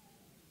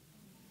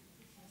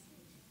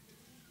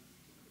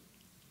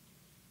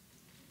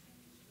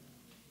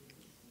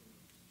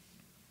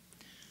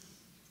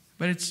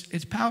 But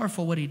it's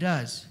powerful what he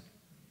does,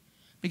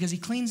 because he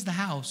cleans the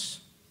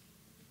house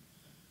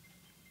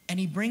and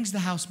he brings the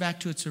house back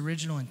to its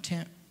original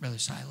intent, Brother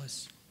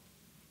Silas.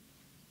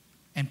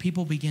 And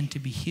people begin to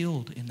be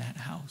healed in that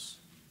house.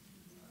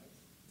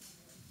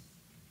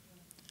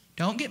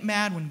 Don't get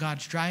mad when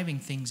God's driving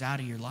things out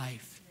of your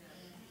life.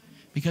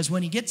 Because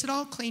when he gets it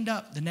all cleaned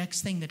up, the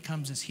next thing that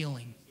comes is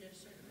healing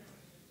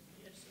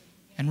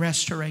and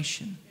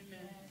restoration.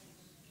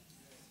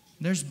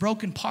 There's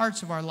broken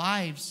parts of our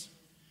lives,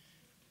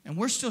 and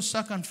we're still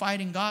stuck on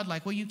fighting God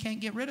like, well, you can't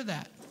get rid of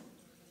that.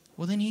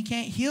 Well, then he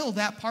can't heal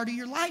that part of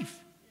your life.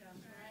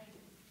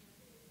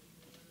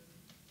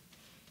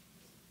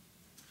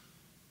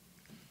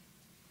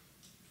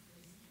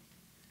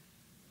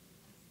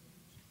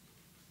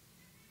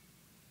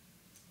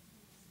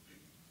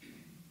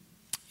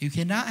 You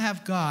cannot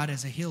have God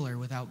as a healer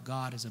without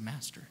God as a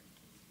master.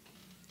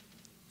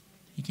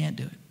 You can't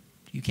do it.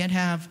 You can't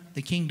have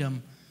the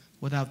kingdom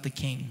without the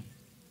king.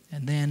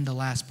 And then the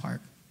last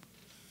part.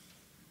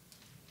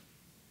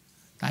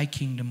 Thy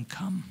kingdom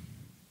come.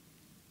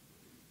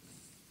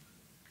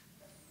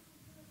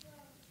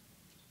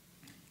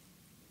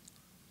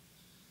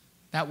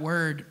 That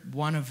word,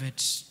 one of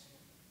its,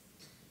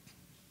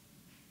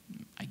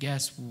 I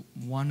guess,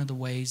 one of the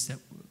ways that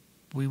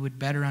we would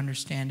better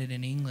understand it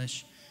in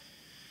English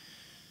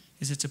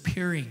is its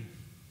appearing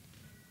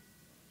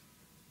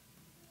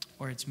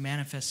or its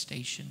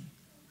manifestation.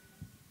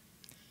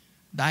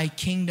 Thy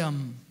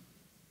kingdom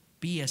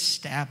be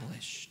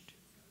established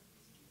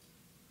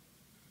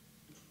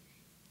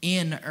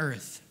in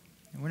earth.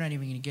 And we're not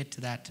even going to get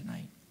to that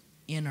tonight.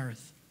 In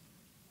earth.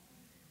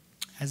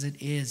 As it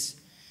is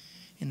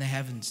in the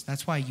heavens.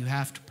 That's why you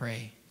have to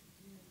pray.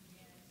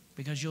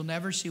 Because you'll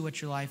never see what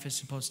your life is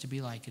supposed to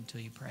be like until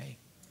you pray.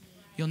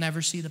 You'll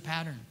never see the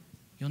pattern.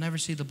 You'll never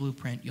see the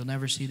blueprint. You'll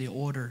never see the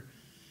order.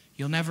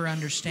 You'll never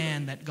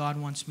understand that God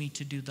wants me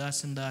to do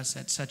thus and thus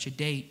at such a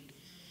date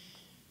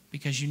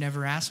because you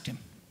never asked him.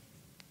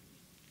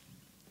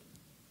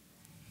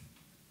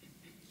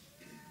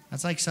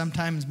 That's like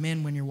sometimes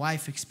men when your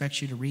wife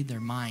expects you to read their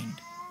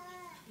mind.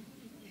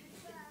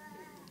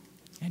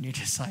 And you're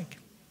just like,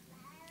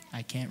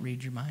 I can't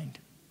read your mind.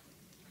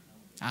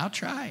 I'll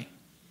try,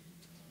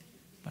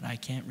 but I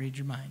can't read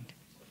your mind.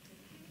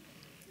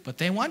 But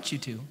they want you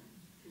to.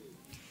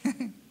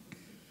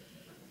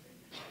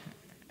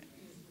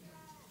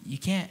 You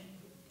can't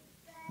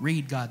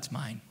read God's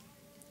mind.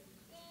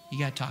 You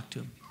got to talk to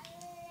him.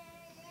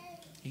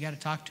 You got to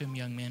talk to him,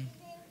 young men.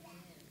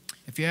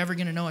 If you're ever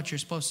going to know what you're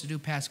supposed to do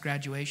past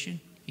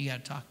graduation, you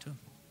got to talk to him.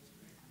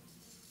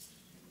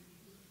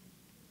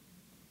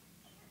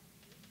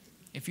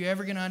 If you're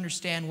ever going to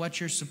understand what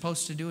you're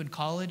supposed to do in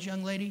college,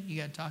 young lady, you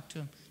got to talk to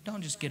him.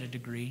 Don't just get a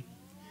degree.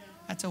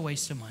 That's a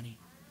waste of money.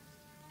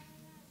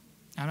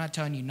 I'm not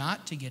telling you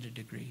not to get a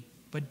degree,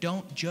 but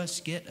don't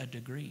just get a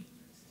degree.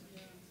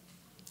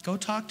 Go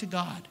talk to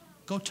God.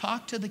 Go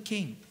talk to the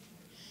King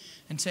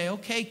and say,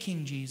 okay,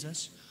 King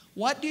Jesus,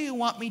 what do you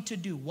want me to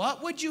do?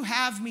 What would you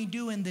have me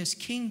do in this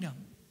kingdom?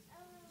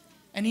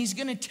 And he's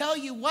going to tell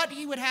you what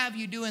he would have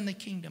you do in the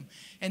kingdom.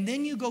 And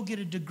then you go get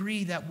a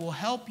degree that will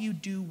help you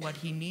do what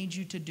he needs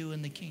you to do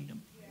in the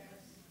kingdom.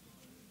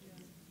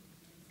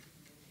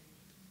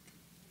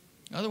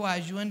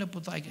 Otherwise, you end up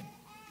with like a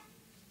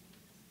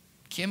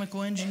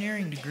chemical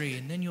engineering degree,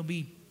 and then you'll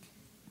be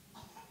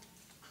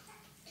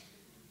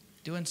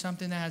doing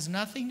something that has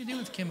nothing to do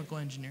with chemical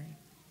engineering.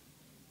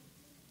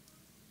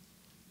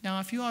 Now,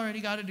 if you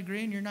already got a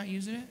degree and you're not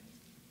using it,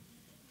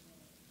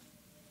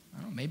 I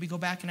don't know, maybe go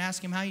back and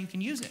ask him how you can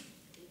use it.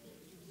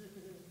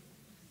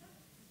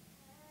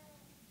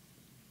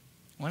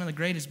 One of the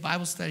greatest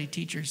Bible study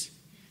teachers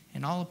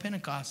in all of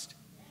Pentecost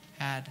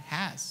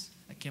has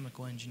a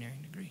chemical engineering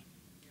degree.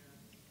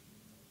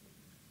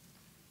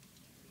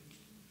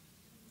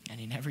 And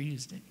he never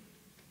used it.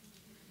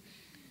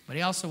 But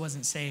he also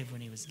wasn't saved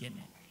when he was getting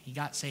it. He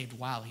got saved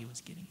while he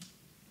was getting it.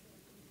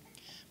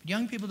 But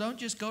young people, don't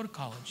just go to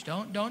college.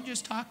 Don't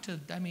just talk to,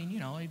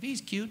 if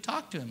he's cute,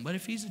 talk to him. But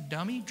if he's a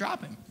dummy,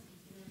 drop him.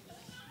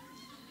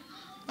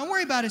 Don't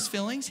worry about his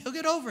feelings. He'll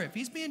get over it. If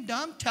he's being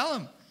dumb, tell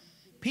him.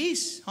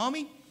 Peace,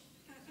 homie.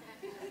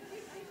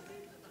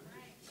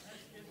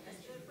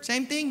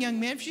 Same thing, young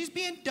man. If she's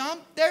being dumb,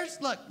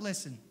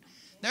 listen.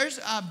 There's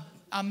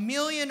a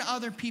million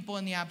other people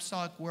in the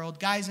apostolic world,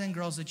 guys and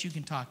girls, that you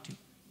can talk to.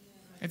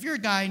 If you're a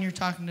guy and you're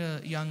talking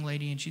to a young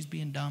lady and she's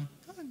being dumb,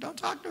 don't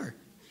talk to her.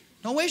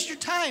 Don't waste your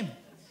time.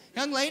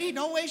 Young lady,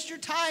 don't waste your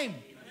time.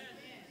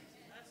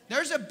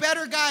 There's a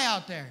better guy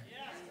out there.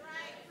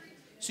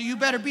 So you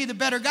better be the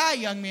better guy,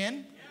 young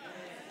man.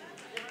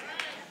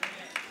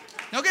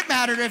 Don't get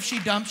mad at her if she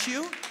dumps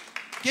you.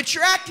 Get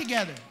your act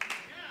together.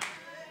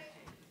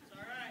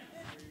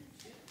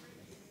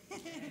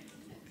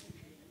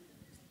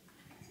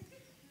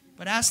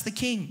 But ask the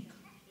king.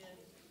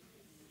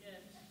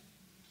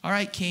 All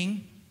right,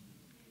 king,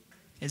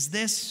 is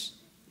this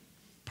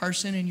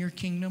person in your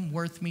kingdom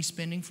worth me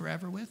spending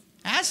forever with?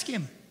 Ask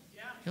him.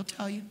 He'll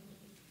tell you.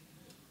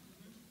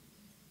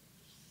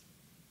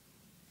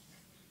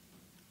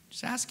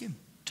 Just ask him.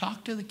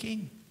 Talk to the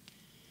king.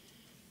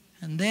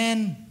 And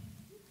then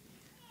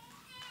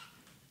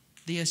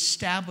the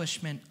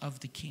establishment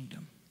of the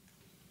kingdom.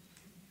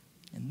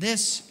 And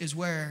this is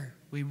where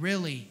we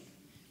really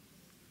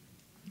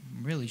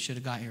should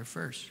have got here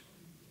first.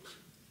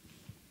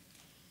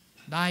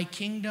 Thy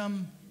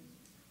kingdom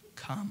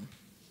come.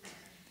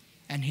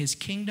 And his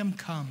kingdom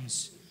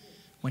comes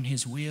when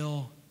his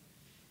will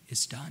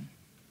is done.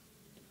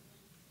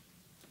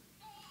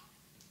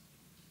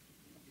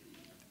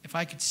 If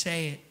I could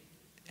say it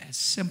as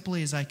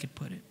simply as I could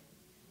put it,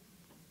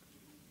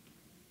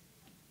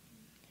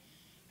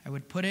 I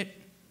would put it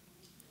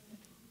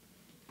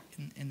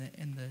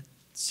in the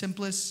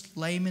simplest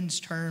layman's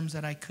terms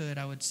that I could.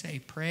 I would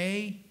say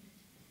pray,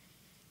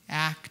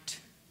 act,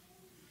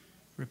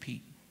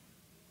 repeat.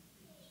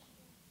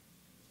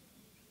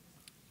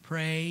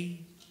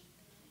 Pray,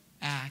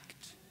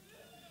 act,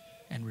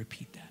 and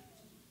repeat that.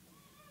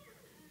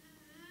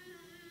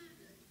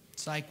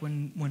 It's like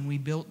when we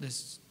built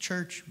this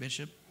church,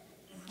 Bishop,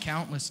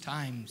 countless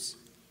times.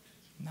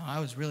 No, I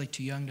was really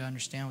too young to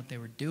understand what they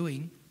were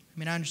doing.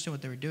 I understood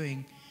what they were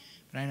doing,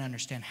 but I didn't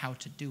understand how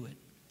to do it.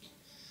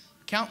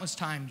 Countless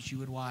times you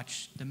would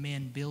watch the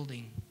men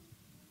building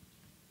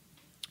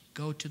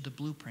go to the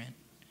blueprint,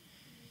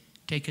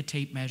 take a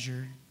tape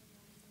measure,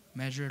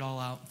 measure it all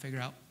out, and figure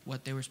out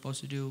what they were supposed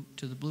to do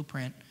to the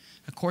blueprint,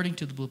 according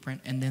to the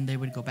blueprint, and then they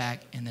would go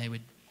back and they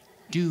would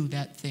do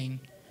that thing.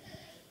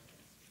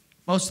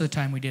 Most of the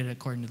time we did it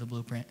according to the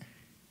blueprint.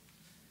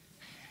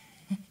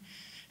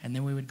 And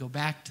then we would go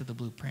back to the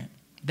blueprint.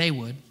 They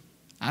would.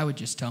 I would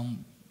just tell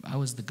them I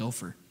was the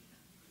gopher.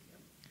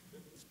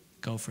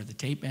 Go for the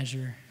tape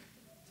measure,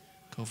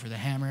 Go for the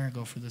hammer,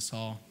 go for the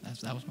saw.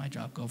 That was my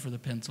job. Go for the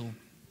pencil.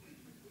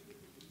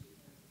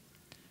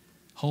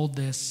 Hold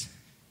this.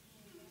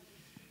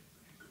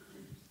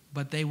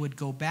 But they would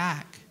go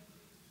back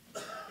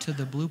to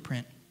the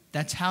blueprint.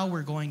 That's how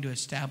we're going to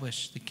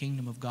establish the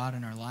kingdom of God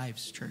in our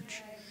lives,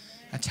 church.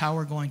 That's how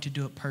we're going to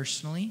do it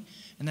personally,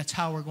 and that's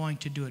how we're going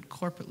to do it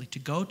corporately. To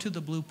go to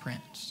the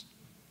blueprints,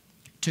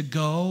 to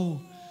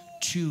go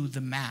to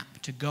the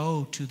map, to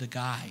go to the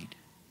guide,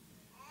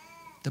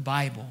 the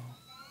Bible,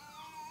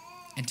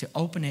 and to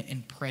open it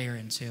in prayer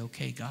and say,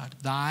 okay, God,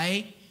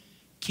 thy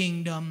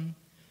kingdom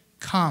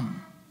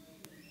come.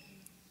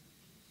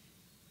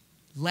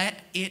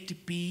 Let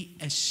it be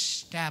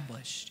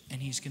established.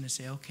 And he's going to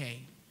say,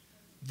 okay,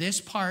 this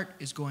part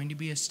is going to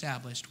be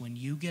established when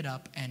you get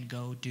up and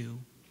go do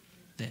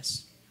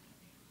this.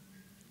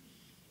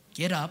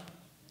 Get up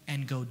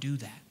and go do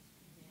that.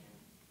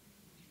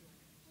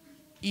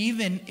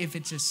 Even if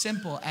it's as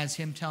simple as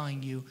him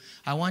telling you,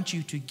 I want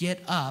you to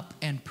get up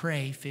and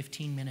pray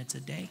 15 minutes a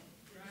day.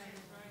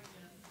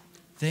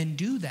 Then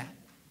do that.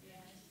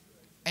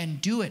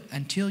 And do it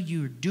until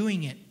you're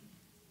doing it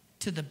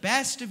to the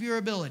best of your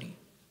ability.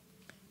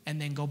 And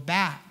then go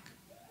back.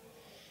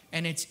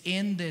 And it's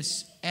in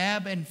this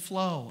ebb and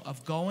flow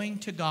of going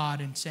to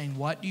God and saying,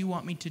 what do you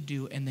want me to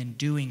do? And then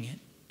doing it.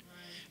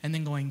 And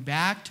then going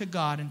back to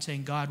God and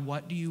saying, God,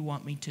 what do you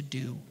want me to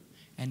do?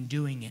 And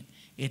doing it.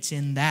 It's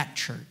in that,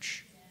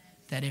 church,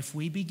 that if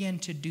we begin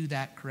to do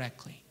that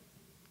correctly,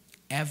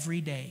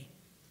 every day,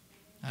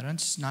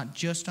 not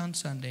just on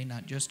Sunday,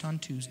 not just on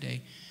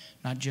Tuesday,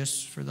 not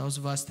just for those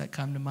of us that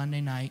come to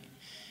Monday night,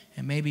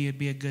 and maybe it'd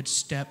be a good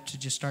step to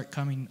just start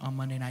coming on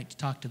Monday night to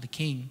talk to the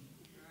King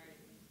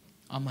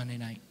on Monday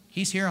night.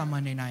 He's here on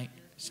Monday night.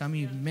 Some of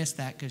you missed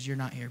that because you're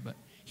not here, but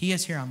he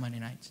is here on Monday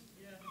nights.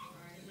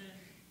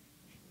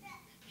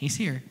 He's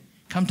here.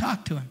 Come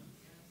talk to him.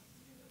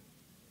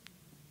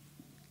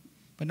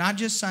 But not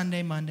just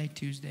Sunday, Monday,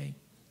 Tuesday.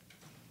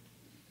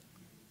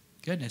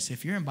 Goodness,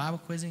 if you're in Bible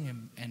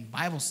quizzing and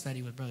Bible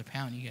study with Brother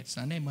Pound, you get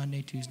Sunday,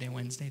 Monday, Tuesday,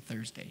 Wednesday,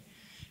 Thursday.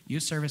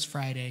 Youth service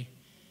Friday.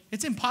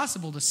 It's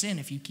impossible to sin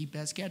if you keep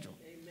that schedule.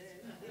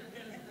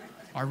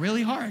 Or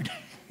really hard.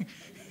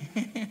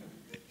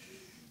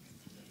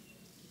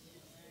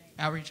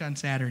 Outreach on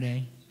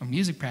Saturday, or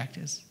music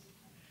practice,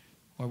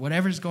 or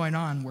whatever's going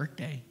on, work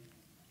day.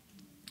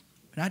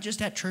 But not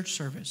just at church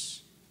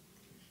service,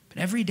 but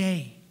every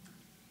day.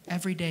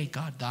 Every day,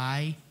 God,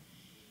 thy.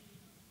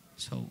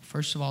 So,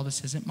 first of all,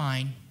 this isn't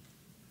mine.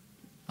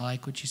 I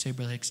like what you say,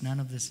 Brother Hicks.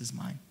 None of this is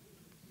mine.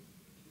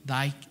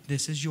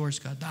 This is yours,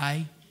 God.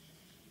 Thy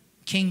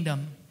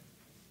kingdom.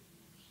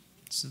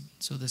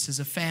 So this is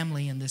a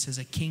family and this is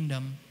a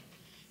kingdom.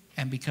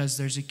 And because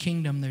there's a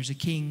kingdom, there's a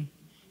king.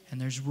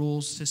 And there's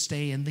rules to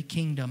stay in the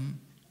kingdom.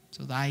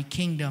 So thy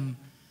kingdom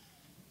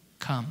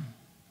come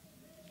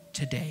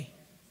today.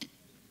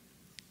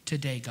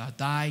 Today, God.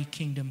 Thy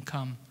kingdom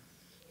come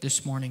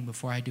this morning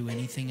before I do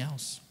anything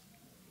else.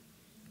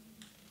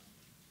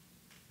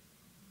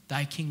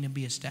 Thy kingdom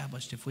be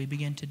established. If we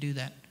begin to do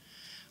that,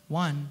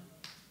 one,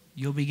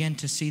 you'll begin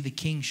to see the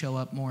king show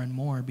up more and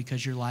more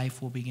because your life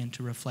will begin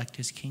to reflect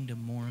his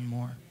kingdom more and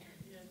more.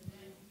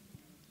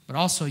 But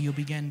also you'll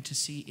begin to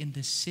see in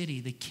this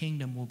city, the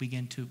kingdom will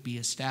begin to be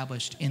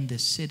established in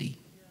this city.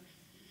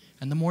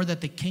 And the more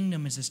that the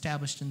kingdom is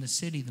established in the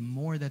city, the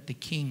more that the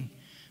king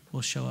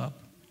will show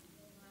up.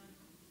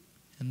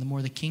 And the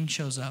more the king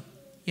shows up,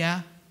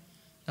 yeah,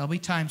 there'll be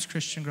times,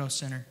 Christian Growth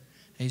Center,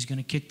 that he's going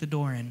to kick the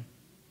door in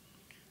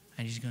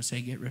and he's going to say,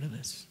 get rid of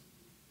this.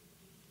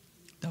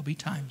 There'll be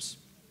times.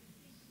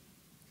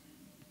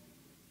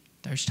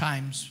 There's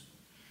times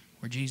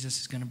where Jesus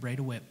is going to braid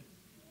a whip.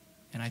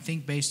 And I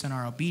think based on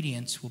our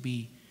obedience,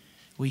 we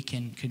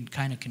can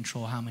kind of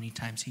control how many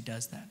times he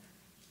does that.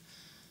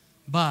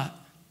 But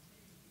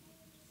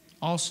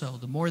also,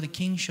 the more the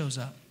king shows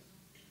up,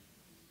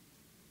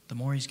 the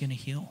more he's going to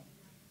heal.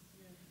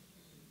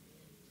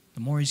 The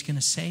more he's going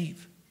to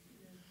save.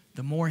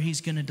 The more he's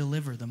going to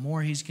deliver. The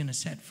more he's going to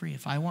set free.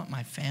 If I want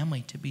my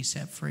family to be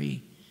set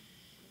free,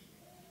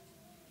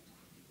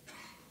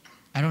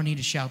 I don't need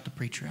to shout the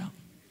preacher out.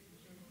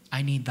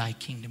 I need thy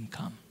kingdom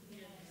come.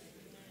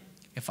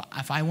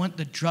 If I want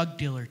the drug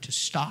dealer to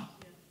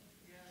stop,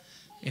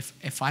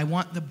 if I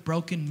want the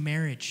broken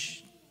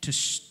marriage to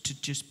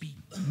just be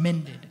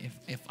mended,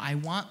 if I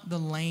want the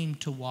lame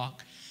to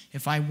walk,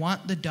 if I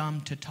want the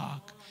dumb to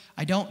talk,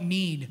 I don't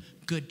need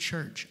good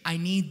church. I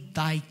need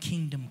thy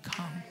kingdom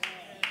come.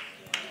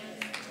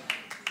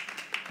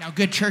 Now,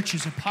 good church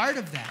is a part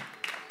of that.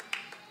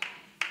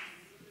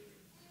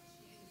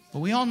 But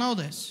we all know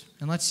this.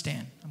 And let's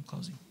stand. I'm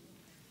closing.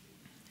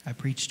 I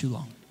preached too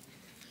long.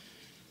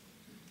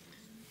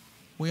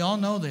 We all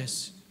know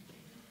this,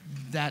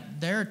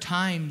 that there are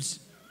times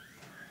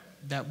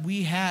that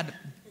we had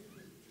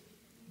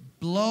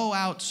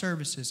blowout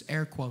services,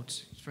 air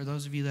quotes. For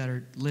those of you that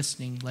are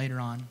listening later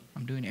on,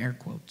 I'm doing air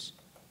quotes.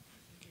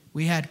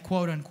 We had,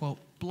 quote unquote,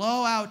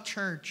 blowout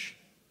church,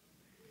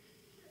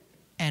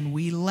 and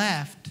we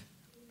left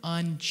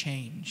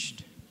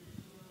unchanged.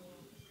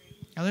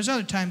 Now, there's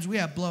other times we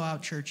have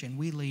blowout church and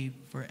we leave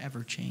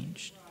forever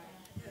changed.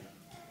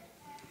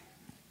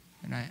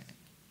 And I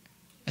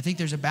think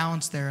there's a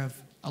balance there of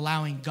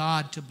allowing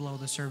God to blow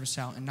the service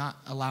out and not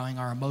allowing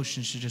our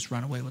emotions to just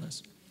run away with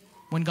us.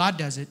 When God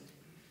does it,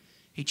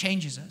 He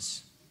changes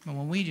us. But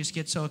when we just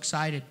get so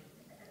excited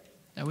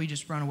that we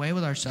just run away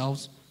with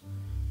ourselves,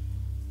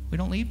 we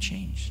don't leave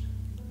changed.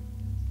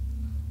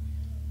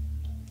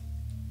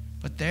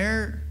 But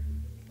there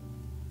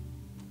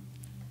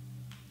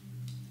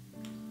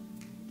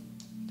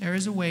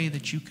is a way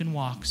that you can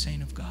walk,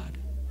 saint of God.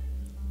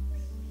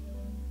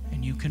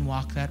 And you can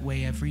walk that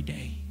way every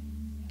day.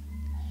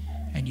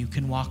 And you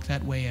can walk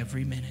that way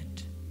every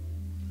minute.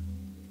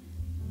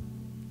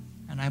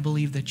 And I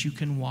believe that you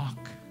can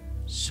walk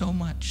so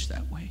much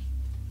that way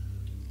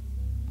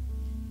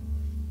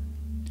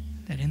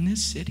that in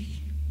this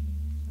city,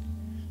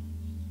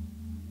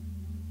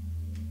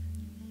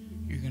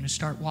 you're going to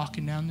start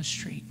walking down the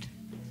street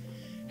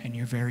and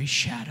your very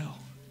shadow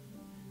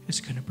is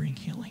going to bring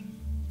healing.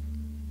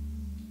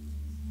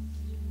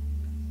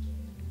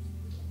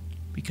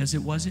 Because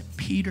it wasn't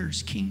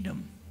Peter's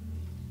kingdom.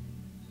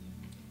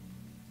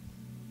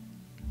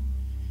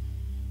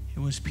 It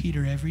was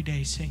Peter every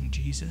day saying,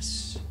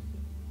 Jesus,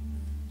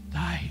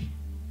 thy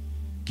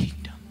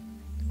kingdom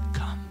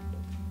come.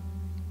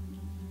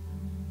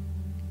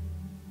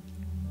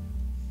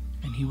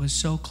 And he was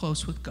so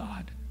close with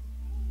God.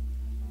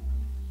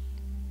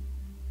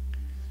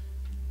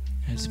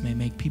 This may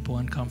make people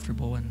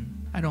uncomfortable,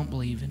 and I don't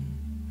believe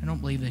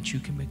that you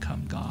can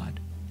become God.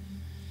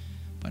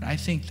 But I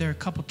think there are a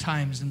couple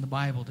times in the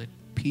Bible that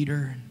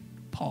Peter and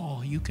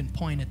Paul, you can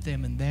point at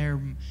them,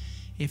 and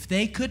if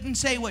they couldn't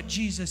say what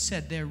Jesus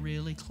said, they're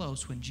really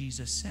close when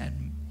Jesus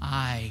said,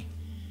 I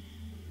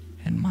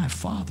and my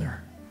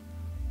Father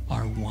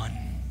are one.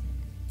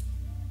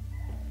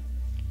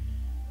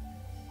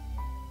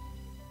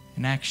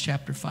 In Acts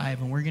chapter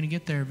 5, and we're going to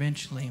get there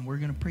eventually, and we're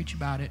going to preach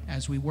about it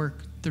as we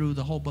work through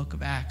the whole book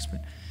of Acts,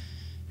 but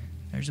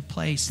there's a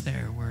place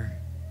there where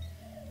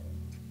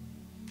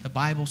the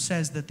Bible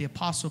says that the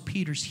Apostle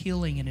Peter's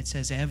healing, and it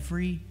says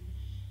every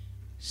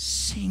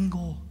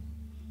single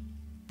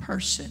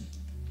person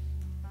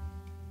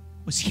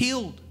was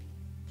healed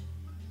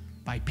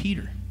by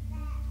Peter.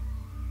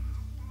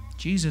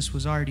 Jesus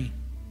was already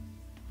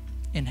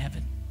in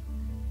heaven.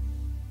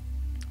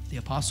 The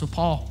Apostle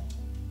Paul,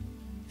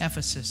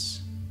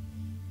 Ephesus,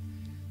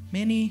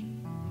 many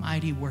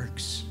mighty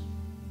works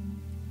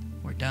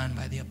were done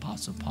by the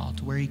Apostle Paul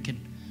to where he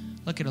can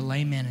look at a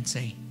lame man and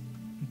say,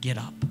 get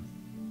up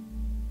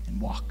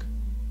and walk.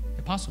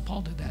 The Apostle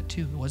Paul did that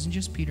too. It wasn't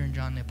just Peter and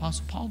John. The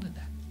Apostle Paul did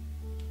that.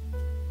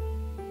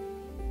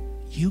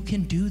 You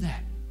can do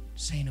that,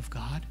 saint of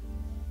God.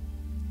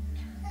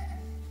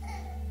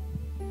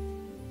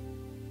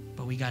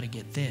 But we got to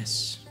get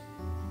this.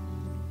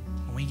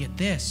 When we get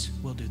this,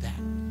 we'll do that.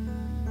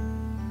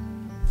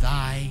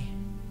 Thy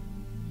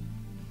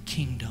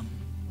kingdom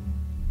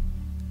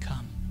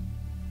come.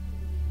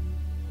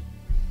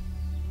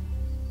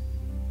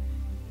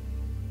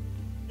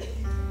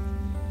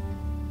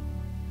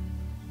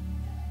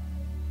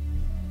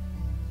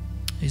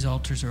 These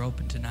altars are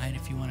open tonight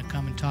if you want to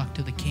come and talk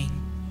to the King.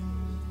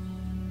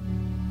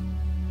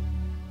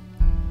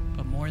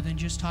 But more than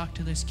just talk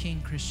to this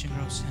King, Christian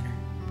Growth Center,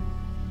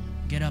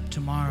 get up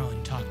tomorrow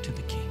and talk to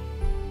the King.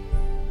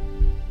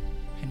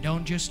 And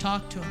don't just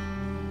talk to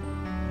him.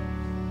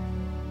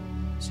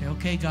 Say,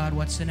 okay, God,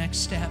 what's the next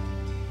step?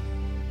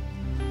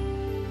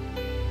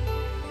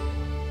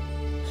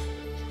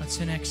 What's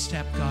the next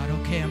step, God?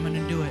 Okay, I'm going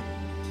to do it.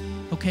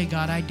 Okay,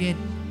 God, I did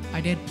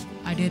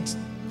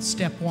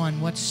step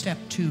 1. What's step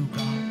 2,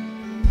 God?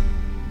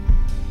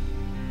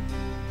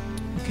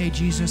 Okay,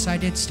 Jesus, I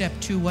did step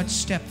 2. What's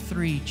step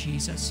 3,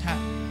 Jesus?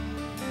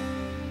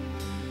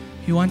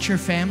 You want your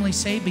family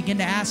saved? Begin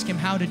to ask him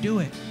how to do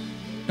it.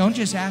 Don't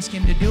just ask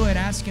him to do it.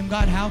 Ask him,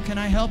 God, how can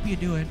I help you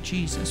do it,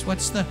 Jesus? What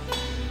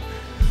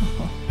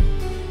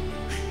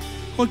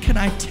can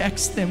I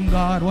text them,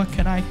 God?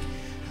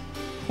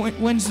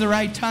 When's the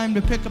right time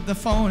to pick up the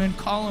phone and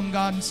call them,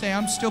 God, and say,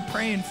 I'm still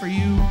praying for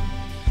you.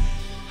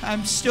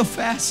 I'm still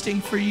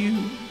fasting for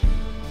you.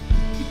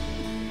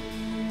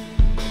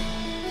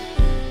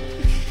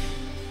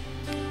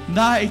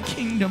 Thy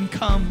kingdom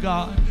come,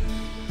 God.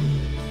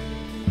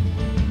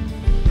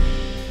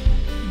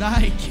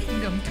 Thy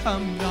kingdom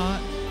come,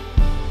 God.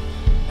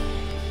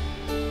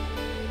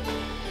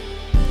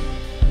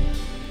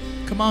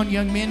 Come on,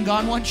 young men.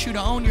 God wants you to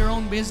own your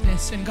own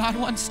business, and God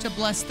wants to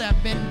bless that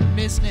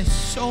business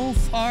so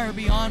far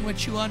beyond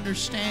what you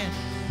understand.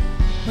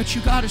 But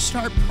you got to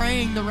start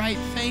praying the right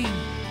thing.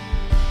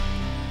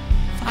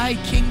 Thy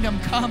kingdom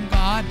come,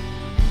 God.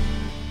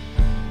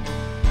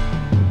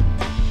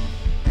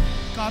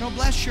 God will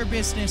bless your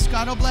business.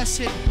 God will bless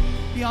it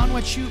beyond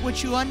what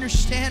you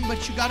understand.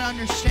 But you got to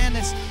understand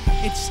this.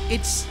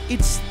 It's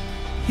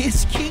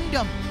His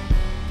kingdom.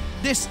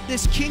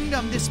 This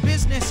kingdom, this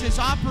business is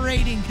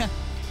operating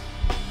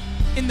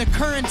in the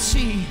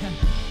currency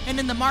and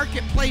in the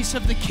marketplace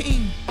of the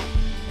King.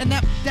 And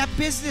that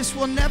business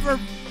will never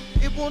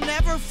It will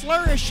never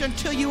flourish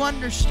until you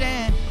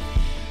understand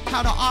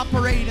how to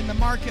operate in the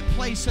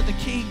marketplace of the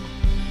King.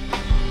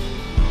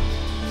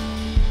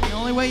 The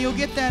only way you'll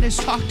get that is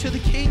talk to the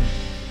King.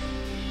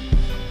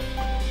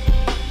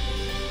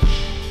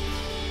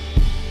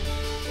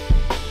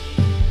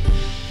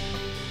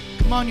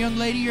 Come on, young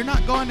lady, you're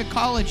not going to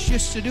college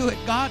just to do it.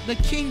 God, the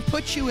King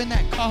put you in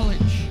that college.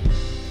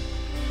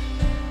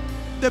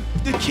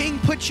 The King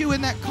put you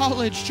in that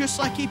college just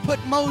like he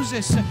put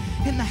Moses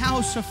in the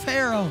house of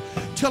Pharaoh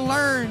to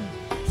learn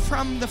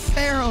from the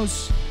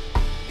Pharaoh's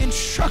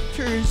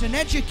instructors and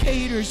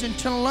educators and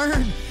to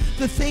learn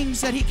the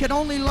things that he could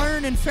only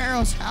learn in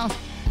Pharaoh's house.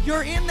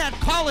 You're in that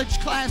college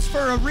class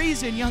for a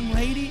reason, young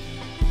lady.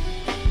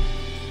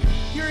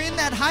 You're in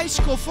that high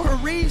school for a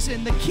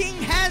reason. The King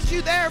has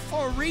you there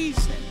for a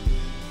reason.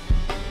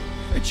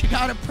 But you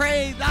got to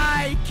pray,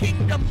 thy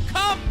kingdom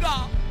come,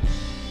 God.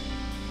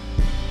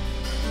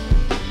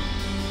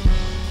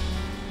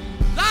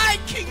 Thy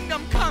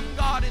kingdom come,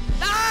 God, and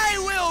thy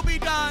will be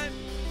done.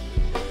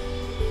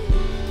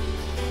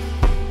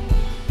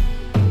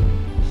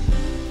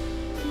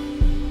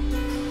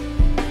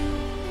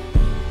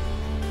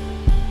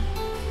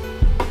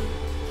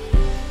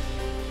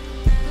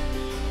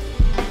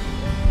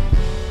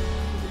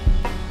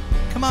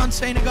 Come on,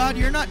 saint of God,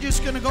 you're not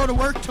just going to go to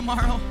work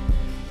tomorrow.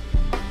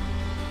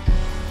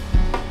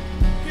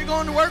 You're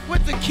going to work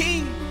with the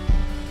King.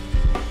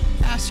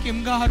 Ask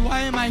him, God,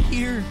 why am I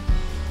here?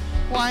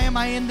 Why am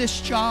I in this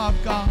job,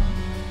 God?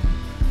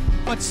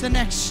 What's the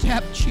next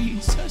step,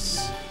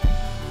 Jesus?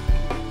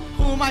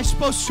 Who am I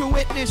supposed to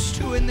witness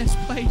to in this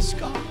place,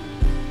 God?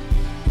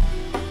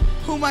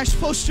 Who am I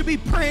supposed to be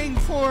praying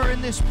for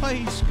in this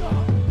place,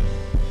 God?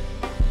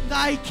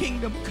 Thy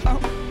kingdom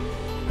come.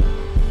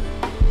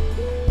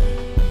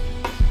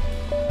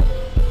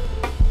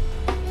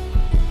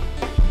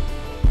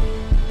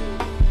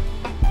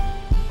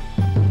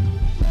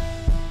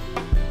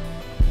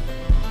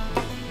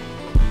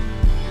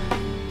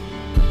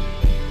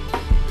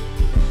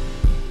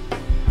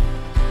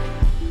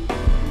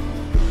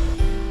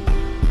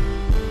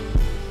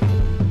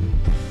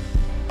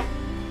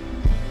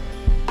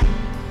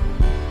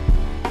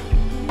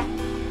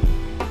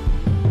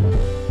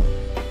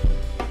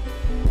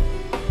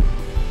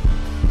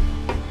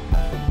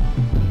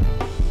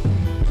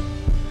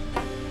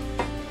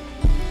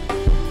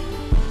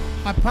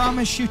 I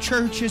promise you,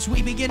 church, as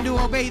we begin to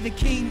obey the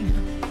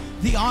King,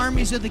 the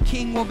armies of the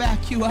King will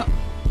back you up.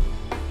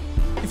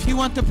 If you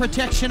want the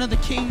protection of the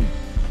King,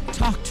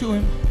 talk to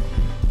him.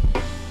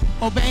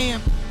 Obey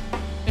him,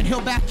 and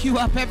he'll back you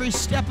up every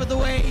step of the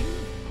way.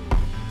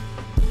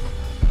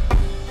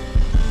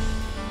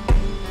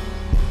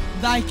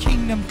 Thy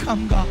kingdom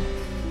come, God.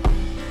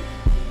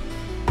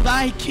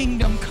 Thy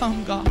kingdom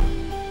come, God.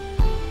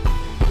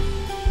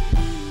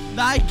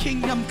 Thy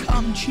kingdom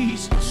come,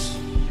 Jesus.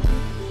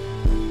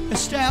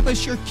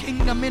 Establish your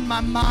kingdom in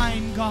my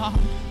mind, God.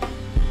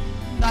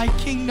 Thy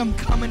kingdom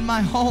come in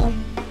my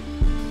home.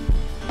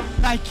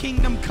 Thy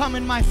kingdom come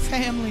in my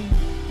family.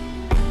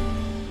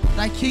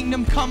 Thy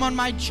kingdom come on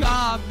my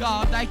job,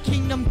 God. Thy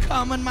kingdom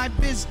come in my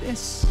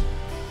business.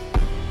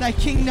 Thy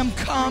kingdom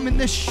come in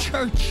this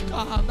church,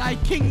 God. Thy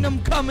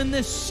kingdom come in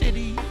this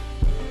city.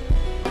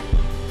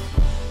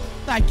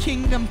 Thy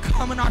kingdom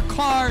come in our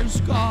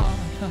cars, God.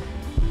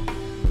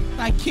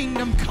 Thy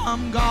kingdom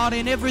come, God,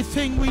 in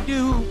everything we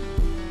do.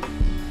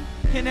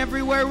 And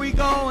everywhere we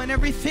go and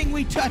everything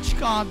we touch,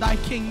 God, thy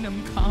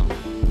kingdom come.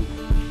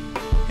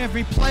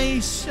 Every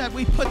place that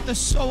we put the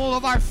sole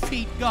of our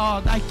feet,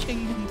 God, thy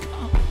kingdom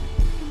come.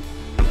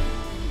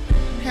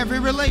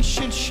 Every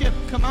relationship,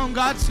 come on,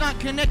 God's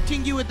not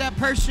connecting you with that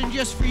person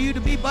just for you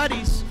to be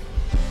buddies.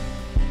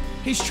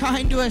 He's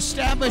trying to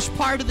establish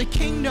part of the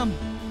kingdom.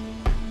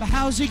 But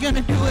how's he going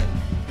to do it?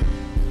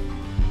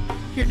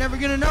 You're never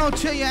going to know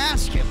until you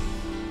ask him.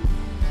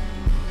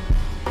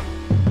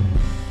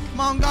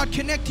 On, God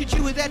connected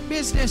you with that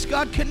business.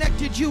 God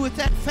connected you with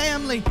that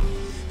family.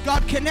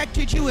 God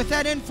connected you with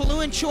that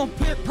influential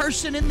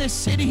person in this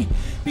city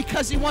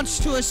because he wants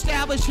to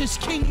establish his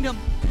kingdom.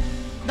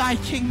 Thy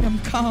kingdom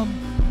come.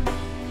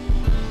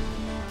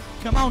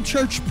 Come on,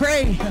 church,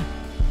 pray.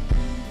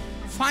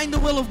 Find the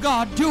will of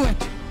God. Do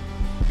it.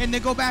 And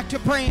then go back to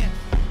praying.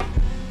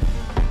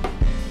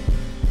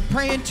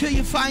 Pray until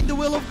you find the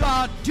will of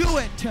God. Do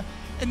it.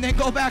 And then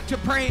go back to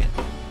praying.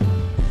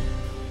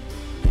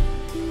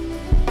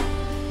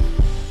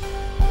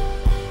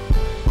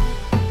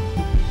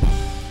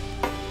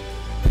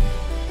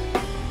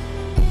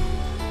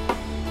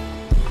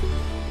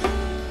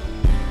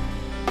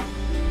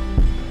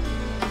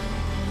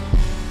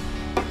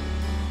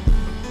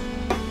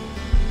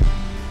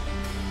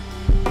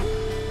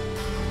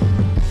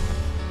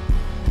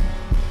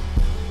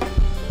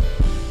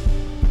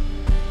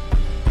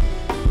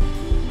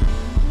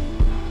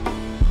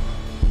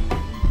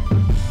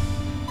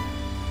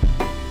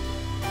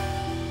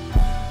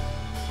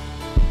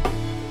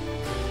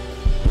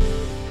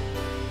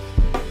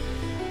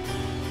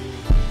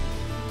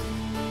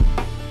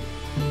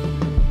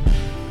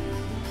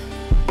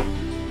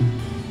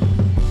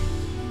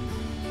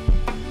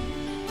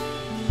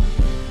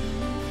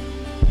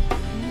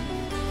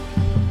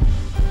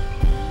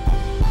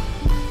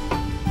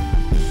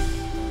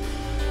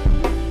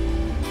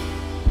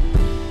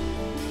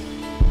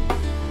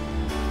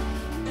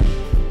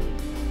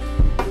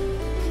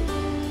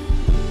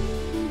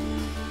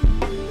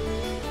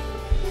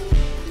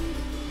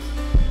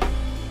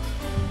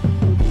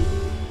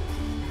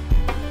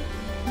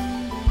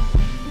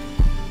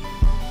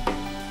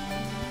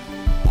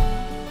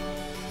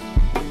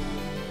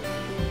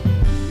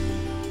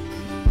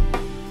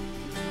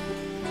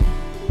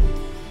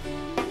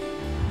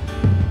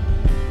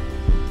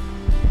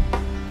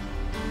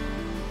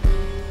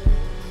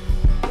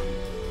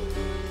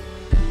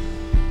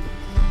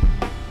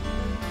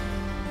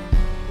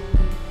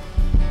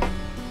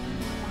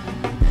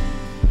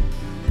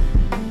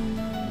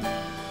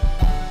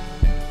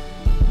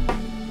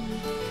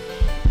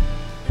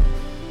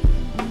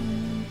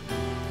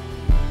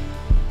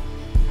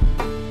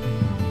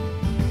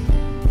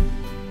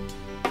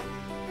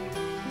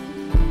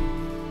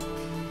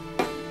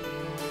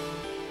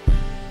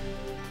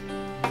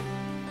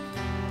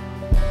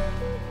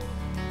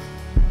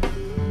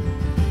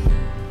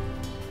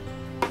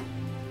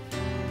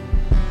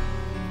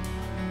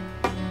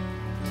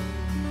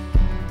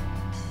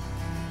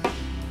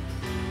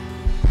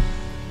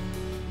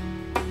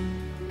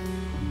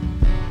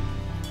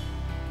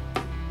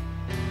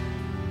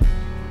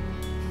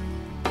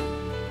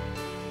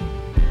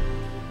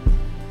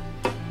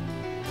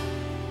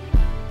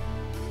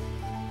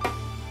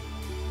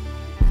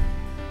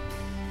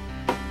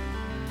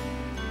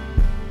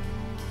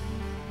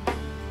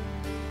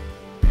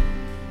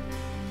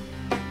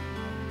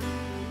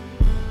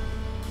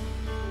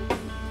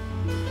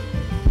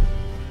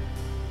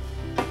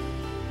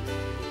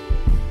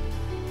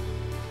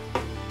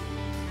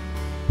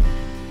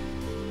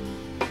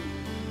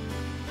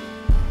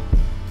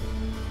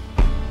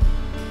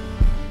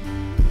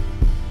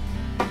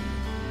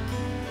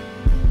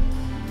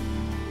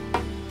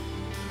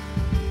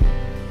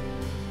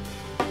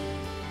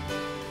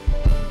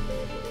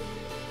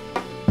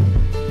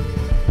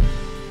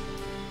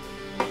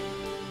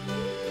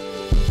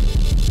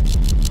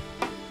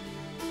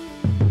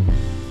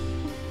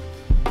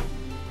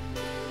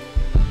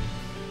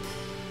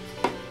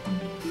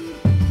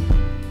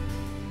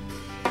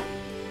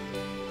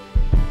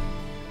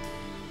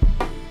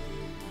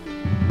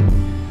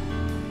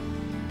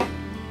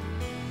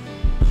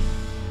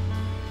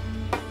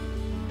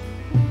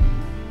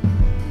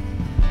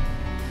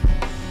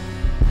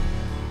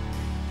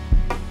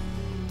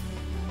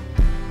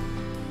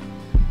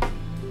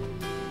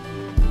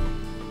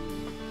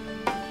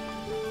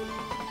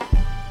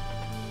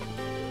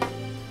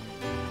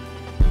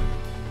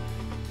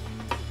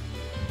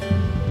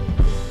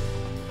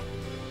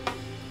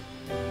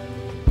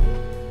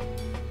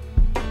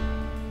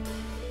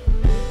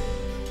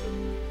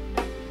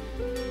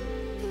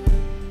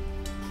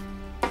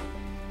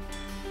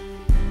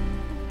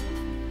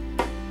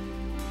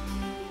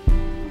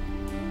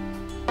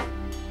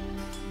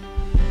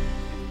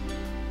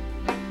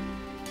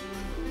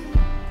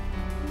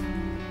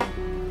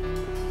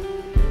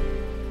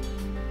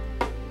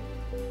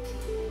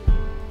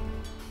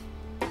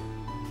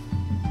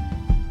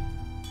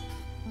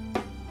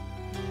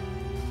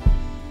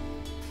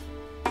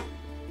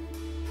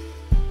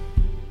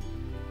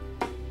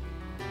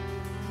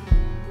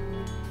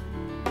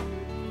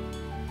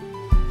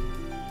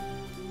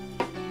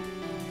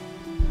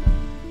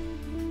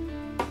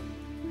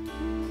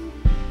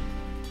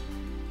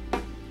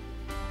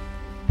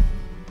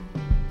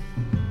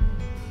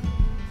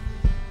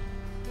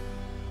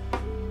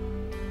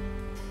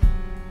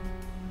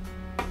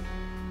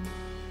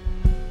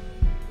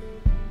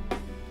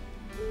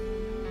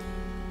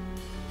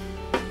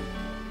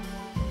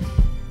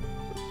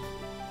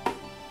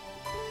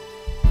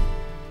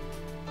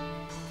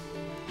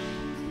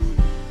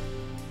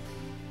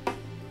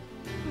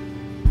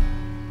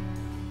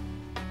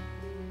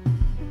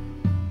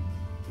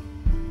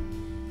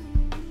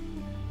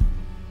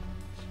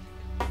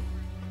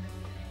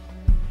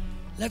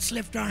 Let's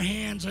lift our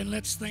hands and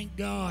let's thank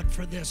God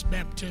for this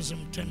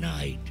baptism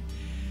tonight.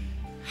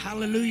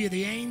 Hallelujah.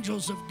 The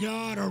angels of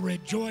God are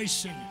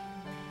rejoicing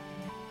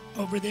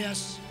over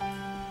this.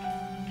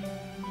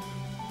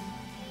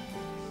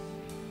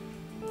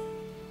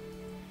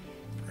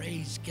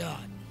 Praise God.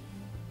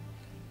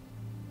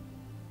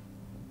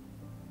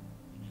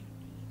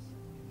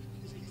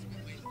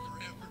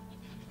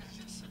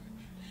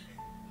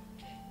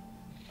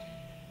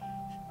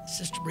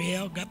 Sister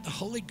Brielle got the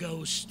Holy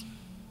Ghost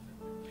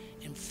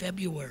in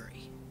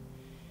February,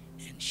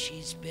 and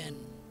she's been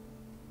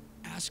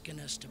asking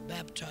us to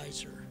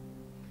baptize her,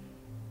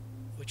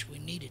 which we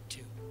needed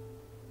to.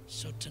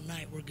 So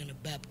tonight we're going to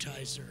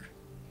baptize her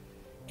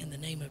in the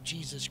name of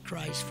Jesus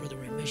Christ for the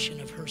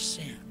remission of her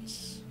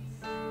sins.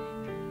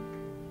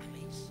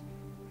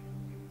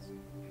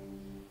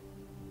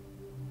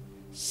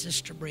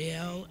 Sister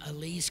Brielle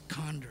Elise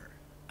Condor,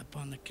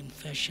 upon the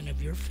confession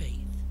of your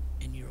faith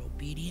and your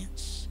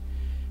obedience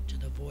to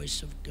the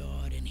voice of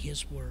God and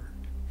His Word,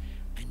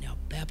 I now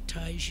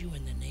baptize you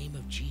in the name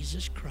of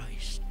Jesus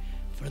Christ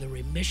for the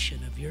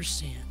remission of your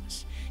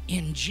sins.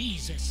 In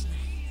Jesus'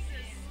 name.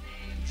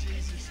 In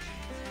Jesus'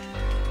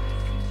 name.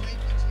 Thank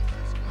you,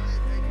 Jesus. Go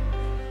ahead, baby.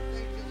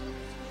 Thank you, Lord.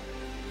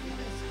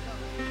 Yes, God.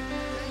 Thank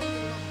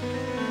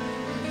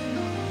you,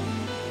 Lord.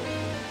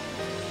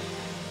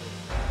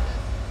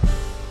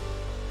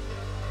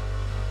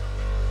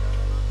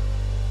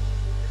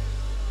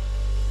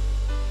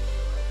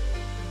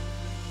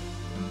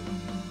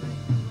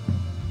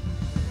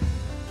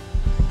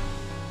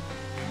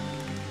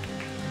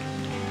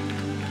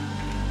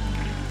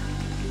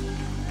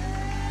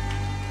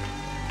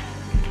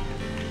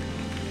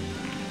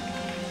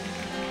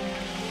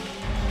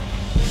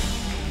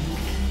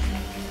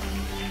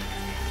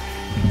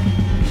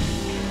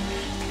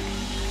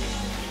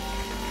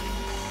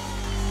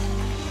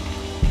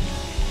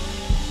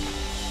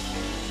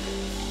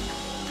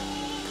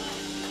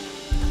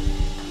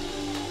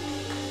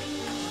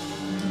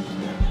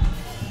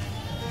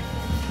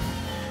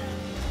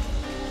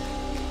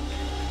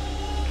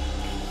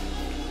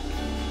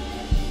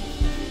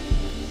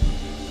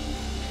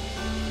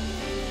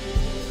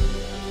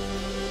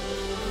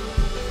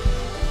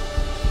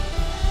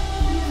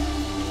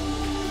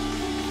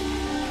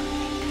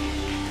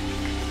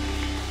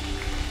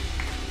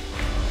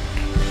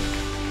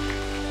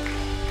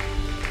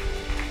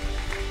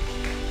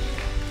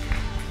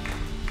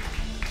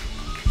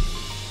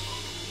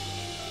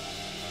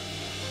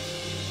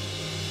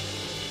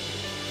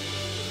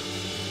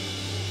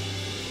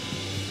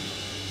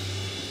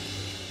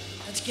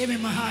 Let's give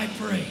Him a high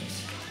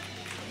praise.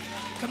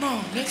 Come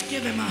on, let's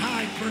give Him a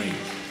high praise.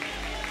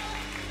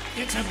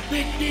 It's a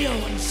big deal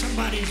when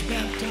somebody's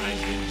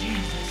baptized in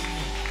Jesus'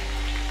 name.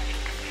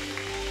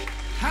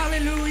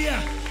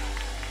 Hallelujah.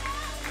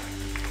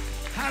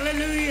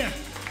 Hallelujah.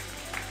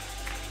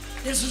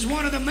 This is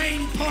one of the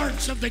main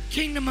parts of the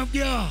kingdom of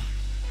God.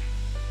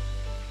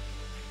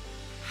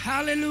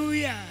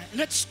 Hallelujah.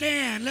 Let's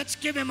stand. Let's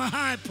give Him a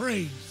high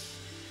praise.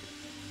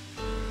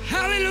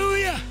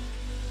 Hallelujah.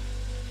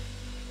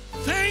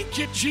 Thank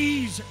you,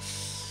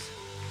 Jesus.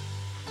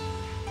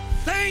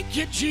 Thank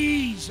you,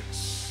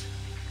 Jesus.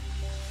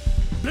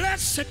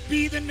 Blessed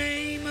be the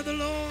name of the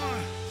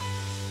Lord.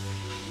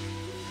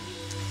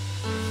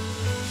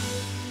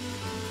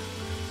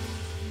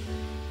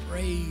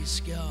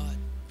 Praise God.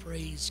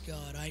 Praise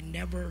God. I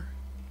never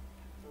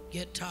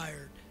get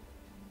tired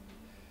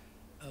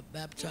of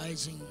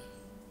baptizing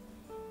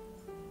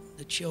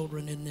the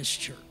children in this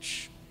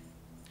church.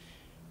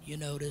 You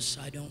notice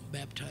I don't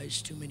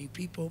baptize too many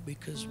people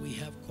because we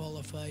have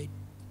qualified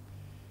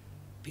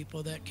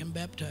people that can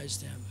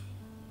baptize them.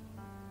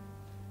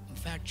 In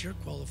fact, you're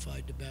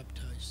qualified to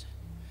baptize.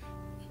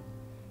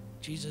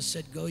 Jesus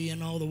said, go ye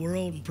in all the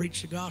world and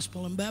preach the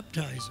gospel and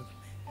baptize them.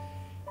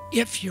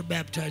 If you're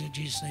baptized in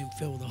Jesus' name,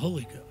 filled with the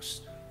Holy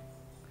Ghost.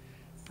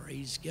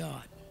 Praise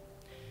God.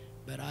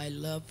 But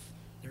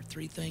there are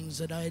three things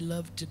that I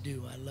love to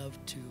do. I love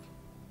to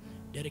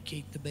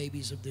dedicate the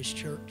babies of this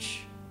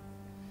church.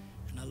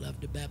 And I love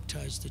to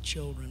baptize the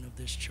children of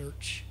this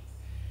church.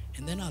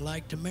 And then I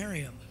like to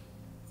marry them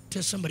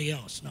to somebody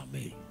else, not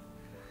me.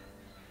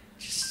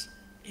 Just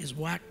as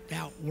whacked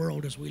out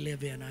world as we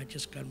live in, I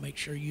just got to make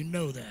sure you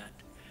know that.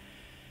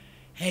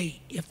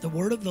 Hey, if the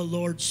word of the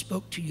Lord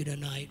spoke to you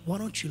tonight, why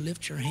don't you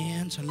lift your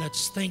hands and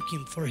let's thank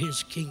Him for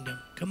His kingdom.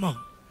 Come on.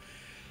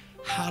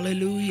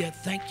 Hallelujah.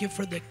 Thank you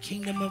for the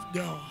kingdom of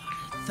God.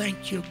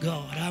 Thank you,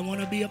 God. I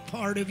want to be a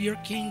part of your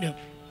kingdom.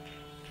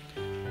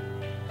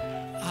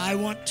 I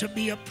want to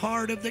be a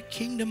part of the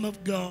kingdom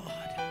of God.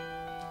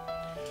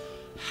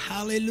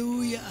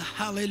 Hallelujah,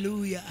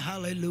 hallelujah,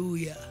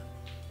 hallelujah.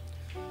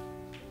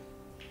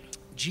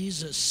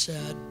 Jesus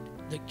said,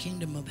 the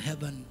kingdom of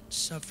heaven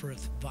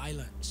suffereth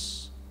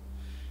violence.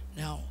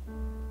 Now,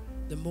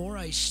 the more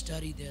I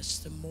study this,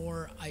 the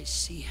more I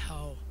see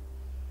how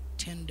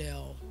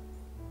Tyndale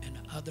and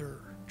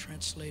other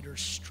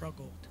translators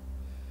struggled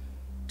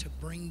to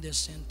bring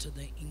this into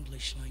the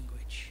English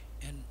language.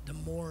 And the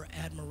more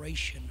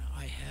admiration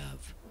I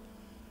have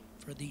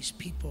for these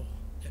people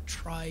that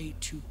try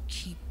to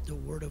keep the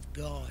Word of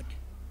God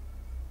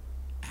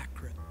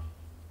accurate.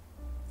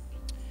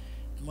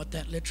 And what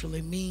that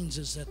literally means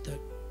is that the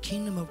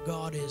kingdom of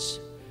God is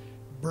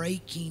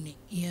breaking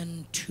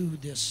into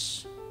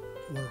this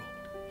world.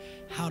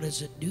 How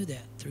does it do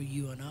that? Through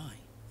you and I.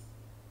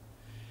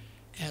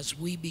 As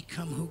we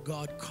become who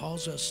God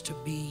calls us to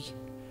be,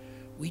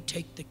 we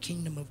take the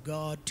kingdom of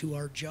God to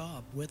our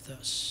job with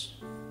us.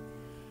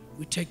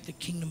 We take the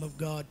kingdom of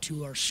God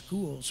to our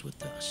schools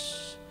with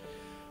us.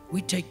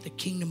 We take the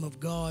kingdom of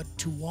God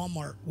to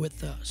Walmart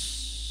with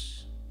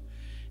us.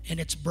 And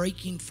it's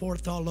breaking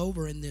forth all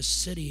over in this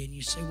city. And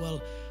you say,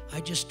 well,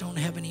 I just don't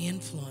have any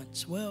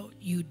influence. Well,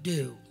 you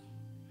do.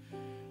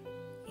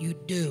 You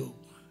do.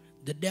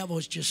 The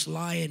devil's just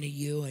lying to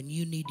you, and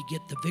you need to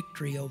get the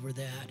victory over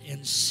that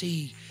and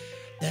see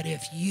that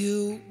if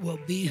you will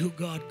be who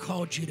God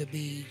called you to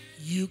be,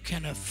 you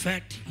can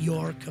affect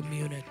your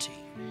community.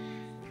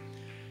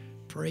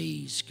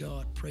 Praise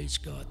God. Praise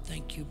God.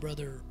 Thank you,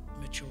 Brother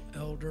Mitchell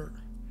Elder,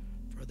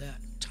 for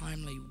that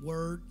timely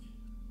word.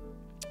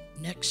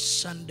 Next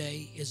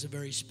Sunday is a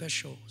very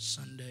special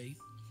Sunday.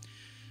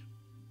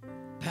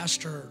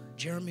 Pastor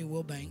Jeremy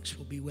Wilbanks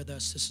will be with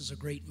us. This is a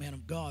great man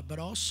of God, but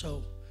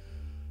also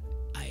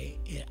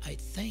I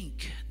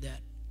think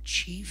that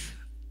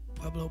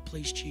Pueblo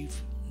Police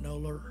Chief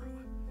Noller,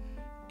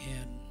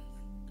 and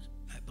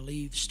I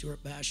believe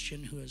Stuart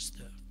Bastian, who is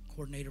the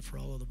coordinator for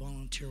all of the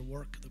volunteer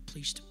work of the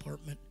police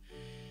department,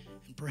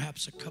 and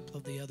perhaps a couple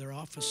of the other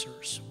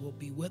officers will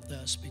be with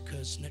us,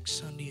 because next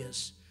Sunday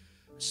is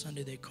a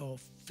Sunday they call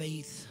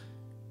Faith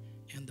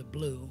and the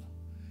Blue,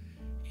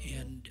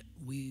 and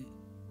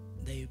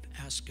they've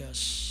asked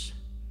us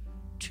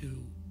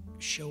to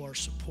show our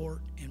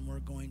support, and we're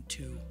going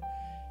to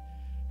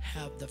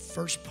have the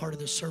first part of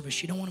the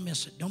service. You don't want to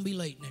miss it. Don't be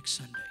late next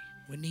Sunday.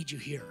 We need you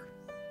here.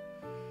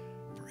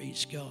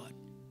 Praise God.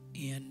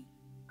 And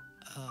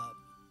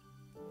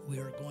we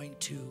are going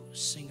to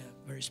sing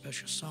a very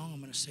special song. I'm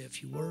going to say a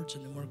few words,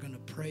 and then we're going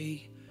to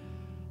pray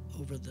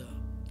over the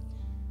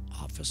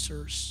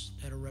officers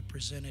that are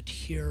represented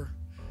here.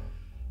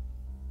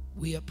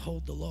 We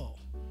uphold the law.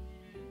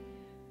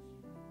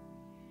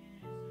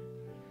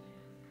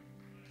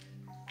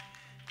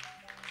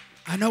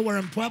 I know we're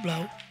in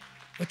Pueblo,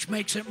 which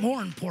makes it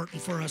more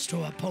important for us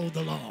to uphold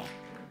the law.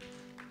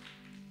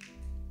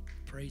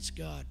 Praise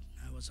God.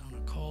 I was on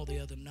a call the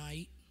other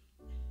night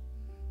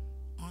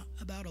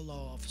about a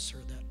law officer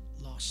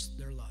that lost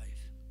their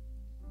life.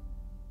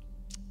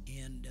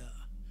 And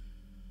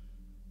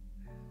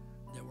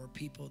there were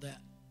people that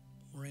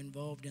were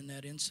involved in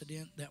that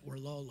incident that were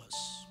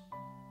lawless.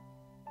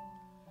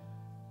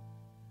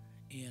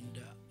 And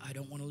I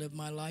don't want to live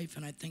my life,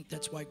 and I think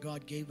that's why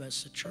God gave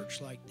us a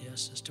church like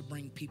this, is to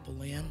bring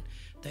people in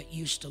that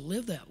used to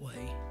live that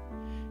way,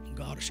 and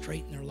God will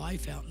straighten their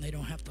life out, and they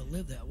don't have to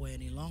live that way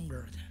any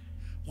longer.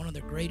 One of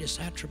the greatest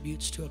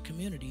attributes to a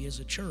community is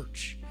a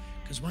church,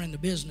 because we're in the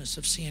business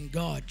of seeing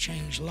God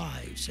change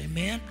lives.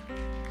 Amen?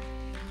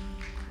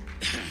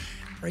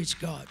 Praise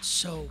God.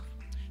 So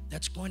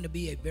that's going to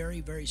be a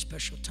very, very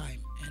special time.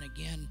 And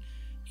again,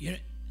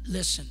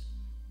 listen,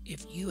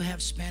 if you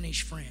have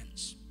Spanish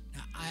friends,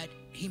 now,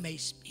 he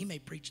may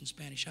preach in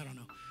Spanish, I don't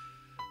know.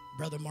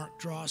 Brother Mark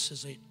Dross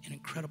is an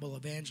incredible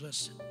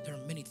evangelist. There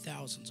are many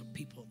thousands of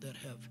people that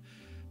have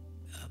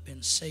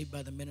been saved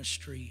by the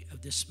ministry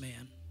of this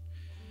man.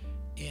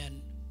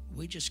 And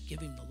we just give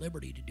him the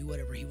liberty to do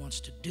whatever he wants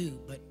to do.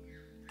 But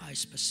I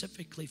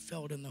specifically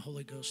felt in the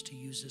Holy Ghost to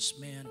use this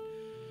man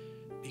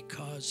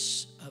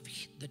because of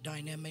the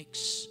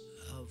dynamics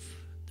of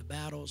the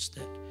battles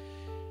that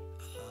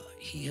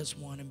he has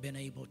won and been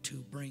able to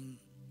bring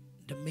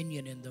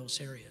dominion in those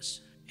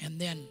areas. And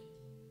then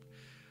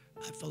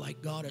I feel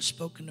like God has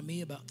spoken to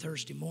me about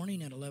Thursday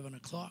morning at 11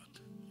 o'clock.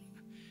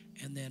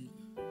 And then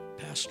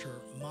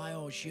Pastor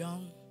Miles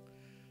Young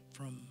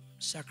from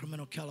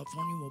Sacramento,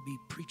 California will be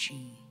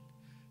preaching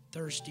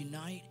Thursday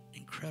night.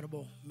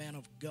 Incredible man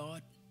of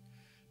God.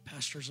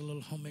 Pastors a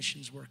little home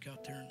missions work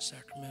out there in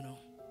Sacramento.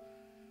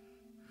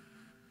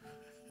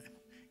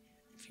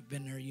 If you've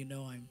been there, you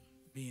know I'm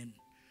being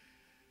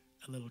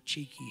a little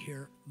cheeky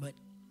here.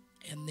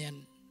 And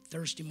then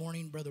Thursday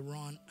morning, Brother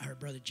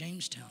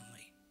James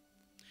Townley.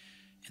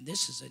 And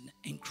this is an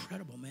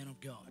incredible man of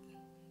God.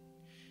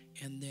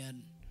 And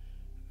then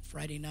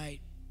Friday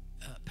night,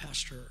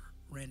 Pastor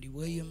Randy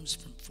Williams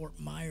from Fort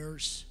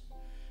Myers.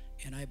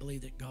 And I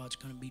believe that God's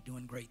going to be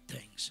doing great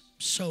things.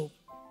 So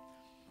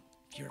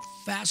if you're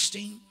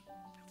fasting,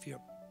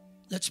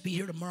 let's be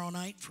here tomorrow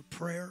night for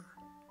prayer.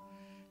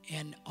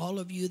 And all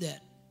of you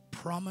that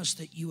promised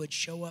that you would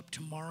show up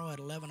tomorrow at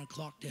 11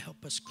 o'clock to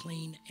help us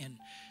clean and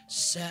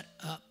set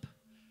up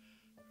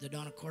the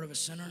Donna Cordova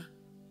Center.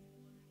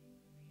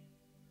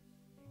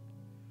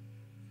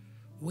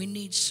 We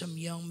need some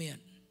young men.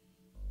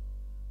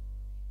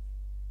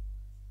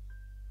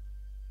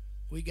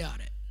 We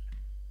got it.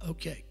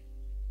 Okay.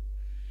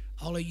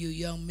 All of you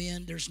young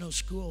men, there's no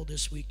school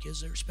this week, is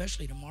there?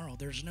 Especially tomorrow.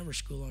 There's never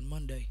school on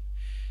Monday.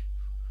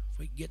 If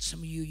we can get some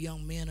of you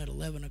young men at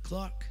 11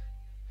 o'clock.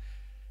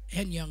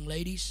 and young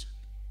ladies,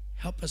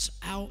 help us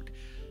out.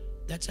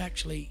 That's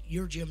actually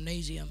your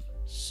gymnasium,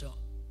 so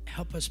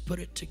help us put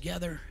it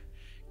together.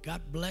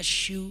 God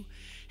bless you.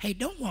 Hey,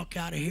 don't walk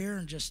out of here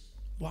and just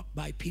walk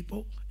by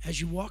people. As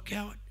you walk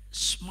out,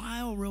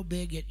 smile real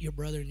big at your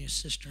brother and your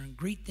sister and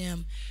greet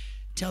them.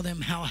 Tell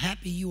them how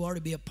happy you are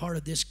to be a part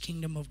of this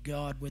kingdom of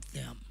God with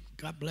them.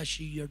 God bless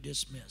you. You're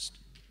dismissed.